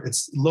here,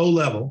 it's low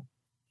level,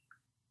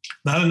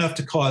 not enough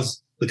to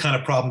cause the kind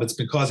of problem it's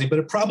been causing, but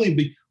it probably would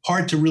be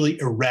hard to really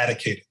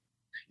eradicate it,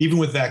 even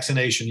with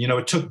vaccination.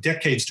 It took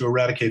decades to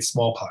eradicate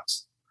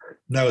smallpox.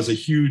 And that was a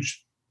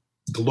huge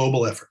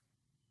global effort.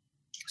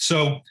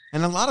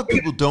 And a lot of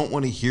people don't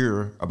want to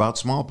hear about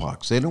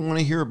smallpox. They don't want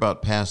to hear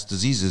about past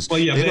diseases. Well,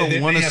 yeah, they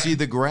don't want to see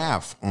the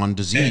graph on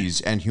disease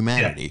and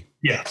humanity.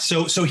 Yeah.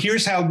 So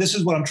here's how, this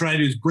is what I'm trying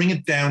to do is bring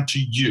it down to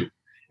you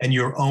and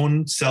your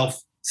own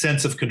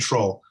sense of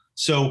control.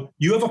 So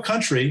you have a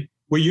country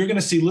where you're going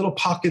to see little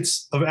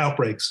pockets of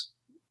outbreaks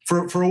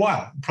for a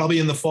while. Probably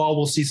in the fall,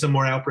 we'll see some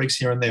more outbreaks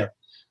here and there.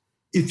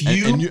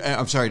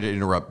 I'm sorry to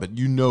interrupt, but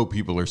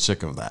people are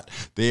sick of that.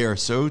 They are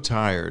so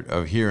tired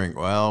of hearing,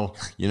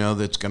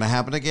 that's going to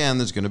happen again.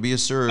 There's going to be a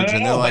surge.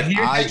 And they're like,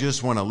 I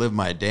just want to live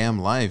my damn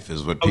life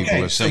is what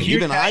people are saying.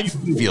 Even I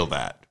feel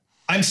that.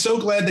 I'm so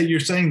glad that you're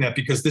saying that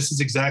because this is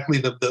exactly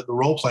the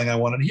role playing I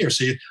wanted to hear.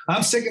 So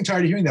I'm sick and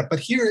tired of hearing that.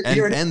 But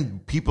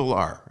and people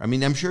are. I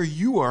mean, I'm sure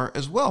you are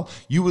as well.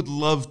 You would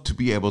love to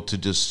be able to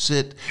just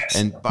sit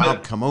and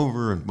Bob come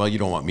over. And you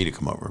don't want me to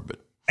come over, but.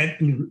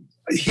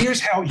 Here's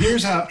how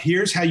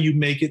you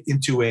make it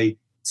into a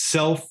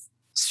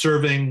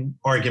self-serving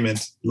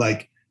argument.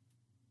 Like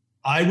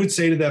I would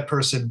say to that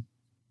person,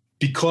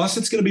 because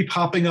it's going to be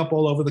popping up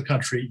all over the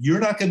country, you're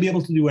not going to be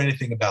able to do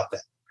anything about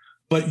that.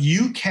 But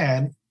you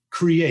can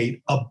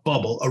create a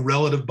bubble, a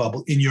relative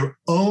bubble in your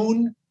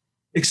own,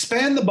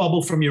 expand the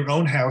bubble from your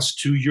own house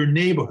to your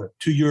neighborhood,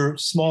 to your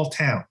small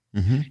town.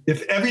 Mm-hmm.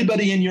 If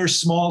everybody in your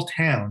small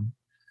town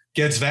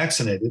gets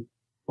vaccinated,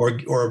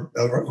 or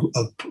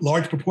a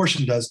large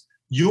proportion does,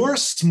 your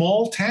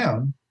small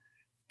town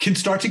can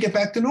start to get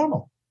back to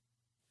normal.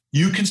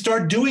 You can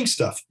start doing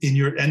stuff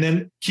and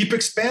then keep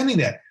expanding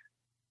that.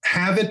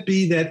 Have it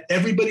be that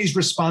everybody's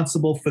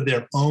responsible for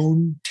their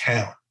own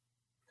town.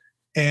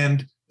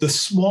 And the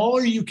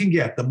smaller you can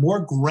get, the more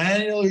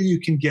granular you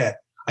can get,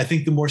 I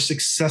think the more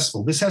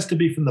successful. This has to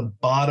be from the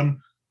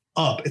bottom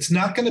up. It's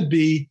not going to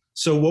be,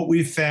 so what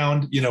we've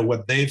found,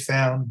 what they've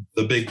found,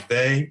 the big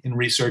they in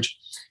research.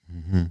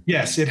 Mm-hmm.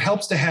 Yes, it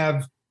helps to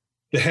have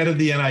the head of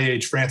the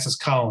NIH, Francis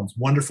Collins,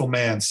 wonderful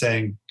man,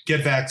 saying,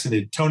 get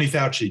vaccinated. Tony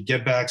Fauci,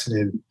 get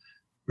vaccinated.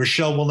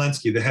 Rochelle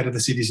Walensky, the head of the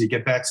CDC,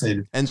 get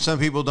vaccinated. And some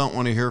people don't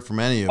want to hear from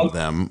any of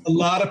them. A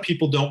lot of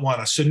people don't want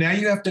to. So now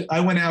you have to,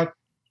 I went out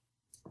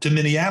to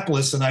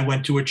Minneapolis and I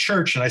went to a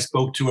church and I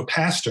spoke to a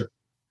pastor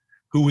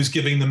who was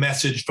giving the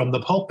message from the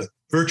pulpit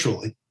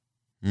virtually.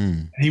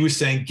 And he was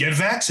saying, get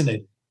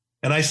vaccinated.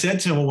 And I said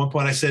to him at one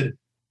point, I said,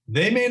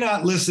 they may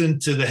not listen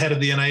to the head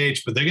of the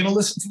NIH, but they're going to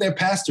listen to their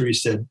pastor. He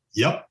said,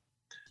 yep.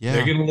 Yeah.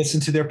 They're going to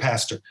listen to their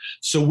pastor.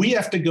 So we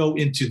have to go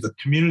into the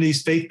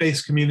communities,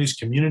 faith-based communities,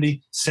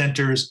 community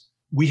centers.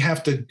 We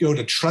have to go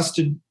to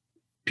trusted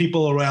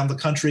people around the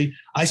country.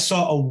 I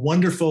saw a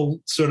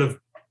wonderful sort of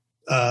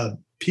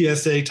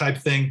PSA type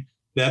thing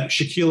that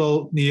Shaquille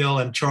O'Neal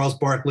and Charles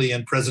Barkley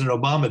and President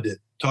Obama did,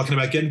 talking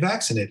about getting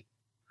vaccinated.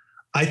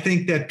 I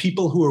think that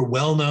people who are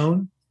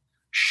well-known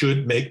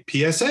should make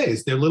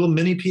PSAs. They're little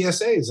mini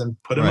PSAs and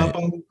put them up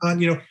on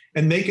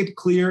and make it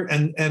clear.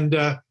 And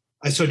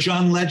I saw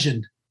John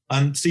Legend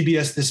on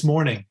CBS this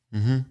morning,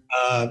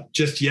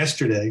 just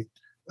yesterday,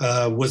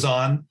 was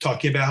on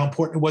talking about how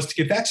important it was to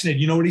get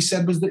vaccinated. You know what he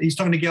said was that he's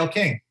talking to Gayle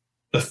King,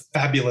 the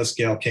fabulous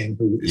Gayle King,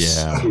 who is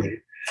so great.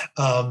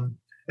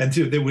 And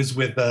too, there was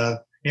with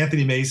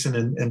Anthony Mason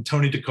and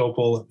Tony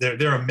DeCopel.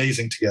 They're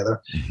amazing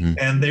together. Mm-hmm.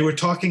 And they were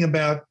talking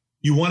about,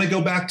 you want to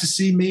go back to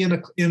see me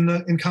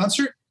in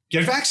concert?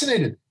 Get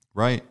vaccinated.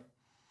 Right.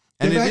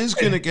 And it is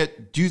going to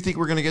get, do you think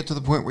we're going to get to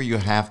the point where you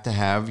have to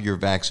have your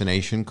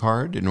vaccination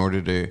card in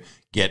order to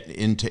get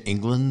into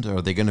England?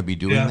 Are they going to be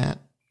doing that?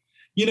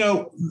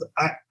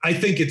 I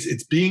think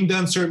it's being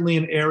done certainly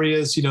in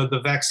areas,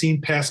 the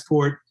vaccine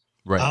passport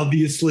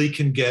obviously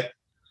can get,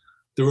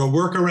 there are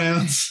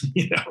workarounds,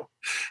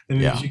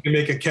 and you can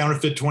make a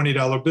counterfeit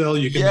 $20 bill.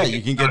 You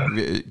can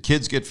get,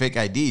 kids get fake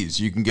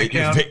IDs. You can get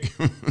your fake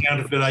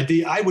counterfeit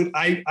ID.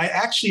 I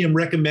actually am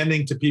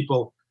recommending to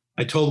people,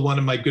 I told one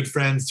of my good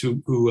friends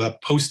who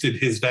posted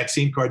his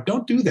vaccine card,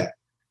 don't do that.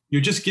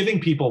 You're just giving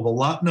people the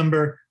lot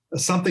number,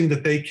 something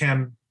that they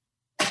can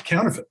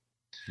counterfeit.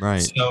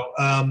 Right. So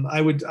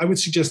I would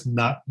suggest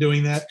not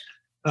doing that.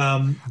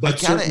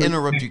 But I got to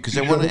interrupt you because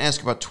I want to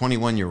ask about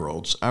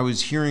 21-year-olds. I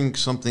was hearing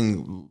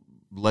something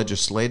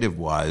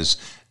legislative-wise.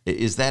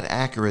 Is that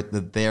accurate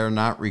that they're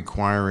not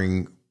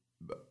requiring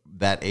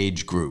that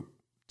age group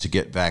to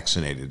get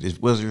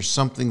vaccinated? Was there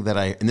something that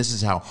and this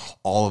is how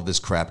all of this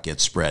crap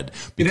gets spread,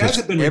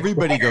 because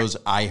everybody goes,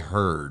 I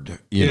heard,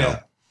 you know,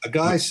 a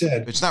guy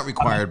said it's not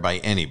required by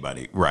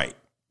anybody. Right.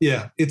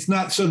 Yeah, it's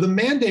not. So the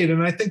mandate,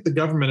 and I think the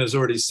government has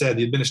already said,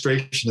 the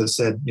administration has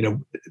said,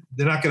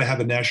 they're not going to have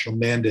a national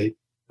mandate.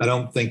 I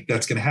don't think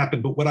that's going to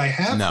happen. But what I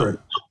have heard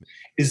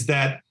is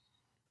that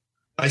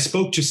I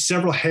spoke to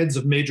several heads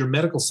of major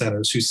medical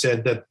centers who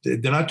said that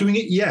they're not doing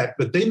it yet,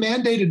 but they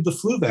mandated the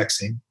flu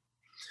vaccine.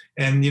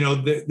 And,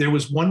 there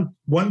was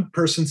one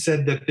person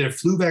said that their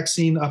flu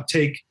vaccine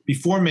uptake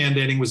before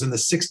mandating was in the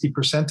 60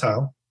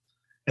 percentile,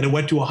 and it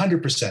went to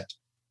 100%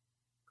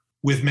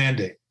 with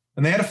mandate.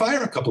 And they had to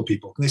fire a couple of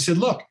people. And they said,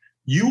 look,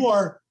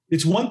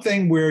 it's one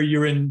thing where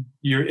you're in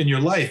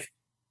your life.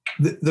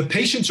 The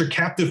patients are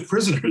captive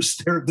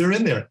prisoners. They're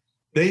in there.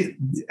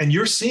 And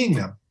you're seeing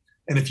them.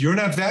 And if you're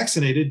not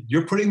vaccinated,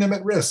 you're putting them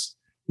at risk,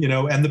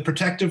 and the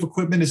protective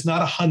equipment is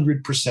not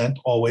 100%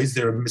 always.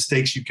 There are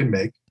mistakes you can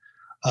make.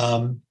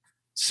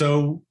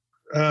 So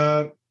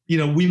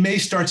we may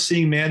start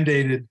seeing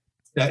mandated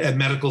at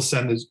medical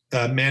centers,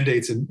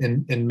 mandates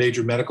in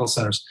major medical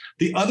centers.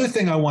 The other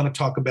thing I want to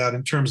talk about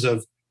in terms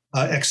of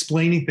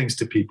explaining things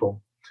to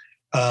people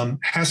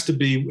has to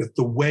be with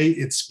the way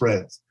it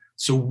spreads.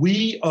 So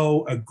we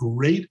owe a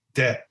great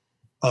debt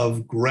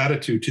of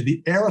gratitude to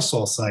the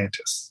aerosol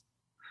scientists.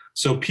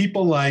 So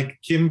people like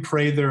Kim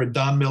Prather and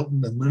Don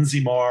Milton and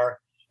Lindsay Marr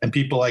and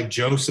people like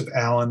Joseph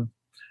Allen,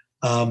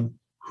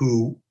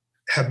 who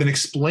have been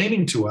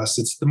explaining to us,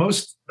 it's the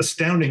most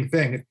astounding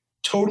thing,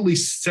 totally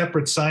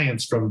separate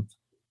science from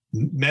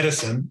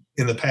medicine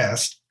in the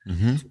past.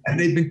 Mm-hmm. And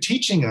they've been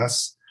teaching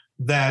us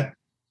that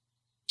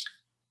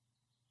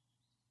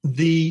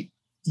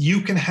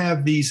you can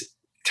have these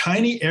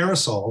tiny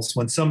aerosols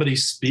when somebody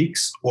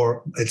speaks,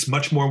 or it's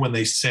much more when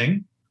they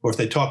sing, or if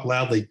they talk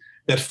loudly,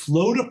 that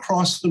float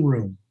across the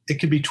room. It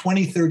could be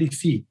 20, 30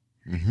 feet.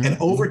 and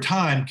over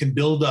time can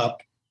build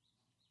up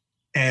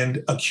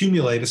and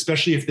accumulate,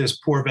 especially if there's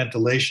poor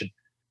ventilation,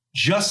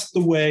 just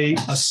the way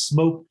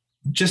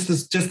just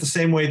the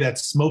same way that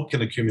smoke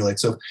can accumulate.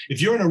 So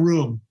if you're in a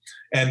room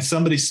and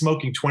somebody's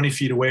smoking 20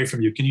 feet away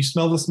from you, can you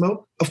smell the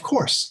smoke? Of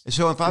course.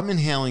 So if I'm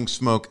inhaling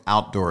smoke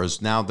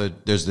outdoors, now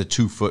there's the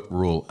 2-foot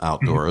rule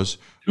outdoors,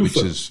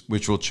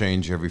 which will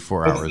change every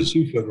 4 hours.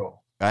 The 2-foot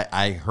rule.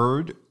 I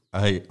heard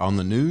on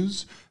the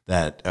news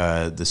that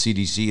the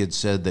CDC had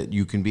said that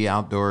you can be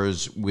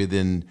outdoors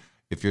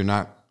if you're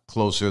not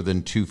closer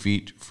than 2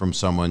 feet from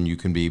someone, you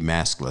can be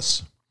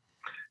maskless.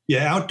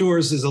 Yeah,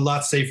 outdoors is a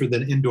lot safer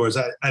than indoors.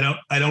 I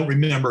don't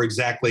remember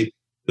exactly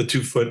the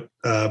 2-foot.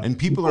 And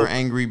people are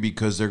angry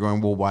because they're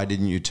going, well, why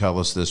didn't you tell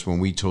us this when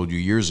we told you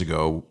years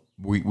ago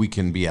we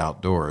can be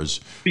outdoors?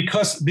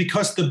 Because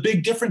the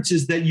big difference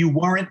is that you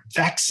weren't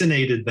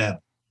vaccinated then.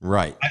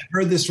 Right. I've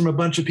heard this from a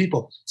bunch of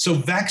people. So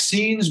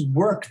vaccines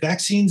work.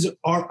 Vaccines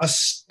are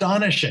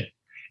astonishing.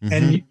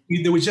 And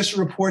there was just a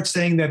report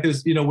saying that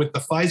there's, with the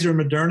Pfizer and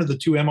Moderna, the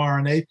 2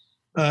 mRNA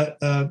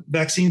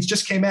vaccines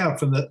just came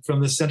out from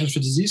the Centers for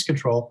Disease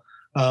Control,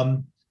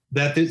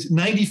 that there's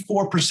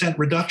 94%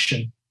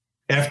 reduction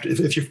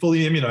if you're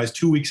fully immunized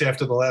 2 weeks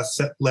after the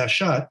last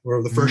shot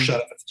or the first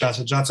shot of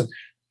Johnson & Johnson.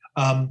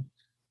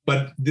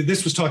 But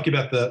this was talking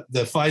about the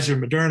Pfizer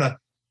and Moderna.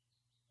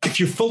 If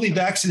you're fully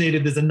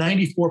vaccinated, there's a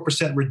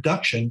 94%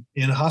 reduction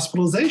in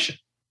hospitalization.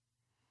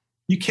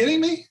 You kidding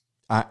me?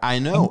 I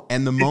know.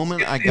 And the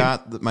moment I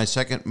got my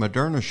second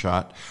Moderna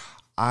shot,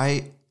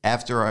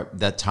 after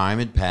that time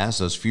had passed,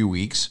 those few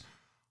weeks,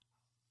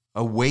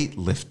 a weight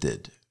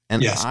lifted.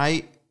 And yes.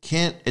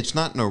 It's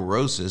not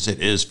neurosis. It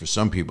is for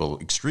some people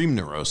extreme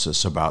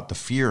neurosis about the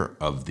fear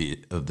of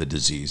the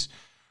disease.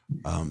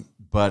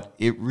 But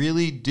it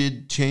really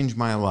did change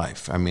my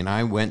life. I mean,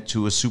 I went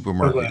to a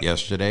supermarket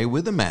yesterday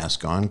with a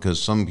mask on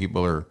because some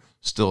people are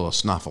still a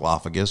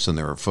snuffleupagus and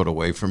they're a foot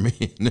away from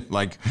me.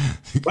 Like,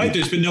 right,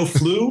 there's been no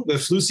flu. The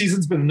flu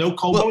season's been no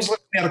cold. I was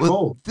looking at a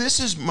cold.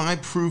 This is my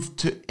proof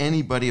to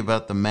anybody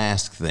about the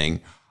mask thing.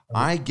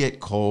 I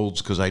get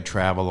colds because I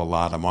travel a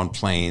lot. I'm on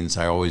planes.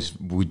 I always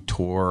would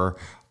tour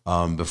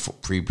before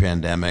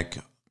pre-pandemic.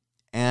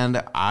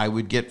 And I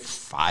would get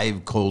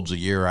 5 colds a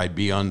year. I'd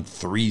be on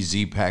 3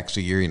 Z-Packs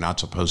a year. You're not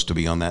supposed to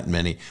be on that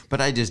many.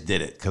 But I just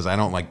did it because I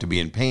don't like to be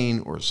in pain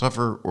or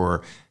suffer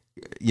or,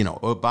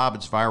 oh, Bob,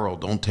 it's viral.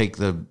 Don't take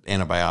the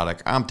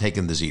antibiotic. I'm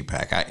taking the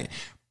Z-Pack.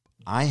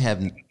 I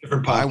have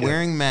by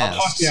wearing masks.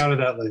 I'll talk you out of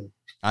that later.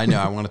 I know.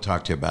 I want to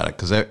talk to you about it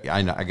because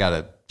I got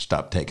to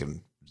stop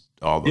taking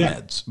all the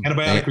meds.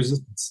 Antibiotic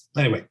resistance.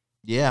 Anyway.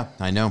 Yeah,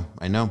 I know.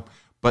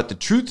 But the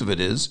truth of it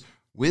is,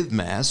 with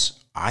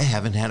masks, I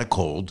haven't had a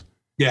cold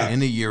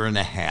in a year and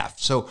a half.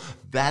 So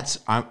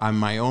I'm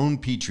my own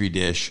petri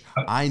dish.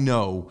 I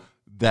know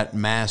that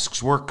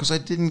masks work because I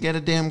didn't get a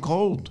damn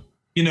cold.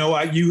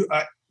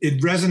 It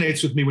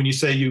resonates with me when you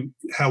say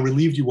how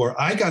relieved you were.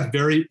 I got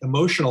very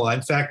emotional.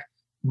 In fact,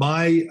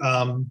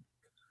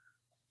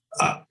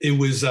 it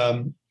was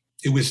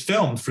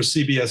filmed for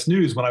CBS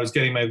News when I was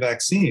getting my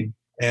vaccine,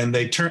 and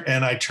I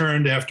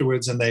turned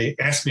afterwards and they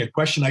asked me a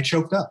question. I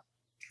choked up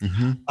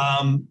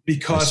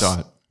because I saw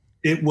it.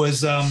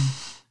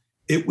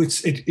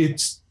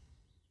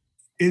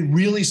 It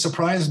really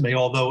surprised me.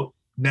 Although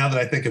now that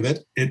I think of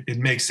it, it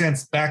makes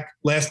sense. Back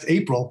last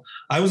April,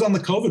 I was on the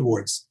COVID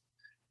wards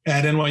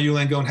at NYU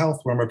Langone Health,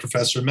 where I'm a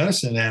professor of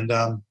medicine, and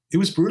it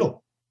was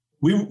brutal.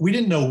 We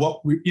didn't know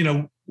what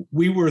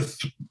we were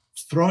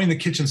throwing the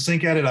kitchen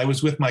sink at it. I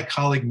was with my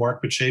colleague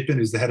Mark Bachapin,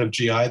 who's the head of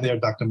GI there,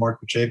 Dr. Mark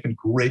Bachapin,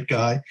 great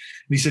guy. And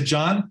he said,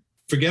 John,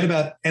 forget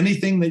about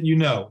anything that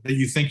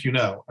you think you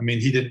know. I mean,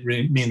 he didn't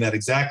really mean that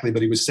exactly,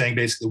 but he was saying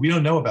basically, we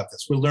don't know about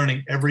this. We're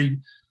learning every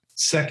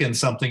second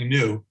something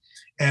new.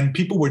 And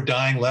people were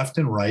dying left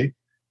and right.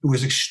 It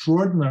was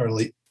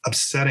extraordinarily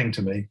upsetting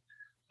to me.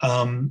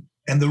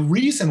 And the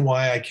reason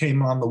why I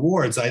came on the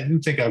wards, I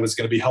didn't think I was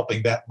going to be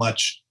helping that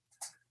much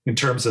in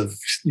terms of,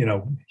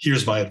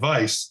 here's my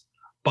advice.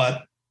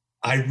 But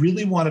I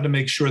really wanted to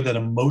make sure that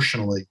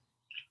emotionally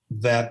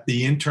that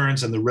the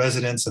interns and the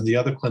residents and the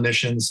other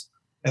clinicians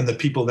and the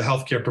people, the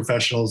healthcare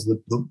professionals,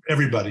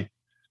 everybody,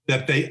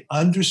 that they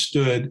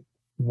understood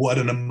what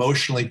an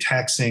emotionally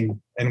taxing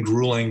and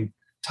grueling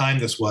time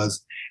this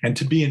was, and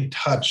to be in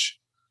touch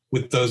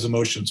with those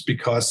emotions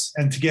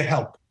and to get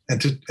help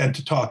and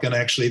to talk. And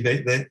actually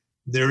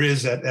there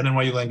is at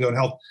NYU Langone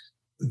Health,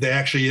 there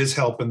actually is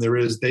help, and there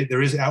is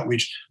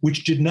outreach,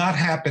 which did not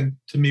happen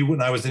to me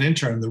when I was an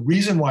intern. The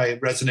reason why it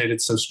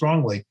resonated so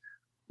strongly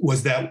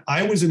was that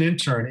I was an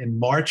intern in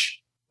March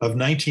of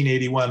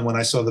 1981 when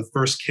I saw the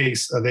first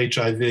case of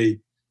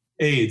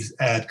HIV/AIDS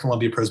at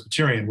Columbia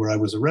Presbyterian, where I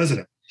was a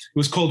resident. It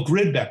was called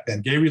GRID back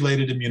then,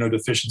 gay-related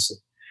immunodeficiency.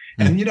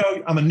 And,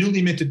 I'm a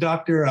newly minted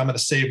doctor. I'm going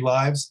to save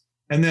lives.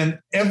 And then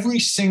every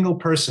single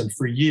person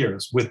for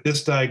years with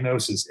this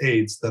diagnosis,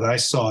 AIDS, that I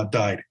saw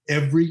died.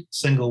 Every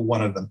single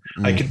one of them.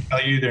 I can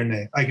tell you their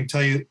name. I can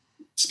tell you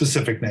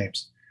specific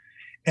names.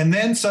 And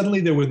then suddenly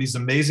there were these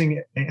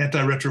amazing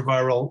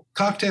antiretroviral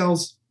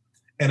cocktails.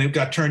 and it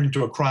got turned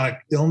into a chronic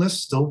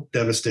illness, still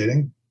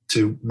devastating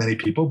to many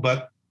people,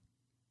 but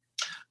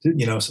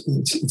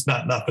it's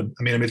not nothing.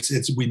 I mean,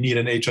 it's we need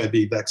an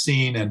HIV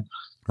vaccine, and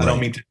I don't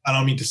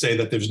mean to say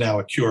that there's now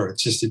a cure.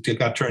 It's just it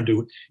got turned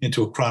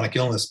into a chronic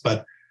illness.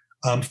 But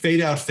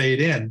fade out,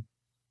 fade in,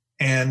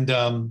 and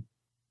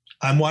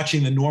I'm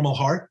watching The Normal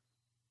Heart,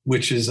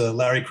 which is a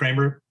Larry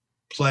Kramer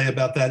play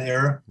about that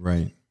era.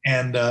 Right.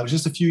 And it was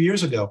just a few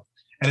years ago.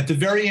 And at the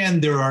very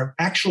end, there are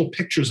actual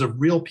pictures of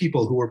real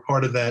people who were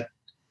part of that,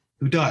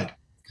 who died.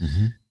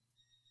 Mm-hmm.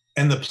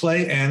 And the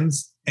play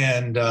ends,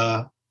 and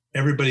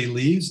everybody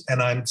leaves,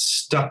 and I'm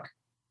stuck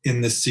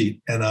in the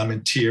seat, and I'm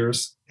in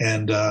tears.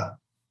 And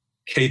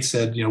Kate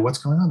said, what's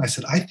going on? I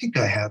said, I think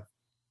I have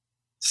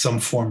some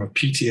form of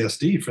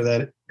PTSD for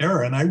that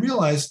era. And I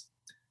realized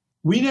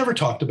we never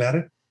talked about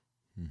it.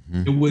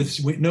 Mm-hmm. It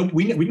was, we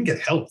didn't get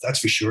help, that's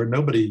for sure.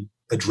 Nobody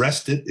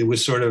addressed it. It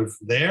was sort of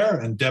there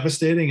and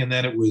devastating, and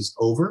then it was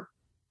over.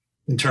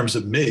 In terms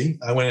of me,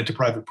 I went into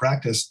private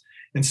practice.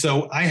 And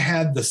so I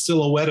had the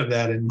silhouette of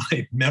that in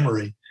my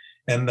memory.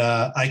 And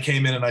I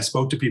came in and I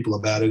spoke to people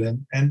about it.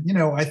 And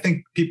I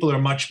think people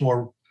are much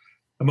more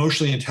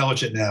emotionally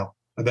intelligent now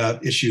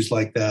about issues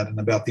like that and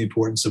about the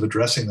importance of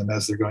addressing them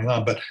as they're going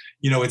on. But,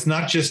 it's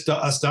not just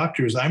us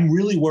doctors. I'm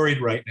really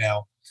worried right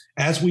now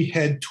as we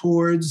head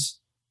towards,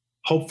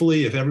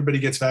 hopefully, if everybody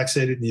gets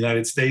vaccinated in the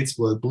United States,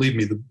 well, believe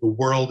me, the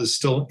world is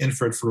still in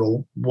for it for a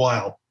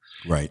while.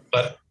 Right.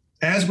 But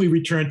as we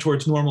return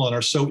towards normal and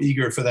are so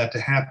eager for that to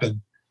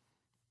happen,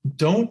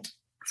 don't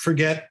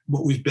forget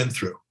what we've been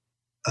through.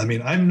 I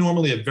mean, I'm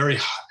normally a very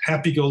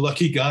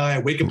happy-go-lucky guy. I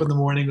wake up in the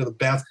morning with a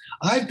bath.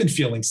 I've been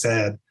feeling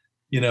sad,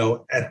 in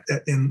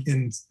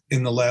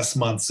the last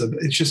months. So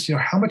it's just,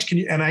 how much can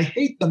you? And I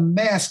hate the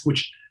mask,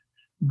 which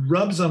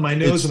rubs on my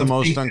nose. It's the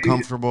most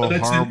uncomfortable,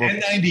 that's horrible.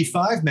 An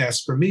N95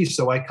 mask for me,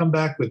 so I come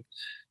back with,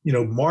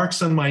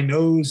 marks on my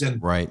nose,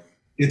 and right.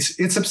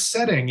 It's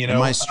upsetting. And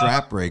my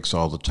strap breaks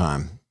all the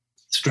time.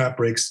 Strap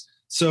breaks.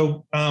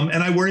 So,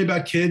 and I worry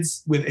about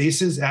kids with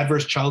ACEs,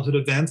 adverse childhood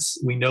events.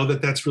 We know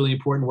that that's really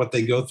important, what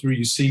they go through.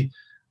 You see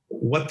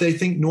what they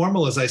think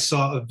normal is. I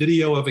saw a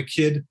video of a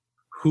kid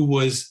who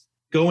was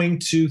going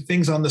to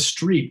things on the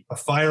street, a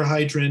fire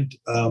hydrant,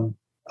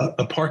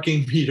 a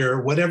parking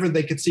meter, whatever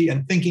they could see,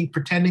 and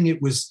pretending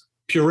it was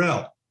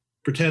Purell,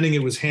 pretending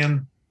it was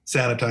hand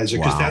sanitizer,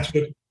 because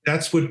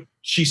that's what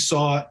she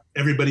saw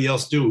everybody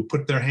else do,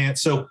 put their hand.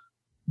 So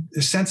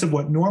the sense of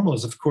what normal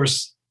is, of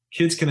course,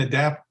 kids can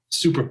adapt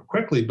super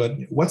quickly, but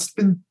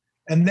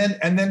and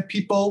then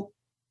people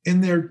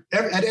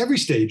at every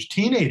stage,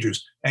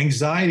 teenagers,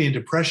 anxiety and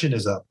depression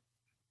is up.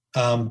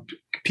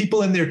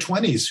 People in their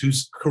 20s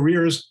whose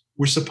careers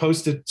were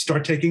supposed to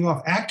start taking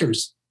off,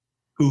 actors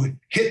who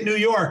hit New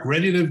York,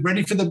 ready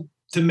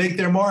to make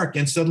their mark,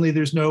 and suddenly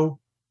there's no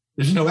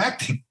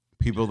acting.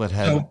 People that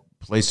had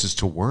places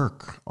to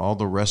work, all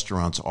the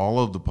restaurants, all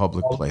of the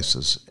public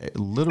places,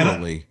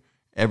 literally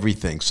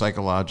everything,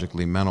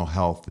 psychologically, mental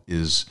health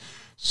is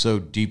so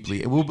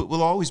deeply, it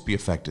will always be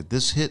affected.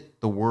 This hit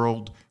the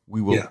world.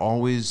 We will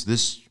always,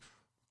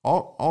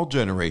 all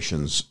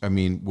generations,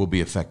 will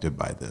be affected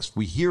by this.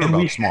 We hear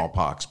about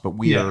smallpox, but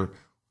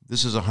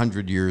this is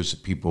 100 years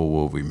that people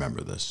will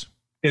remember this.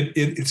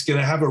 It's going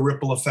to have a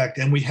ripple effect.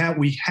 And we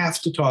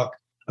have to talk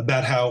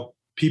about how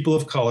people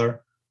of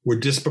color were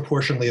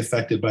disproportionately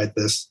affected by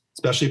this,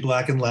 especially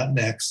Black and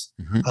Latinx.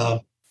 Mm-hmm.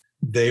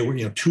 They were,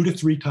 2 to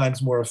 3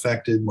 times more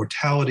affected.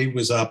 Mortality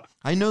was up.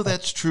 I know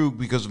that's true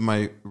because of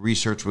my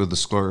research with the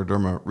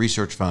Scleroderma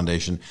Research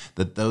Foundation,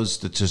 that those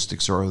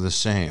statistics are the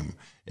same,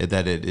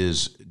 that it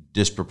is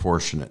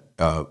disproportionate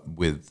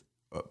with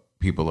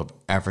people of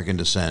African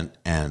descent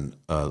and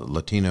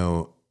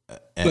Latino.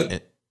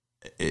 But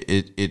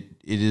it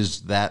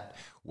is that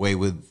way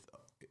with.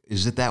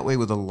 Is it that way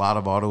with a lot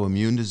of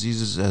autoimmune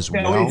diseases as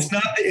well? No, it's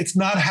not. It's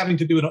not having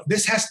to do with.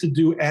 This has to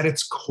do at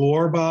its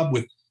core, Bob,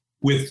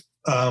 with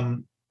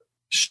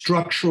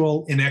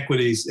structural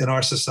inequities in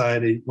our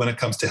society when it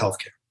comes to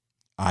healthcare.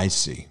 I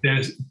see.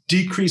 There's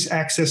decreased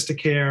access to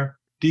care,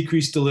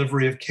 decreased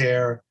delivery of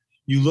care.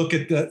 You look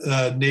at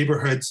the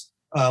neighborhoods,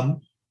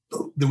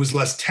 there was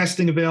less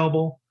testing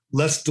available,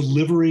 less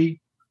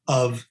delivery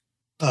of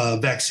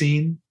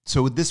vaccine.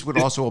 So this would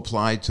also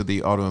apply to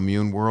the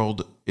autoimmune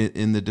world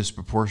in the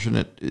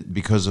disproportionate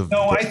because of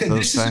I think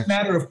this is a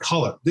matter of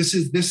color. This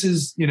is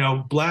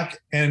Black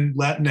and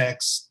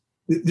Latinx.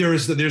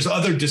 There's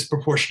other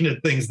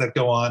disproportionate things that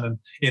go on and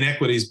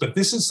inequities, but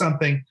this is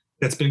something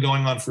that's been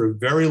going on for a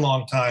very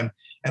long time.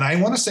 And I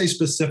want to say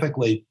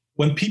specifically,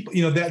 when people,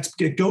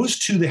 it goes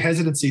to the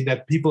hesitancy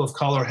that people of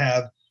color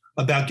have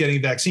about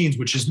getting vaccines,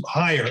 which is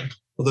higher,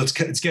 although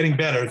it's getting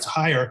better, it's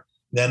higher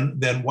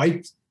than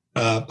white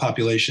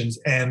populations.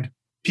 And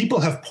people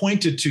have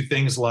pointed to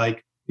things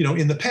like,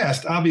 in the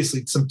past,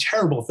 obviously some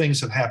terrible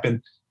things have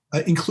happened,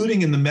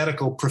 including in the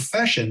medical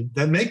profession,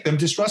 that make them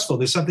distrustful.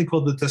 There's something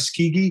called the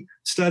Tuskegee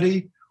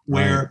study,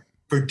 where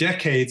for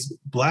decades,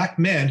 Black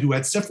men who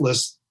had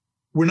syphilis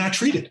were not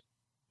treated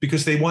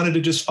because they wanted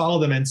to just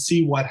follow them and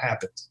see what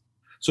happens.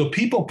 So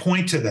people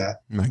point to that.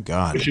 My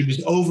God. Which it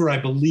was over, I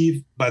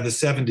believe, by the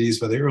 70s,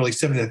 by the early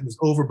 70s, it was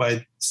over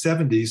by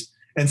 70s,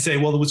 and say,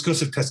 well, it was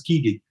because of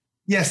Tuskegee.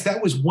 Yes,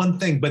 that was one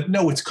thing, but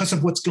no, it's because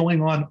of what's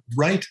going on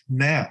right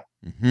now.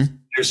 Mm-hmm.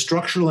 There's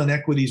structural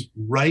inequities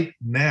right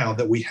now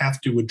that we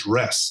have to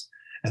address.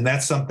 And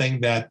that's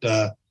something that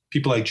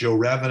people like Joe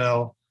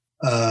Ravenel,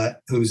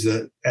 who's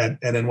at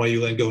NYU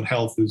Langone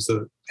Health, who's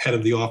the head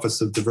of the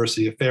Office of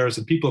Diversity Affairs,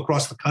 and people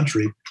across the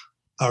country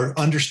are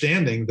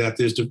understanding that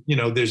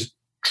there's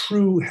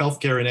true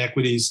healthcare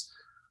inequities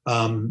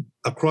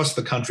across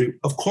the country.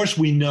 Of course,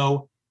 we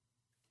know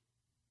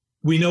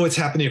it's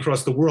happening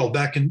across the world.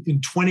 Back in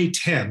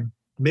 2010,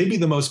 maybe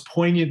the most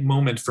poignant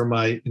moment for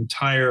my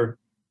entire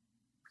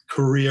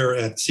career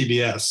at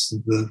CBS,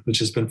 which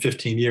has been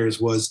 15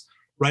 years, was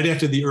right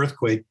after the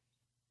earthquake.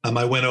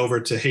 I went over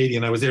to Haiti,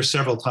 and I was there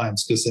several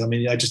times because, I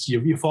mean,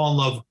 you fall in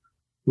love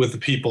with the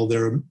people.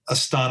 They're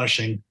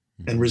astonishing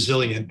and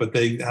resilient, but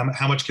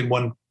how much can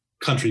one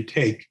country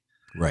take?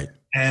 Right.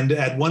 And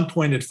at one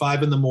point at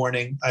 5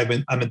 a.m,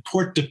 I'm in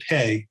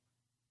Port-de-Paix,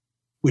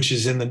 which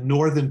is in the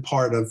northern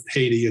part of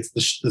Haiti. It's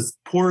the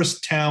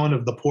poorest town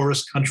of the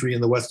poorest country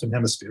in the Western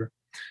Hemisphere.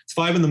 It's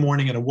 5 a.m,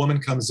 and a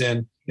woman comes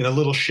in a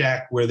little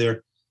shack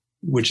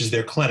which is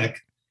their clinic,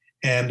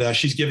 and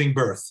she's giving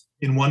birth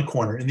in one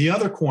corner. In the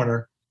other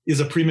corner is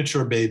a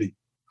premature baby,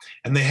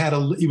 and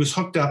he was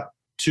hooked up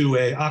to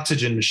an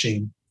oxygen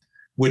machine,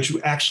 which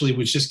actually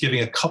was just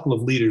giving a couple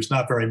of liters,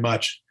 not very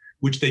much.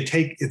 Which they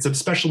take. It's a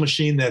special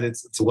machine that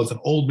it's an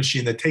old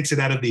machine that takes it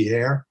out of the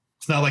air.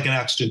 It's not like an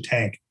oxygen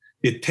tank.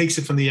 It takes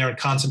it from the air and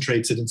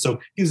concentrates it, and so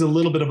gives a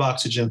little bit of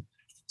oxygen.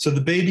 So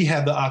the baby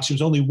had the oxygen.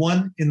 There's only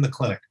one in the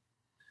clinic.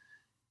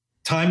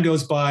 Time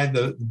goes by.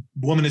 The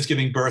woman is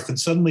giving birth, and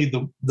suddenly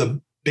the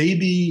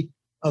baby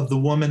of the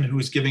woman who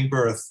is giving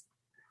birth,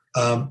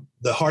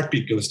 the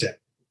heartbeat goes down,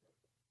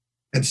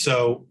 and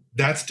so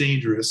that's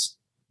dangerous.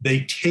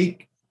 They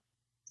take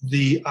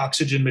the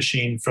oxygen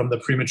machine from the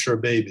premature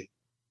baby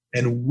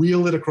and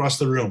wheel it across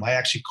the room. I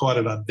actually caught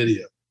it on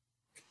video.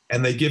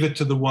 And they give it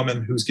to the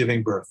woman who's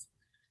giving birth.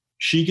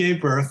 She gave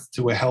birth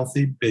to a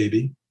healthy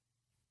baby,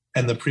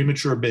 and the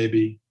premature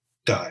baby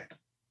died.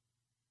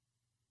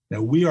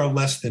 Now, we are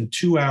less than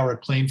 2-hour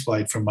plane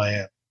flight from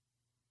Miami.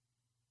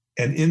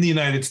 And in the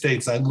United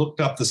States, I looked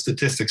up the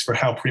statistics for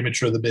how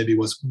premature the baby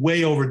was,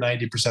 way over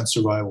 90%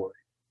 survival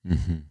rate.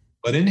 Mm-hmm.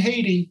 But in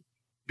Haiti,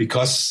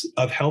 because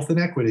of health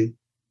inequity,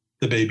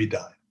 the baby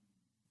died.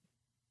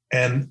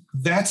 And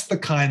that's the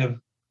kind of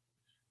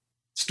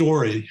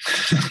story.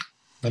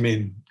 I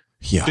mean,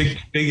 yeah.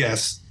 Big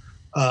S.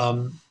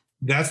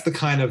 That's the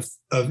kind of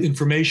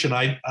information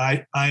I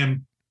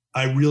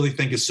really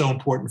think is so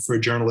important for a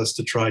journalist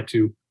to try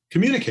to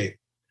communicate.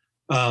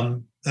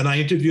 And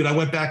I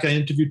went back, I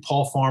interviewed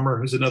Paul Farmer,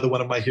 who's another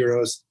one of my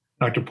heroes,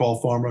 Dr. Paul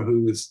Farmer,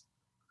 who is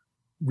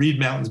Read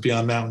Mountains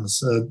Beyond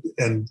Mountains.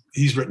 And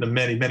he's written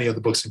many, many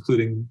other books,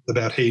 including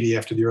about Haiti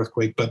after the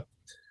earthquake. But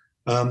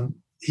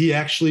he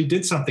actually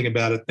did something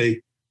about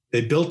it.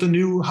 They built a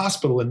new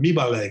hospital in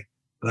Mibale,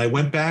 and I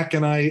went back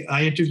and I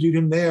interviewed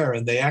him there,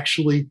 and they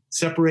actually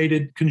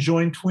separated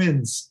conjoined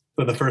twins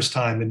for the first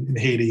time in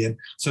Haiti. And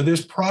so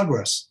there's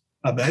progress.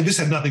 This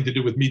had nothing to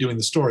do with me doing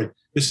the story.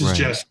 This is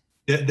just,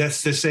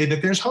 that's to say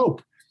that there's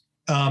hope.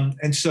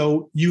 And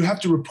so you have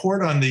to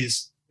report on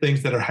these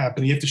things that are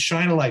happening. You have to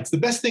shine a light. The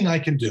best thing I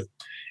can do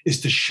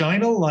is to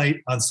shine a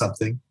light on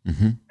something,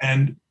 mm-hmm.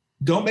 and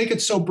don't make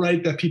it so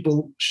bright that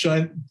people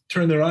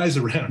turn their eyes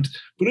around.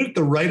 Put it at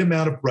the right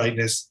amount of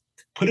brightness.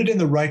 Put it in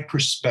the right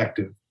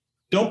perspective.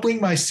 Don't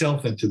bring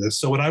myself into this.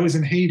 So when I was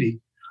in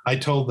Haiti, I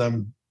told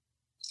them,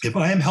 if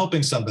I am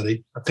helping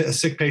somebody, a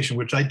sick patient,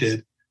 which I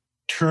did,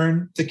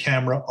 turn the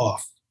camera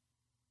off,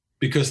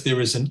 because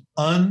there is an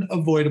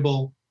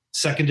unavoidable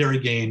secondary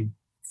gain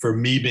for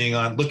me being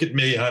on. Look at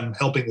me, I'm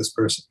helping this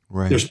person.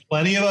 Right. There's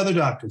plenty of other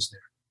doctors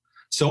there.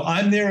 So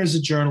I'm there as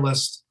a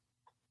journalist.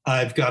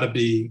 I've got to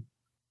be,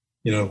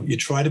 you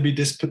try to be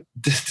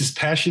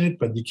dispassionate,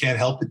 but you can't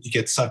help it. You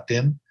get sucked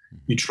in.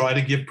 You try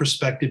to give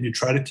perspective. You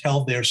try to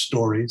tell their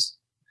stories.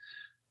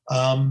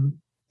 And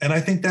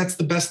I think that's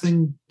the best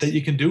thing that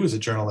you can do as a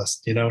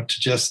journalist, to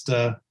just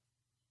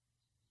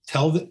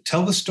tell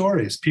the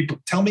stories. People,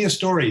 tell me a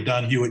story,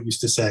 Don Hewitt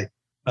used to say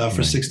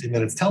for 60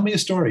 Minutes. Tell me a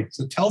story.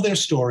 So tell their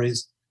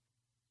stories,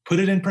 put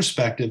it in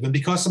perspective. And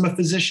because I'm a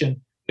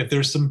physician, if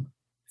there's some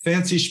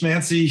fancy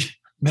schmancy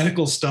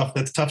medical stuff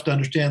that's tough to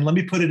understand, let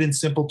me put it in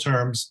simple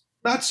terms.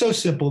 Not so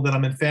simple that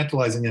I'm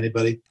infantilizing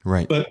anybody,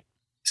 right? But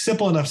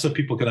simple enough so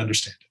people can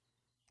understand it.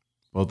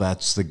 Well,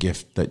 that's the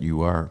gift that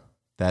you are.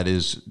 That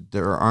is,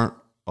 there are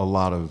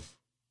not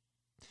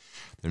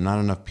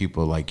enough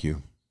people like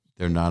you.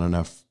 There are not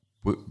enough.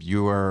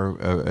 You are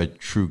a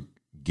true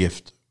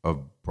gift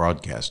of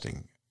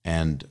broadcasting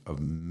and of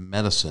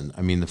medicine.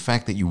 I mean, the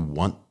fact that you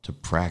want to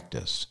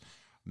practice,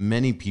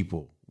 many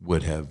people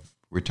would have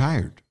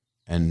retired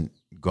and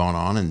gone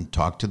on and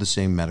talked to the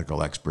same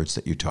medical experts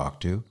that you talk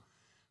to,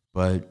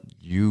 but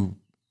you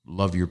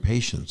love your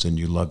patients and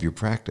you love your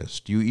practice.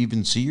 Do you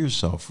even see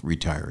yourself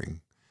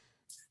retiring?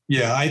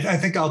 Yeah, I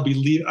think I'll be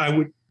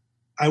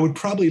I would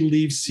probably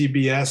leave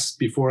CBS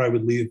before I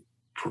would leave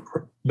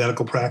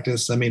medical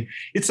practice. I mean,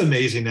 it's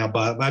amazing now,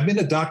 Bob. I've been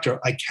a doctor,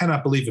 I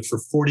cannot believe it, for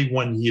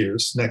 41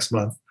 years next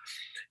month.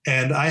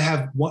 And I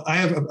have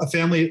a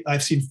family,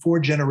 I've seen 4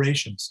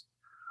 generations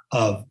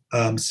of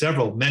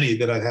many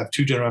that I have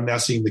 2 generations. I'm now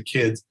seeing the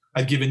kids.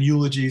 I've given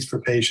eulogies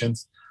for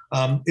patients.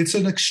 It's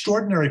an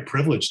extraordinary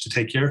privilege to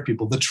take care of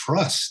people, the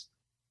trust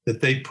that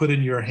they put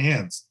in your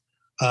hands.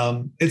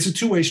 It's a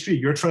two-way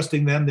street. You're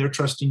trusting them, they're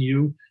trusting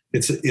you.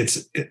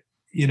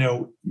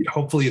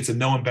 Hopefully it's a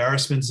no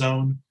embarrassment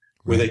zone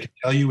where they can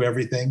tell you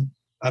everything.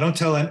 I don't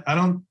tell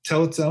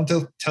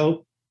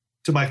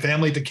to my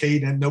family, to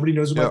Kate, and nobody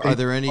knows about. Are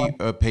there any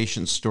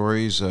patient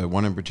stories,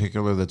 one in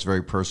particular that's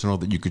very personal,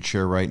 that you could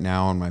share right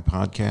now on my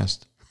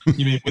podcast?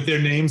 You mean with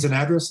their names and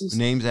addresses?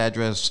 Names,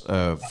 address,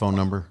 phone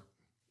number.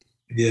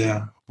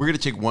 Yeah. We're going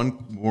to take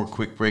one more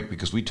quick break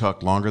because we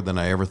talked longer than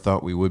I ever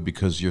thought we would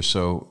because you're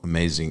so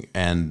amazing.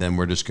 And then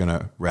we're just going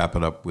to wrap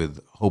it up with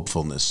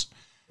hopefulness.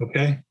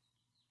 Okay.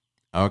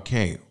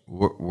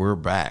 We're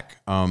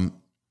back.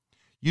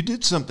 You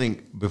did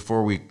something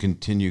before we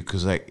continue,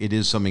 because it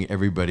is something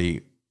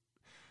everybody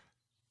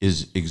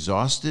is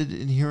exhausted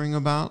in hearing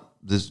about,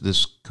 this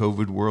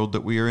COVID world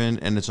that we are in.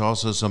 And it's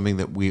also something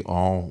that we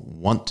all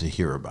want to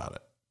hear about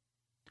it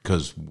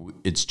because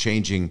it's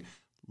changing.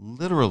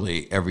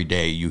 Literally every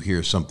day you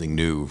hear something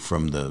new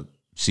from the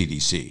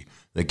CDC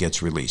that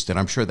gets released. And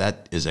I'm sure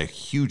that is a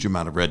huge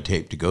amount of red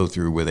tape to go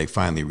through where they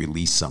finally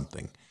release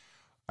something.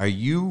 Are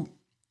you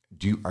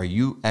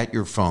at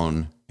your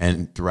phone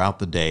and throughout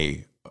the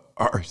day,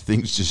 are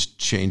things just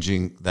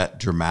changing that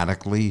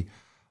dramatically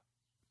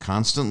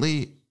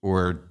constantly?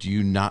 Or do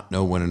you not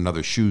know when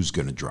another shoe's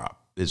going to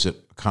drop? Is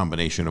it a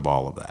combination of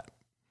all of that?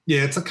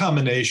 Yeah, it's a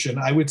combination.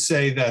 I would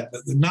say that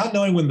not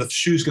knowing when the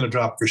shoe's going to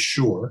drop for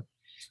sure,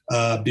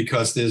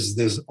 because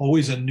there's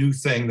always a new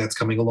thing that's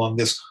coming along,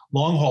 this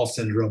long haul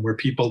syndrome where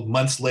people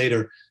months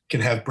later can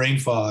have brain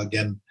fog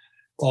and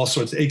all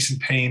sorts of aches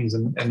and pains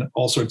and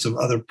all sorts of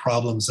other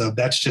problems.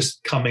 That's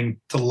just coming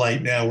to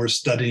light now. We're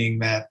studying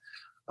that.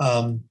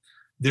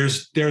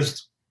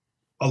 There's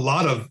a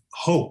lot of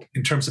hope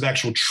in terms of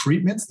actual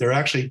treatments.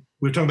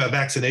 We're talking about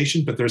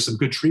vaccination, but there's some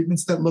good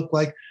treatments that look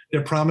like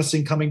they're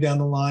promising coming down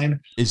the line.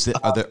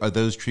 Are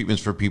those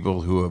treatments for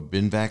people who have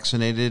been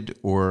vaccinated,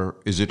 or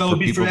is it for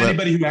people for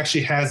anybody who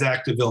actually has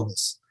active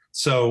illness?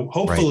 So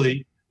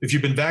hopefully, if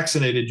you've been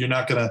vaccinated,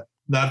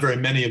 not very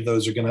many of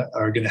those are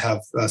gonna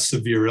have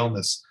severe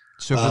illness.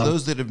 So for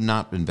those that have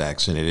not been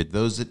vaccinated,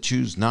 those that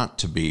choose not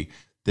to be,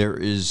 there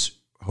is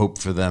hope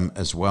for them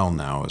as well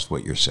now, is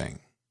what you're saying.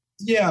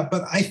 Yeah,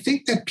 but I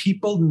think that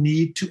people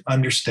need to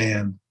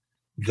understand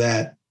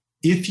that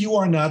if you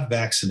are not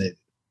vaccinated,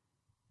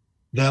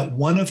 that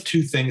one of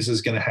two things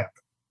is going to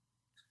happen.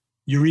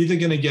 You're either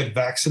going to get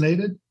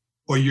vaccinated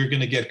or you're going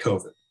to get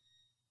COVID.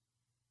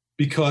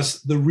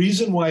 Because the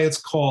reason why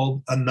it's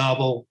called a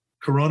novel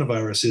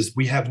coronavirus is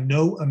we have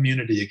no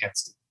immunity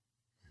against it.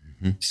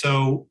 Mm-hmm.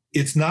 So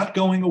it's not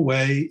going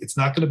away. It's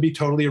not going to be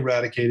totally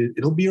eradicated.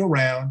 It'll be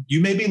around.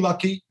 You may be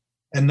lucky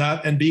and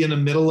be in the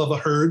middle of a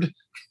herd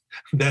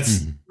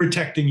that's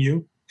protecting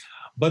you.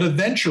 But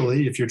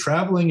eventually, if you're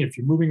traveling, if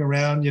you're moving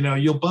around,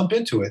 you'll bump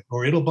into it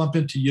or it'll bump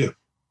into you.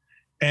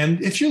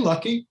 And if you're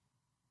lucky,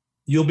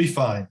 you'll be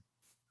fine.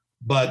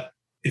 But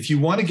if you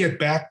want to get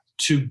back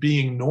to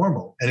being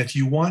normal, and if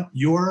you want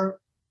your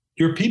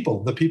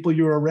people, the people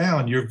you're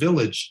around, your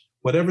village,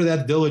 whatever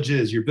that village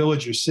is, your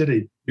village, your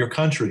city, your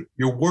country,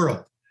 your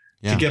world,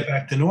 to get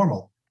back to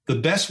normal, the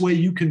best way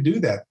you can do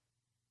that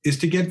is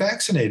to get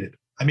vaccinated.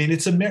 I mean,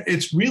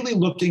 it's really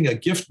looking a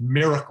gift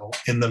miracle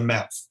in the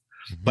mouth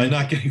by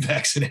not getting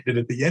vaccinated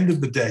at the end of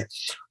the day.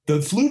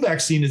 The flu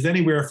vaccine is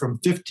anywhere from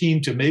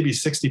 15 to maybe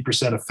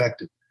 60%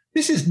 effective.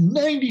 This is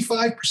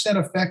 95%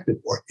 effective,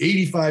 or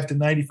 85 to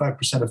 95%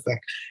 effective.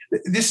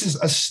 This is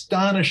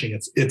astonishing.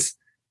 It's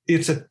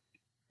a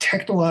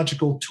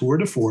technological tour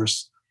de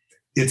force.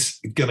 It's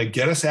going to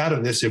get us out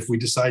of this if we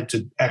decide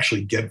to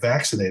actually get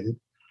vaccinated.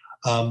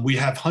 We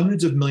have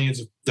hundreds of millions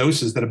of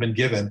doses that have been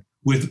given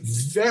with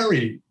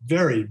very,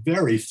 very,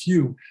 very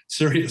few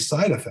serious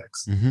side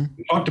effects.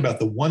 We talked about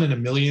the 1 in a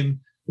million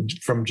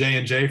from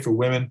J&J for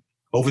women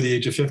over the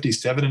age of 50,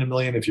 7 in a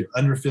million if you're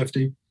under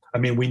 50. I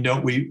mean, we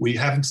know we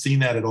haven't seen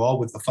that at all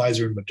with the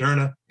Pfizer and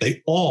Moderna.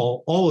 They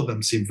all of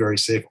them seem very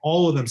safe.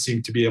 All of them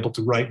seem to be able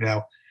to right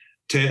now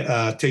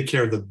take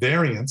care of the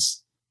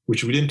variants,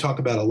 which we didn't talk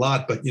about a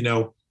lot. But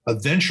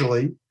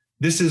eventually,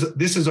 this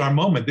is our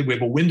moment. We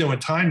have a window in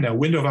time now,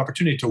 window of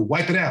opportunity to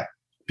wipe it out.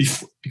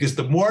 Because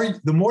the more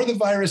the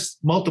virus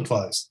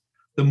multiplies,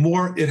 the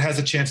more it has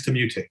a chance to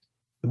mutate.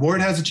 The more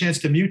it has a chance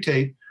to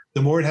mutate,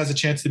 the more it has a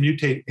chance to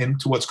mutate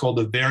into what's called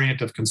a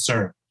variant of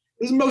concern.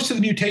 Because most of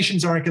the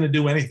mutations aren't going to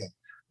do anything.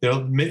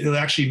 It'll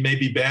actually may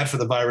be bad for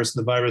the virus,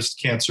 and the virus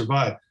can't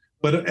survive.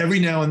 But every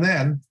now and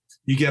then,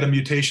 you get a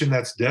mutation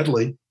that's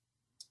deadly,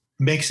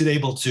 makes it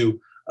able to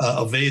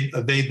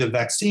evade the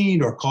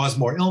vaccine or cause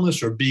more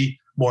illness or be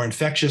more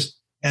infectious.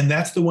 And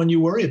that's the one you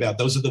worry about.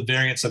 Those are the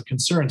variants of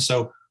concern.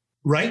 So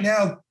right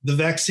now, the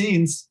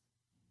vaccines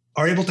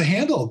are able to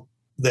handle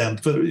them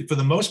for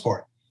the most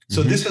part.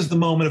 So this is the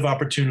moment of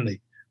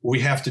opportunity. We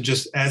have to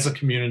just, as a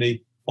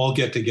community, all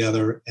get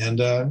together and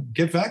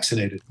get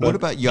vaccinated. What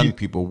about young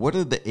people? What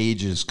are the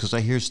ages? Because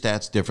I hear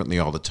stats differently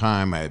all the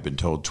time. I have been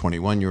told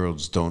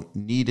 21-year-olds don't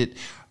need it,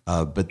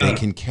 but they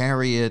can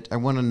carry it. I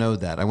want to know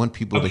that. I want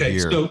people to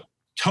hear. So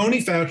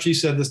Tony Fauci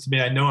said this to me.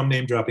 I know I'm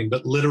name dropping,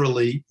 but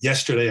literally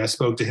yesterday I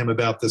spoke to him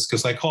about this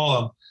because I call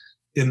him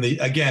you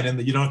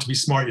don't have to be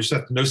smart. You just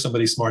have to know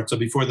somebody smart. So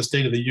before the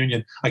State of the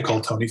Union, I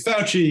called Tony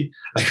Fauci.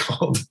 I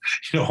called,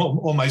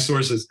 all my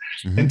sources.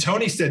 And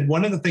Tony said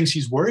one of the things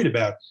he's worried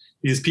about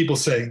is people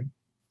saying,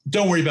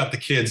 don't worry about the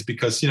kids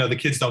because, the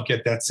kids don't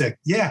get that sick.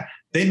 Yeah,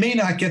 they may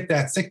not get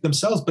that sick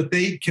themselves, but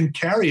they can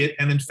carry it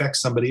and infect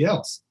somebody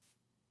else.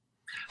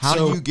 How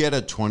do you get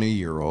a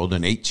 20-year-old,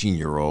 an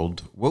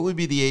 18-year-old? What would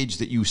be the age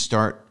that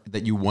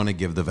you want to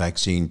give the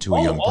vaccine to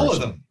a young person? All of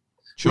them.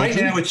 Children?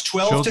 Right now it's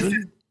 12 to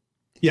 15.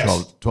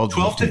 Yes,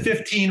 12 to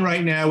 15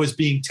 right now is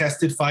being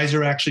tested.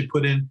 Pfizer actually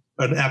put in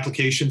an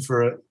application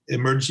for an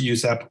emergency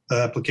use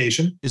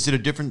application. Is it a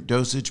different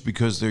dosage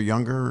because they're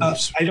younger? I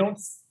don't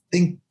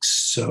think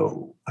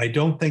so.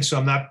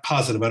 I'm not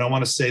positive. I don't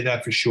want to say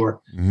that for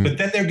sure. But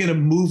then they're going to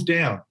move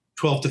down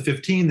 12 to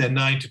 15, then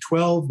 9 to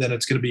 12. Then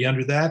it's going to be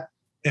under that.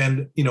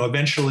 And,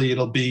 eventually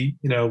it'll be,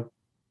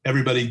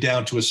 everybody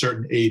down to a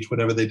certain age,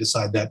 whatever they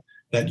decide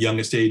that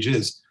youngest age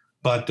is.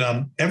 But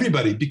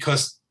everybody,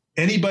 because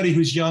anybody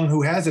who's young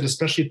who has it,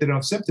 especially if they don't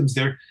have symptoms,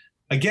 they're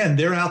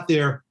out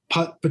there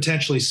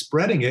potentially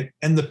spreading it.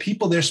 And the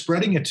people they're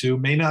spreading it to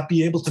may not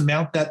be able to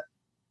mount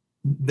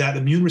that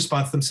immune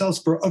response themselves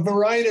for a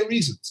variety of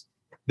reasons.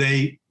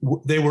 They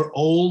were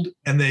old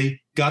and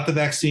they got the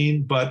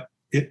vaccine, but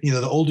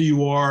the older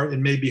you are, it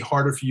may be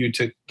harder for you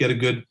to get a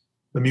good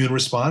immune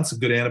response, a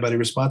good antibody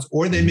response,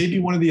 or they may be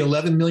one of the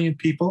 11 million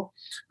people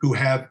who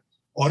have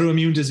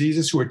autoimmune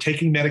diseases who are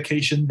taking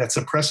medication that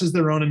suppresses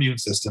their own immune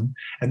system.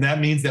 And that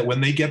means that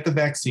when they get the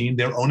vaccine,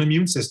 their own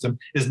immune system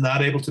is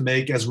not able to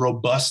make as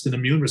robust an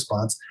immune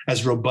response,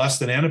 as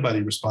robust an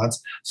antibody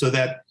response, so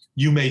that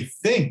you may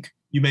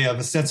have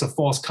a sense of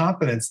false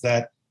confidence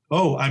that,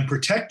 oh, I'm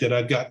protected,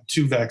 I've got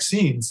 2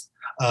 vaccines,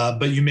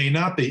 but you may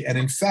not be. And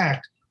in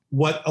fact,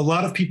 what a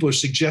lot of people are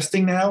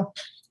suggesting now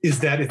is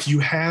that if you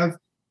have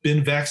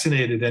been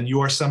vaccinated and you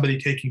are somebody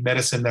taking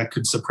medicine that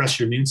could suppress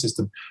your immune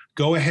system,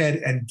 go ahead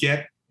and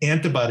get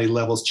antibody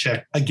levels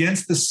checked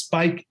against the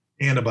spike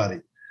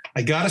antibody.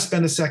 I got to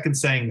spend a second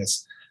saying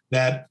this,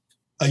 that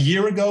a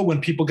year ago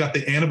when people got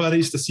the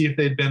antibodies to see if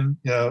they'd been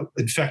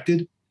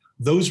infected,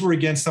 those were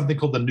against something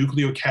called the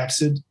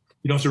nucleocapsid.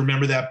 You don't have to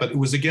remember that, but it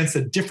was against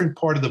a different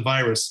part of the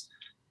virus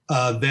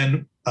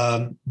than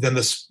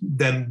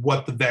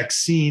what the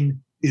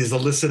vaccine is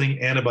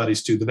eliciting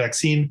antibodies to. The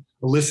vaccine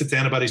elicits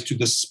antibodies to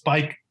the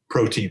spike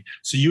protein.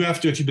 So you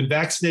have to, if you've been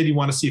vaccinated, you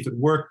want to see if it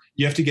worked,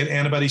 you have to get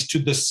antibodies to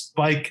the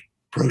spike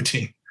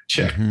protein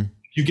check.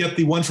 You get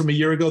the one from a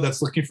year ago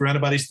that's looking for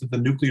antibodies to the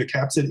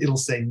nucleocapsid, it'll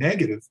say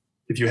negative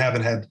if you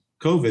haven't had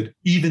COVID,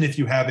 even if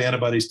you have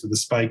antibodies to the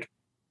spike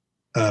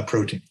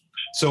protein.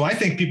 So I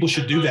think people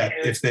should do that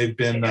if they've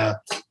been, to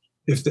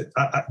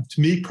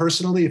me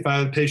personally, if I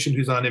have a patient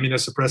who's on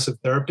immunosuppressive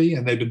therapy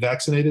and they've been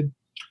vaccinated,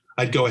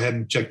 I'd go ahead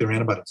and check their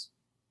antibodies.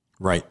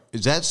 Right.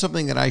 Is that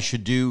something that I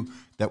should do,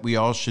 that we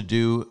all should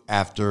do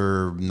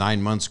after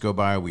 9 months go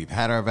by? We've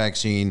had our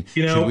vaccine.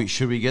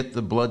 Should we get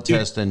the blood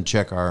test and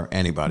check our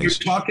antibodies?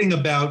 You're talking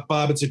about,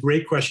 Bob, it's a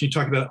great question. You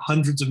talk about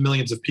hundreds of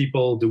millions of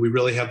people. Do we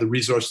really have the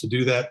resource to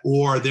do that?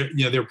 Or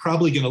they're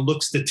probably going to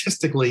look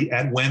statistically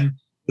at when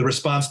the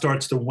response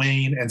starts to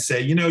wane and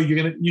say,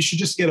 you should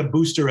just get a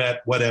booster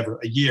at whatever,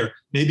 a year,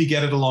 maybe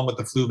get it along with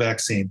the flu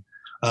vaccine.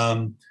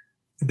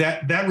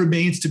 That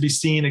remains to be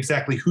seen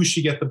exactly who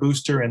should get the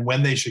booster and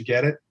when they should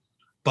get it.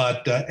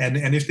 But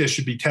and if there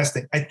should be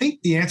testing, I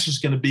think the answer is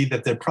going to be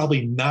that they're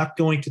probably not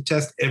going to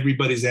test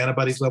everybody's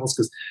antibodies levels,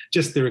 because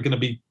just there are going to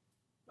be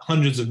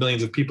hundreds of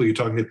millions of people you're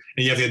talking to,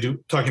 and you have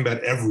to talking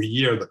about every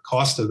year the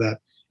cost of that.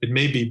 It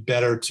may be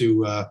better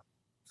to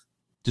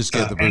just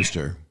get the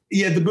booster.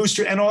 The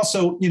booster, and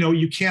also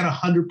you can't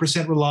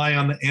 100% rely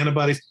on the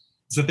antibodies.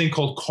 It's a thing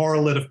called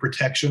correlative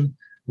protection,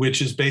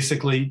 which is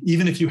basically,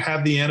 even if you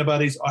have the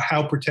antibodies,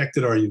 how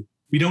protected are you?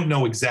 We don't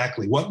know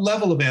exactly. What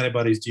level of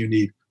antibodies do you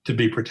need to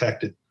be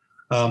protected?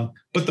 But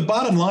the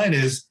bottom line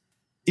is,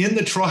 in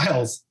the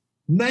trials,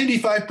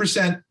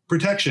 95%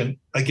 protection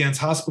against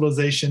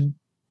hospitalization,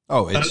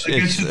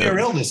 against severe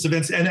illness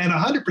events, and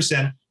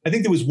 100%. I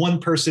think there was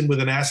one person with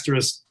an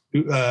asterisk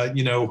who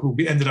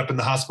ended up in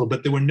the hospital,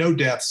 but there were no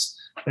deaths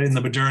in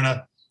the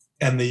Moderna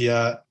and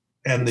the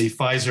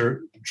Pfizer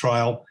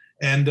trial.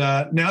 And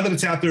now that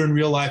it's out there in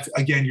real life,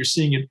 again, you're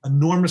seeing it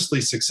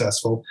enormously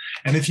successful.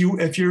 And if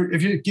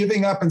you're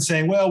giving up and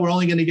saying, well, we're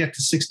only going to get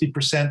to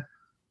 60%,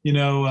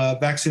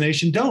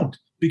 vaccination, don't,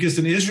 because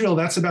in Israel,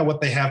 that's about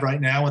what they have right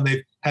now, and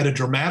they've had a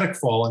dramatic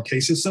fall in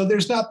cases. So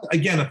there's not,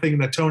 again, a thing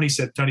that Tony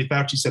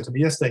Fauci said to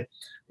me yesterday.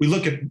 We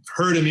look at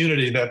herd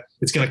immunity, that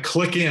it's going to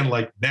click in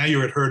like now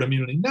you're at herd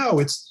immunity. No,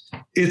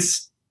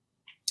 it's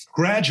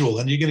gradual,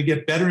 and you're going to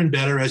get better and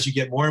better as you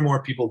get more and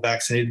more people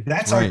vaccinated.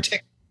 That's right. Our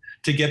ticket.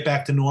 to get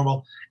back to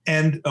normal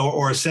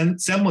or a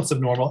semblance of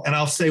normal. And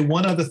I'll say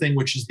one other thing,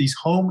 which is these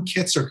home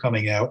kits are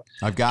coming out.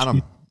 I've got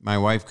them. My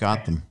wife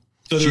got them.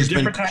 So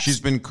she's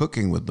been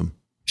cooking with them.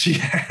 She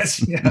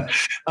has, yeah.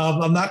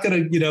 I'm not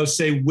going to,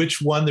 say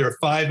which one. There are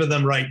 5 of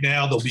them right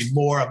now. There'll be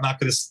more. I'm not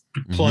going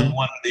to plug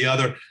one or the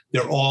other.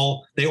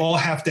 They all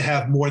have to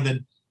have more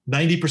than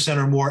 90%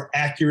 or more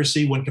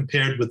accuracy when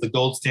compared with the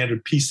gold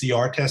standard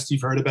PCR test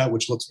you've heard about,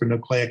 which looks for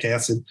nucleic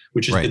acid,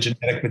 which is the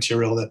genetic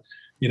material that,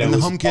 And the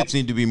home kits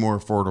need to be more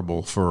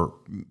affordable for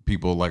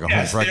people, like a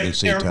home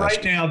pregnancy test.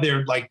 Right now,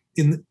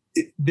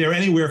 they're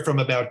anywhere from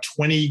about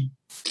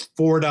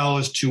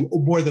 $24 to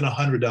more than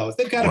 $100.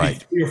 They've got to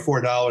be $3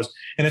 or $4,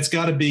 and it's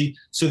got to be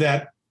so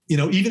that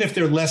even if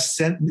they're less,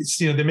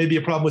 there may be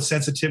a problem with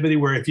sensitivity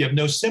where if you have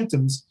no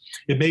symptoms,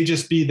 it may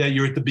just be that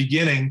you're at the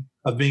beginning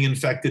of being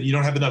infected. You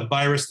don't have enough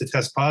virus to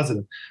test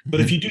positive. But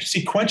if you do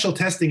sequential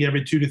testing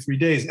every 2 to 3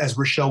 days, as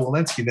Rochelle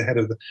Walensky, the head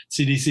of the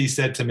CDC,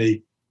 said to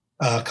me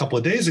a couple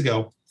of days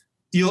ago,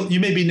 you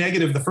may be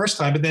negative the first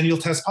time, but then you'll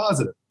test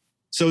positive.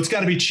 So it's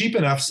got to be cheap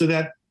enough so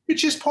that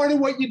it's just part of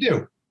what you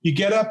do. You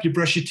get up, you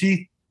brush your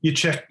teeth, you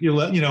check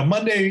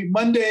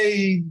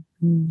Monday,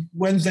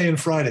 Wednesday, and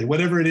Friday,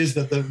 whatever it is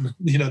that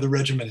the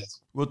regimen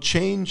is. Well,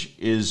 change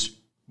is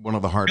one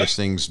of the hardest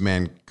things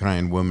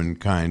mankind,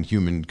 womankind,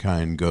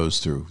 humankind goes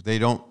through. They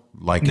don't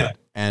like it.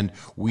 And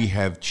we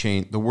have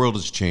changed. The world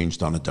has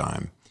changed on a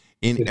dime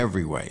in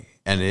every way.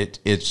 And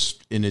it's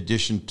in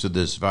addition to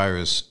this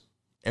virus,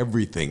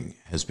 everything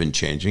has been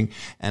changing.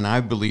 And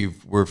I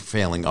believe we're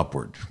failing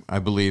upward. I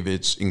believe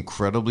it's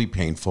incredibly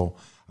painful.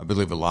 I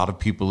believe a lot of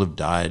people have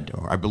died,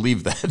 or I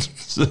believe that.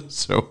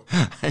 So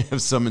I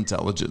have some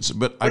intelligence.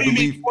 But what do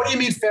you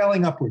mean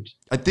failing upward?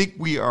 I think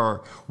we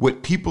are,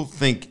 what people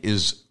think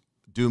is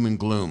doom and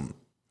gloom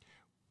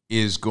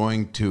is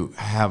going to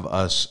have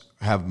us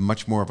have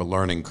much more of a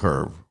learning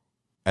curve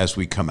as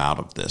we come out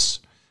of this.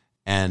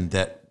 And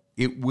that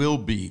it will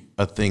be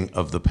a thing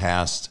of the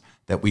past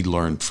that we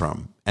learned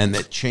from and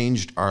that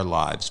changed our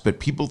lives. But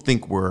people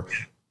think we're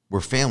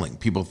failing.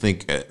 People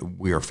think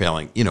we are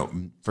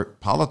failing. For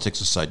politics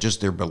aside,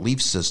 just their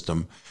belief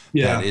system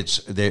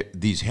that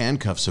these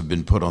handcuffs have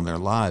been put on their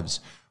lives.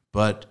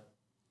 But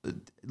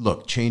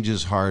look, change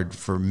is hard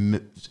for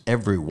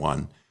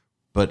everyone.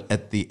 But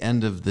at the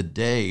end of the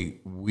day,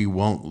 we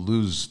won't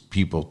lose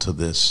people to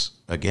this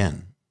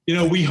again.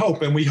 We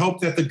hope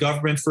that the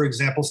government, for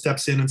example,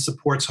 steps in and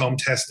supports home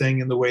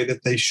testing in the way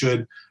that they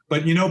should.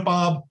 But,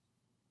 Bob,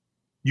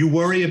 you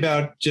worry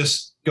about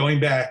just going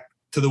back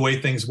to the way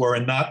things were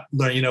and not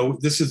learn.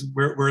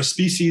 We're a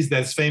species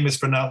that's famous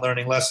for not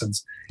learning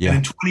lessons. Yeah. And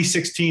in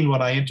 2016,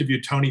 when I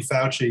interviewed Tony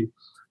Fauci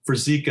for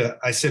Zika,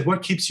 I said,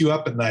 "What keeps you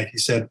up at night?" He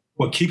said,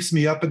 "What keeps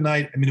me up at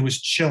night?" I mean, it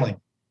was chilling.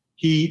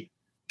 He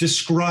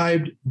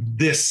described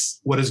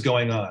what is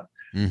going on.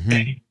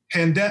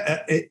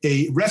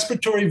 A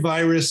respiratory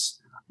virus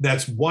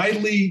that's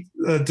widely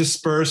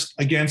dispersed,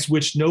 against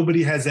which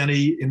nobody has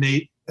any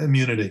innate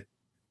immunity.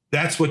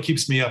 That's what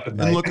keeps me up at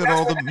night. And look at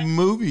all the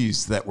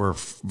movies that were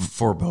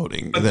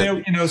foreboding. But there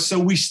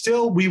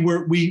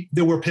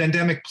were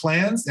pandemic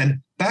plans. And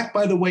back,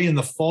 by the way, in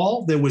the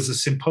fall, there was a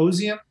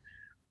symposium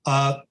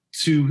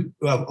to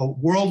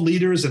world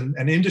leaders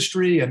and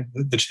industry, and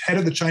the head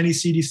of the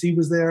Chinese CDC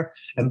was there,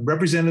 and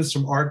representatives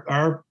from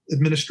our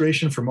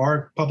administration, from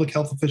our public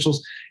health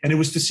officials. And it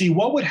was to see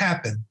what would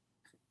happen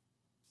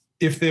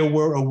if there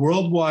were a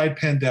worldwide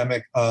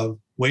pandemic of,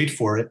 wait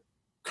for it,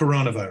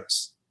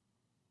 coronavirus.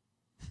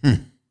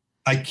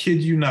 I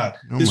kid you not.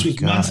 This was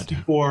months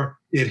before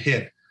it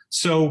hit.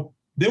 So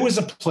there was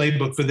a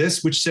playbook for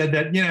this, which said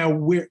that,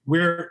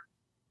 that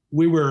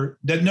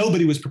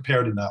nobody was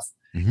prepared enough.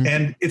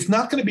 And it's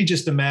not going to be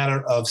just a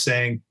matter of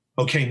saying,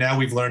 okay, now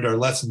we've learned our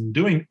lesson,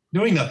 doing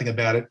nothing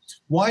about it.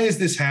 Why is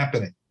this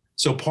happening?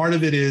 So part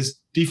of it is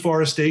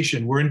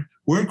deforestation. We're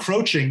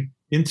encroaching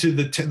into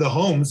the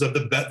homes of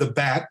the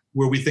bat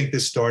where we think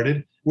this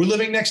started. We're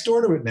living next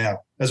door to it now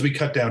as we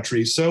cut down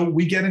trees. So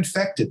we get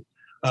infected.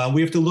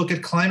 We have to look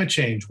at climate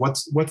change.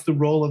 What's the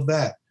role of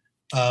that?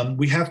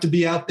 We have to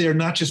be out there,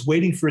 not just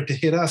waiting for it to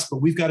hit us, but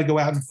we've got to go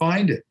out and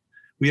find it.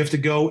 We have to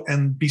go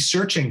and be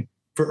searching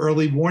for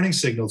early warning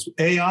signals.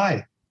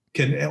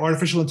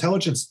 Artificial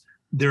intelligence,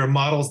 there are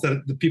models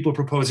that the people are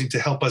proposing to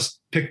help us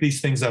pick these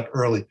things up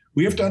early.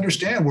 We have to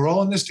understand we're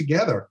all in this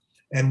together,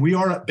 and we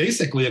are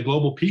basically a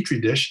global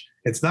petri dish.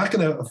 It's not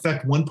going to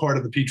affect one part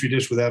of the petri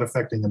dish without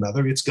affecting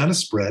another. It's going to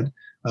spread,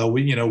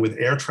 with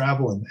air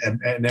travel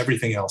and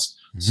everything else.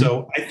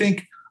 So I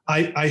think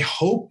I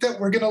hope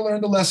that we're going to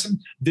learn the lesson.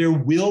 There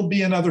will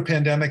be another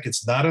pandemic.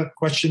 It's not a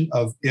question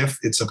of if,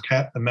 it's a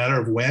matter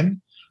of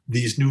when.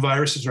 These new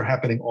viruses are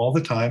happening all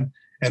the time.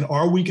 And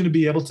are we going to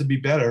be able to be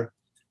better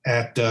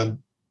at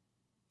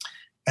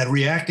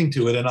reacting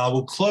to it? And I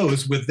will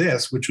close with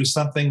this, which was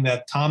something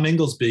that Tom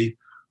Inglesby,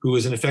 who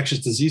is an infectious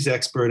disease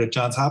expert at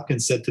Johns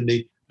Hopkins, said to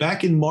me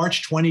back in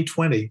March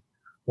 2020,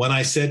 when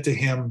I said to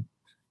him,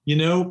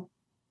 it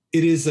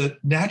is a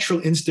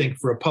natural instinct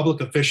for a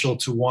public official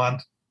to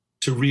want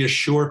to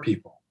reassure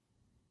people.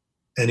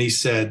 And he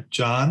said,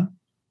 "John,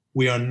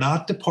 we are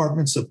not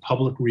departments of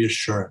public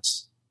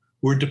reassurance.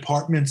 We're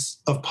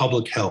departments of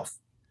public health.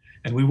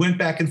 And we went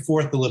back and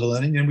forth a little,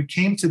 and we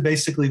came to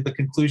basically the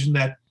conclusion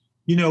that,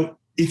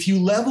 if you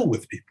level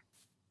with people,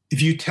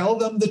 if you tell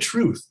them the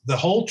truth, the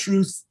whole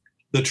truth,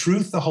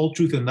 the whole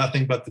truth, and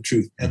nothing but the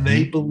truth, and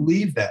they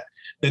believe that,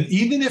 then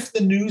even if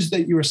the news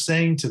that you're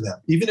saying to them,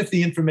 even if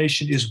the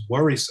information is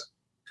worrisome,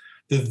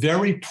 the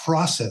very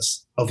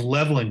process of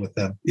leveling with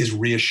them is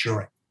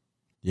reassuring.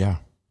 Yeah.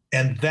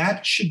 And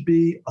that should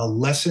be a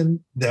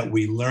lesson that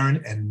we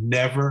learn and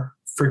never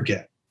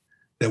forget,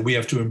 that we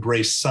have to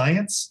embrace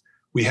science.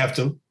 We have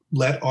to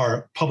let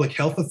our public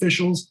health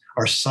officials,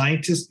 our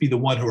scientists be the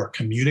one who are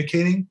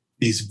communicating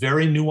these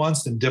very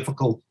nuanced and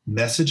difficult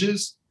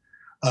messages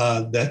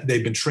that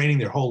they've been training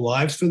their whole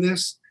lives for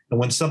this. And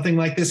when something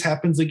like this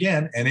happens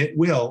again, and it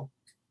will,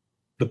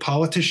 the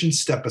politicians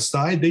step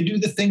aside. They do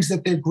the things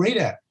that they're great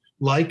at,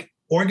 like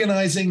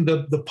organizing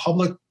the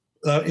public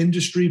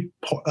industry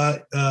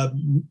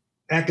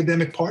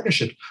academic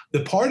partnership,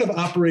 the part of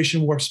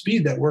Operation Warp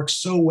Speed that works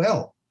so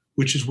well,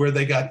 which is where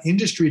they got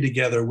industry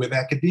together with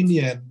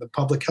academia and the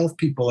public health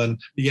people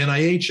and the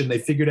NIH, and they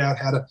figured out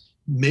how to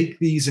make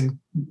these and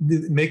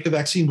make the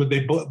vaccine. But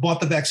they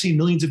bought the vaccine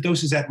millions of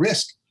doses at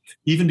risk,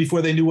 even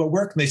before they knew what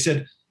worked. And they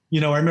said,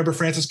 I remember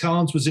Francis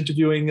Collins was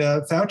interviewing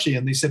Fauci,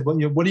 and they said, well,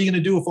 what are you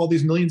going to do if all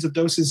these millions of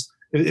doses,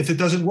 if it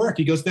doesn't work?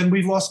 He goes, then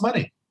we've lost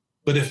money.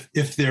 But if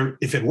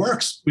it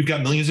works, we've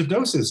got millions of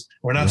doses.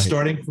 We're not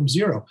starting from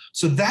zero.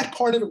 So that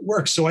part of it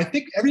works. So I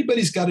think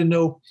everybody's got to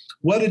know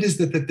what it is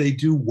that they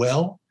do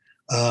well,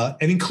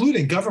 and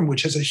including government,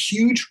 which has a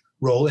huge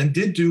role and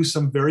did do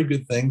some very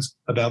good things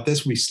about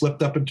this. We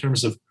slipped up in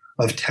terms of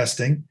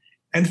testing.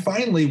 And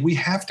finally, we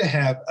have to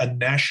have a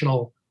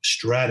national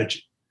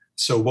strategy.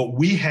 So what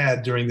we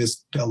had during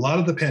a lot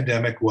of the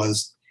pandemic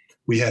was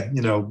we had,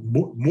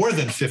 more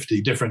than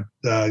 50 different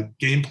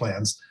game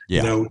plans,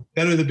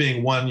 better than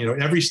being one.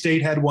 Every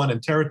state had one,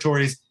 and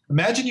territories.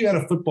 Imagine you had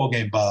a football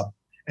game, Bob,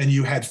 and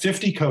you had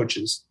 50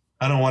 coaches.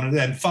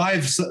 And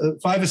five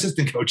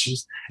assistant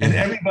coaches, and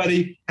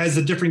everybody has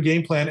a different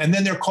game plan, and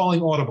then they're calling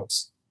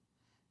audibles.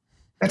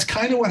 That's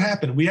kind of what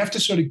happened. We have to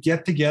sort of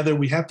get together.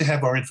 We have to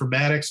have our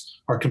informatics,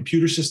 our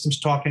computer systems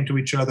talking to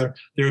each other.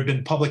 There have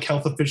been public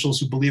health officials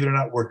who, believe it or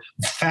not, were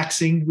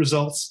faxing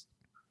results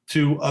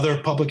to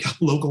other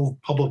local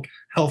public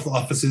health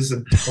offices,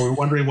 and we're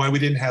wondering why we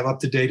didn't have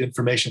up-to-date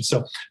information.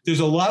 So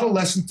there's a lot of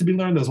lessons to be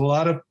learned. There's a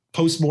lot of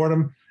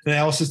post-mortem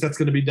analysis that's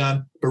going to be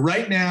done. But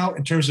right now,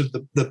 in terms of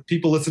the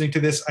people listening to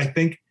this, I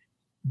think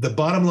the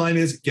bottom line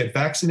is get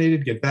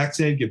vaccinated,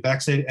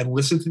 and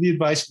listen to the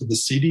advice of the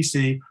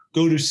CDC.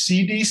 Go to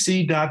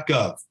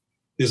cdc.gov.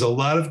 There's a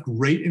lot of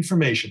great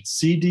information,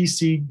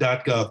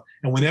 cdc.gov.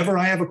 And whenever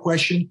I have a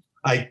question,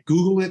 I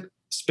Google it,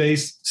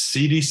 space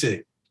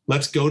CDC.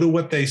 Let's go to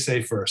what they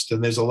say first.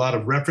 And there's a lot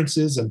of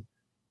references and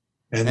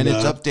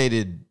it's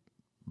updated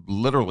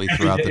literally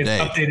throughout the day.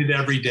 It's updated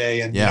every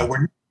day. And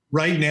we're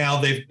right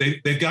now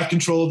they've got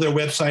control of their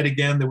website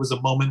again. There was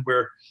a moment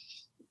where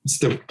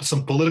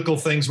some political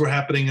things were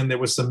happening, and there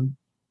was some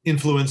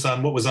influence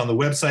on what was on the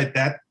website.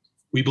 That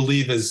we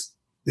believe is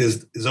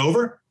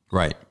over.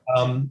 Right.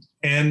 I'm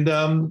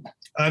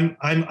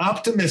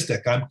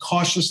optimistic. I'm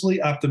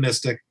cautiously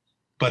optimistic,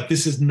 but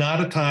this is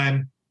not a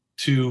time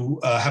to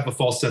have a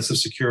false sense of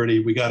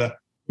security. We gotta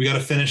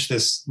finish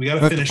this. We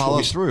have to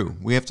follow through.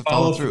 We have to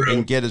follow through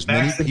and get as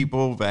many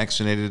people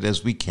vaccinated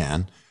as we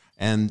can,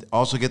 and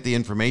also get the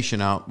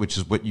information out, which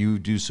is what you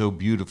do so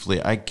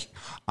beautifully.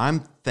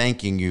 I'm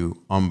thanking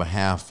you on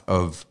behalf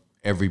of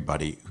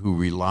everybody who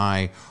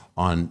rely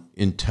on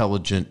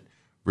intelligent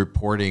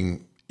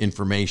reporting,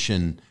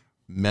 information,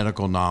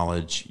 medical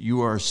knowledge.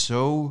 You are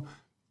so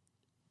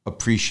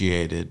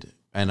appreciated,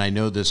 and I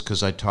know this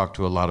because I talk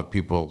to a lot of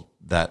people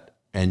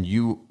and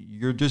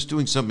you're just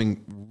doing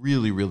something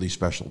really, really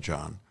special,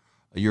 Jon.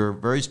 You're a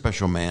very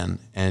special man,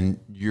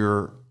 and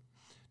you're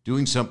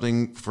doing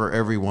something for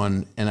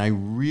everyone. And I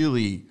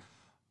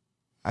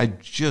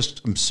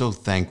just am so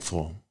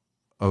thankful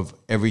of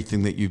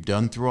everything that you've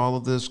done through all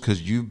of this,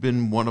 because you've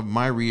been one of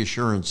my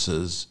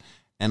reassurances.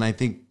 And I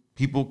think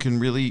people can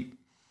really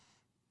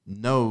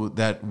know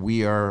that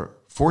we are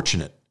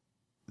fortunate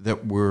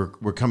that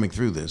we're coming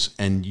through this,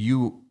 and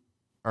you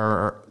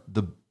are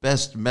the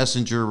best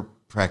messenger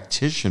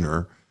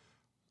practitioner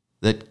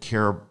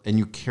and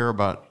you care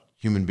about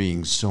human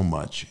beings so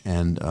much.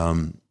 And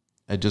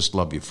I just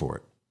love you for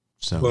it.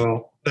 So,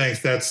 well, thanks.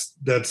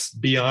 That's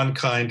beyond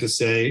kind to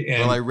say.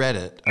 And I read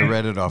it. I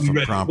read it off a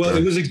prompter. Well,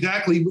 it was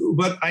exactly,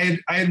 but I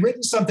had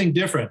written something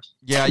different.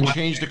 Yeah, I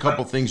changed a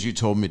couple things you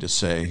told me to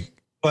say.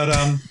 But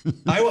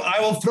I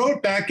will throw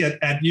it back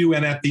at you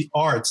and at the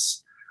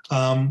arts,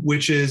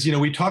 which is,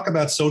 we talk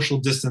about social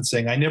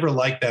distancing. I never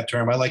liked that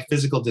term. I like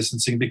physical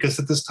distancing, because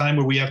at this time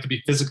where we have to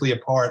be physically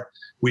apart,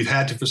 we've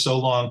had to for so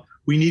long,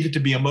 we needed to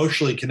be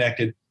emotionally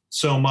connected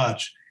so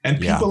much. And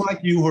people like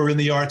you who are in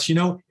the arts,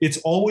 it's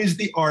always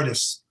the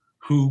artists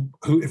who,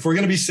 if we're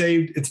going to be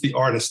saved, it's the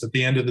artists at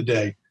the end of the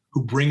day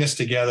who bring us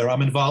together.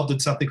 I'm involved in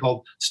something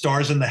called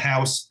Stars in the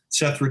House.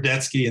 Seth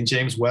Rudetsky and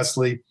James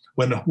Wesley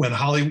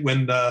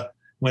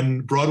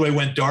when Broadway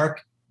went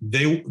dark,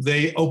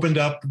 they opened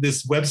up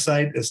this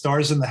website,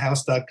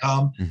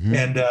 starsinthehouse.com,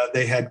 and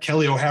they had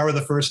Kelly O'Hara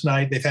the first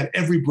night. They've had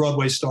every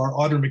Broadway star,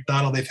 Audra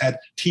McDonald. They've had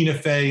Tina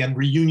Fey and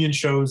reunion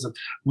shows.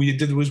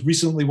 There was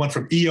recently one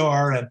from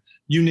ER, and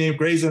you name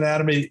Grey's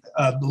Anatomy,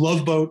 The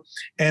Love Boat,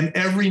 and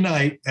every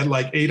night at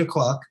like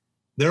 8:00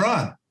 they're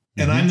on.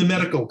 And I'm the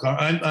medical.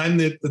 I'm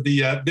the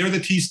they're the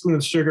teaspoon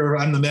of sugar.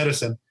 I'm the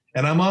medicine,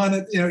 and I'm on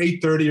at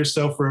 8:30 or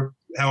so for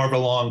however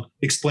long,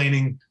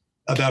 explaining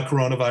about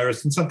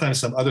coronavirus and sometimes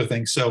some other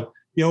things. So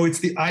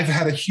I've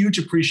had a huge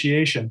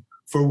appreciation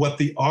for what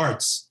the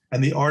arts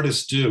and the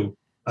artists do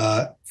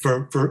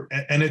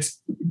and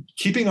it's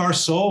keeping our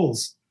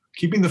souls,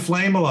 keeping the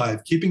flame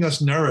alive, keeping us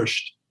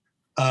nourished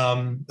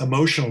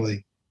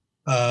emotionally.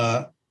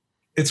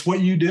 It's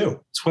what you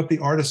do. It's what the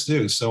artists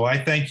do. So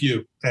I thank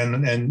you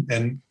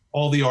and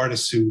all the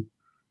artists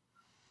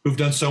who've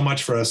done so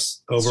much for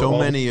us over. So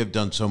many have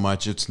done so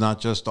much. It's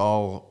not just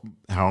all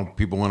how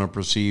people want to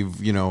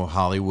perceive,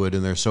 Hollywood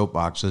and their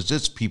soapboxes.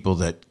 It's people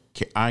that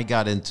I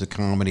got into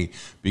comedy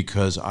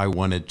because I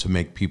wanted to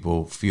make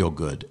people feel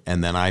good.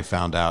 And then I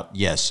found out,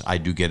 yes, I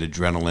do get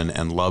adrenaline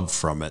and love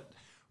from it,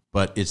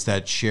 but it's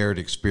that shared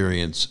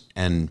experience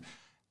and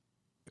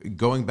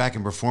going back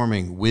and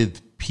performing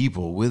with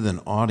people, with an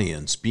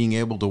audience, being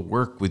able to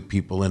work with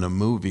people in a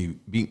movie,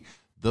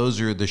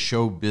 those are the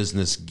show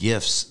business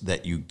gifts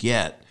that you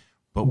get.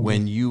 But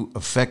when you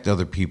affect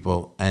other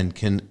people and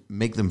can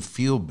make them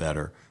feel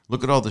better,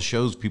 look at all the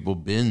shows people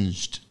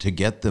binged to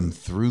get them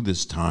through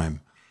this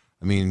time.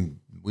 I mean,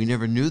 we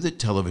never knew that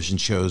television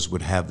shows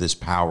would have this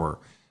power.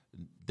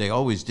 They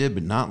always did,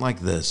 but not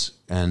like this.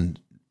 And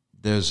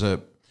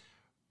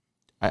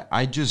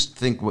I just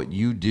think what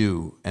you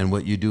do and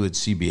what you do at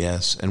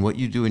CBS and what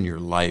you do in your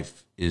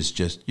life is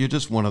you're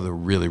just one of the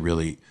really,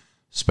 really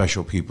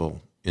special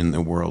people in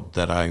the world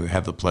that I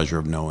have the pleasure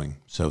of knowing.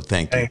 So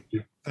thank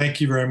you.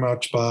 Thank you very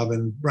much, Bob.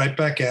 And right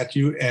back at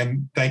you.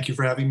 And thank you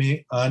for having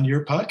me on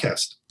your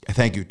podcast.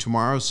 Thank you.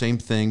 Tomorrow, same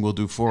thing. We'll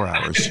do 4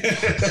 hours.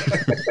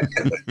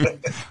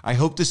 I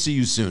hope to see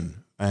you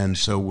soon. And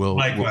so we'll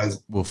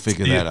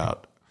figure that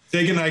out.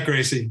 Say good night,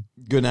 Gracie.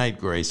 Good night,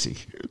 Gracie.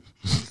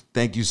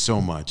 Thank you so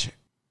much.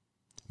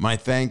 My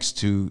thanks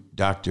to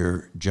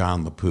Dr.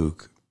 Jon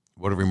LaPook.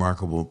 What a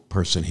remarkable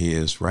person he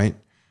is, right?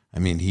 I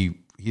mean, he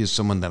is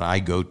someone that I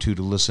go to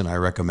listen. I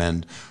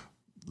recommend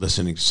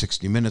listening to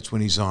 60 Minutes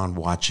when he's on,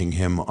 watching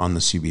him on the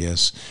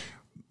CBS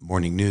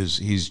Morning News.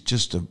 He's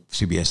just a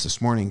CBS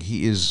This Morning.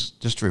 He is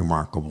just a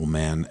remarkable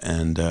man.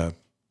 And,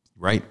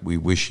 right, we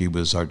wish he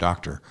was our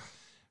doctor.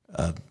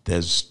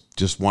 There's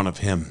just one of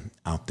him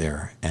out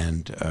there,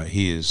 and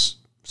he is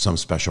some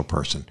special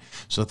person.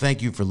 So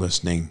thank you for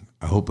listening.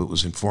 I hope it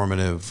was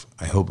informative.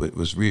 I hope it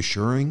was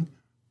reassuring.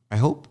 I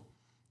hope.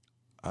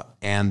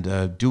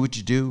 And do what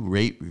you do.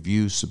 Rate,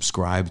 review,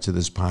 subscribe to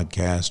this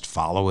podcast.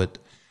 Follow it.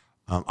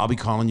 I'll be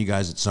calling you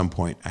guys at some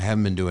point. I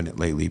haven't been doing it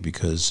lately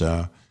because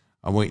I'm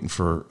waiting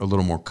for a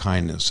little more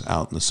kindness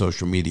out in the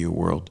social media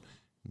world.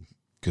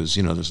 Because,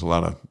 there's a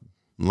lot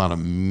of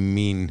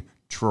mean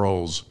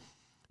trolls.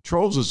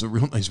 Trolls is a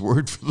real nice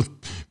word for the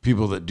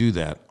people that do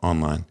that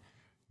online.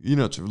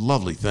 It's a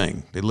lovely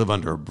thing. They live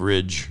under a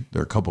bridge.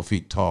 They're a couple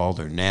feet tall.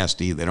 They're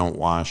nasty. They don't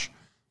wash.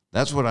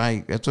 That's what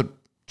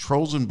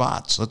trolls and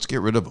bots. Let's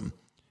get rid of them.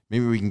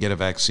 Maybe we can get a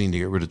vaccine to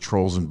get rid of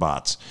trolls and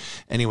bots.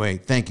 Anyway,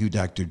 thank you,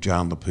 Dr.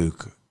 Jon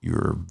LaPook.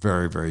 You're a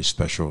very, very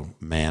special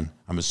man.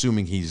 I'm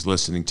assuming he's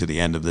listening to the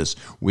end of this,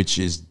 which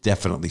is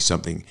definitely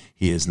something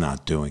he is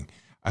not doing.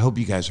 I hope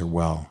you guys are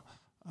well.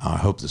 I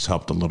hope this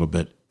helped a little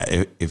bit,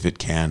 if it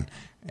can.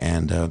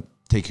 And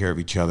take care of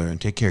each other and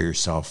take care of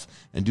yourself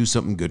and do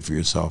something good for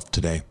yourself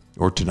today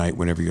or tonight,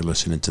 whenever you're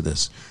listening to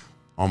this.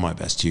 All my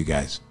best to you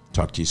guys.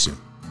 Talk to you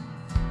soon.